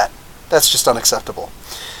not that. That's just unacceptable.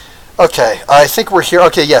 Okay, I think we're here.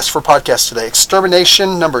 Okay, yes, for podcast today.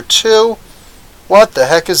 Extermination number 2. What the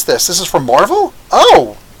heck is this? This is from Marvel?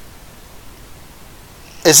 Oh!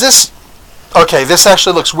 Is this... Okay, this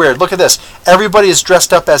actually looks weird. Look at this. Everybody is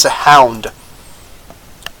dressed up as a hound.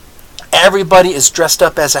 everybody is dressed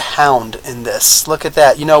up as a hound in this. Look at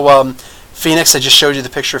that. You know, Phoenix, I just showed you the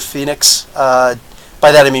picture of Phoenix. By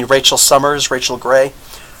that I mean Rachel Summers, Rachel Gray.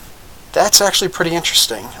 That's actually pretty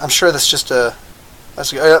interesting. I'm sure that's just a...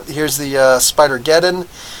 here's the Spider-Geddon,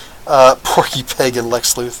 Porky Pig and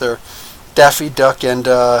Lex Luthor, Daffy Duck and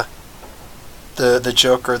the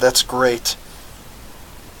Joker. That's great.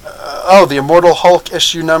 The Immortal Hulk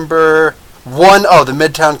issue number 1. Oh, the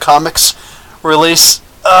Midtown Comics release.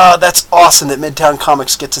 That's awesome that Midtown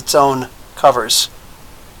Comics gets its own covers.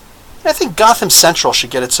 I think Gotham Central should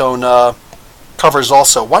get its own covers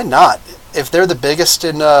also. Why not? If they're the biggest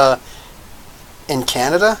in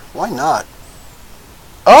Canada, why not?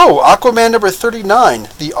 Oh, Aquaman number 39.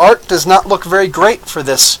 The art does not look very great for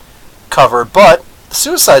this cover, but the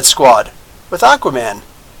Suicide Squad with Aquaman.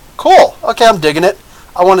 Cool. Okay, I'm digging it.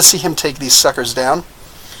 I want to see him take these suckers down.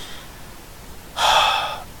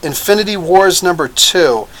 Infinity Wars number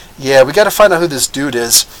 2. Yeah, we got to find out who this dude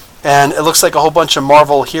is. And it looks like a whole bunch of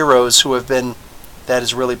Marvel heroes who have been... That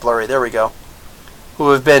is really blurry. There we go.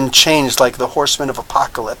 Who have been changed like the Horsemen of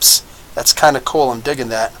Apocalypse. That's kind of cool. I'm digging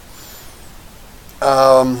that.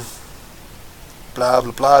 Blah,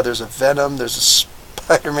 blah, blah. There's a Venom. There's a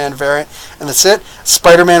Spider-Man variant. And that's it.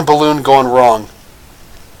 Spider-Man balloon going wrong.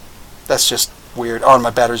 That's just weird. Oh, and my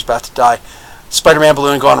battery's about to die. Spider-Man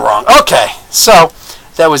balloon going wrong. Okay, so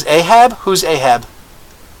that was Ahab. Who's Ahab?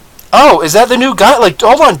 Oh, is that the new guy? Like,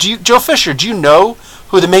 hold on. Joe Fisher, do you know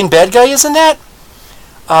who the main bad guy is in that?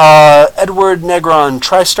 Edward Negron.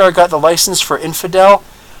 TriStar got the license for Infidel.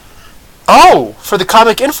 Oh, for the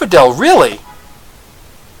comic Infidel. Really?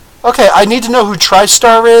 Okay, I need to know who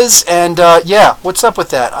TriStar is, and yeah, what's up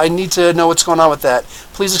with that? I need to know what's going on with that.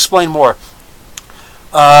 Please explain more.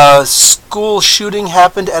 School shooting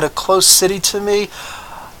happened at a close city to me.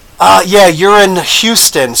 Yeah, you're in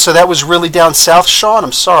Houston, so that was really down south, Sean.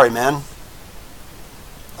 I'm sorry, man.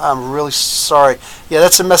 I'm really sorry. Yeah,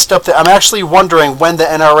 that's a messed up thing. I'm actually wondering when the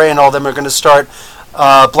NRA and all them are going to start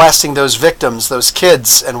blasting those victims, those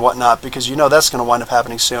kids and whatnot, because you know that's going to wind up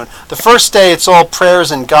happening soon. The first day, it's all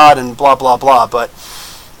prayers and God and blah, blah, blah, but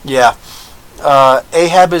yeah.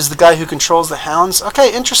 Ahab is the guy who controls the hounds.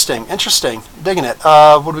 Okay, interesting. Digging it.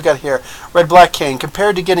 What do we got here? Red Black King.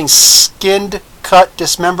 Compared to getting skinned, cut,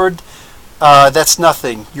 dismembered, that's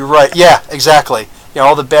nothing. You're right. Yeah, exactly. Yeah,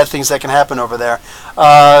 all the bad things that can happen over there.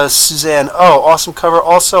 Suzanne. Oh, awesome cover.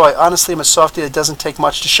 Also, I honestly am a softie that doesn't take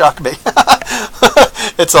much to shock me.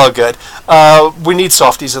 It's all good. We need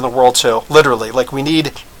softies in the world, too. Literally. Like, we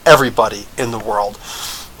need everybody in the world.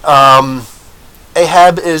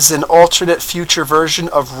 Ahab is an alternate future version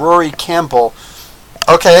of Rory Campbell.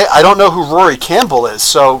 Okay, I don't know who Rory Campbell is,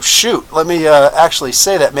 so shoot. Let me actually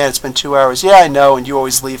say that. Man, it's been 2 hours. Yeah, I know, and you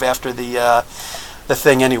always leave after the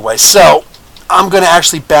thing anyway. So, I'm going to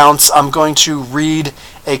actually bounce. I'm going to read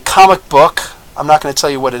a comic book. I'm not going to tell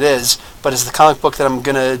you what it is, but it's the comic book that I'm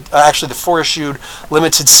going to... actually, the 4-issue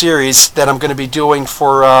limited series that I'm going to be doing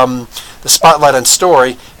for the Spotlight on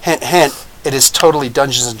Story. Hint, hint, it is totally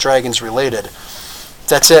Dungeons & Dragons related.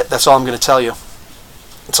 That's it. That's all I'm going to tell you.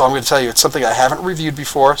 That's all I'm going to tell you. It's something I haven't reviewed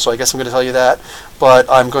before, so I guess I'm going to tell you that. But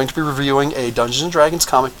I'm going to be reviewing a Dungeons & Dragons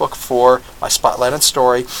comic book for my Spotlight on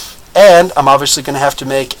Story. And I'm obviously going to have to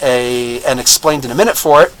make an explained in a minute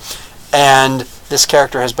for it. And this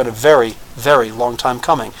character has been a very, very long time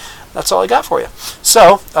coming. That's all I got for you.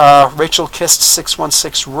 So, Rachel kissed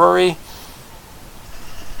 616 Rory.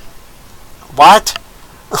 What?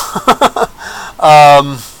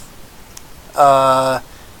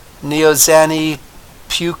 Neo-Nazi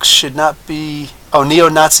puke should not be... Oh,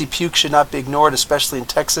 neo-Nazi puke should not be ignored, especially in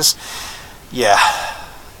Texas. Yeah,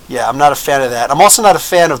 I'm not a fan of that. I'm also not a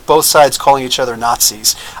fan of both sides calling each other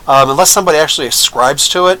Nazis. Unless somebody actually ascribes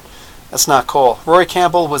to it, that's not cool. Rory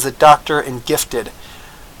Campbell was a doctor and Gifted.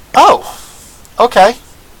 Oh, okay.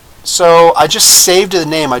 So I just saved the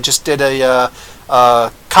name. I just did a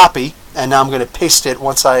copy, and now I'm going to paste it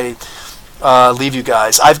once I leave you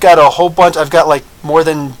guys. I've got a whole bunch. I've got like more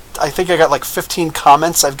than... I think I got like 15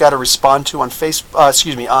 comments I've got to respond to on on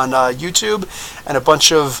YouTube, and a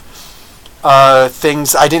bunch of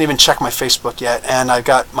things. I didn't even check my Facebook yet, and I've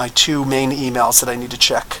got my 2 main emails that I need to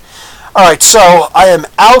check. Alright, so I am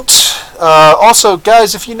out. Also,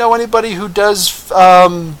 guys, if you know anybody who does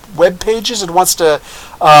web pages and wants to...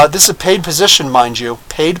 this is a paid position, mind you.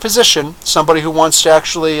 Paid position. Somebody who wants to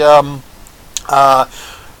actually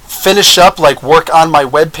finish up, like work on my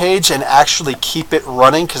web page and actually keep it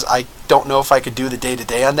running, because don't know if I could do the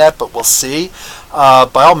day-to-day on that, but we'll see. By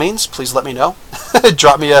all means, please let me know.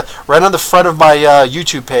 Drop me right on the front of my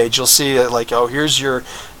YouTube page. You'll see like, oh, here's your,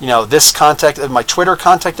 this contact, my Twitter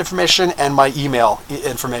contact information and my email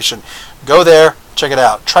information. Go there, check it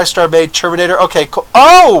out. TriStar made Terminator. Okay, cool.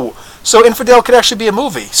 Oh, so Infidel could actually be a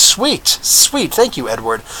movie. Sweet, sweet. Thank you,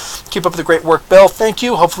 Edward. Keep up the great work, Bill. Thank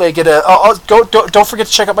you. Hopefully I get a. Don't forget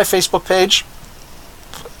to check out my Facebook page.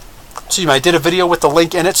 So I did a video with the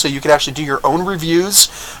link in it, so you can actually do your own reviews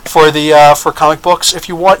for the for comic books if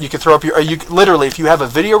you want. You can throw up your literally, if you have a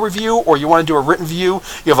video review or you want to do a written review,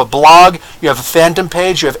 you have a blog, you have a fandom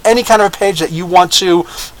page, you have any kind of a page that you want to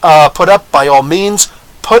put up. By all means,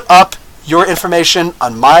 put up your information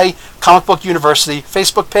on my Comic Book University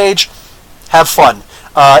Facebook page. Have fun.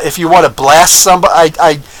 If you want to blast somebody,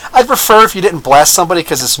 I'd prefer if you didn't blast somebody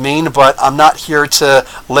because it's mean, but I'm not here to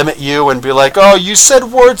limit you and be like, oh, you said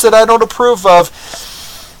words that I don't approve of.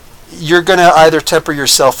 You're going to either temper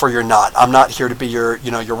yourself or you're not. I'm not here to be your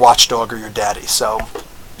watchdog or your daddy. So,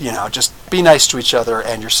 just be nice to each other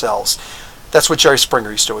and yourselves. That's what Jerry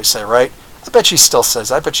Springer used to always say, right? I bet she still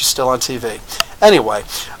says. I bet she's still on TV. Anyway,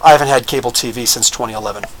 I haven't had cable TV since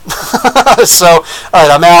 2011. So, all right,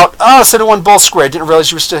 I'm out. Oh, Cinnamon Bull Square. Didn't realize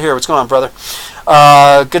you were still here. What's going on, brother?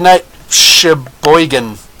 Good night,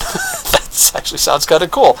 Sheboygan. That actually sounds kind of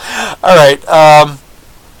cool. All right.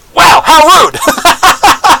 Wow, how rude!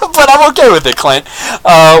 But I'm okay with it, Clint.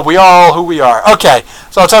 We are who we are. Okay,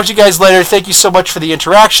 so I'll talk to you guys later. Thank you so much for the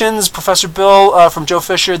interactions. Professor Bill from Joe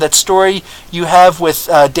Fisher, that story you have with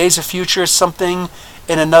Days of Future, something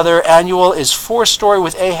in another annual, is 4 story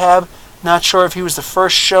with Ahab. Not sure if he was the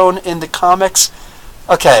first shown in the comics.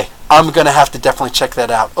 Okay, I'm going to have to definitely check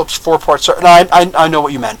that out. Oops, 4-part story. No, I know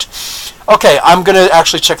what you meant. Okay, I'm going to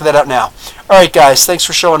actually check that out now. All right, guys, thanks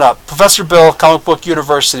for showing up. Professor Bill, Comic Book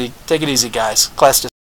University. Take it easy, guys. Class dismissed.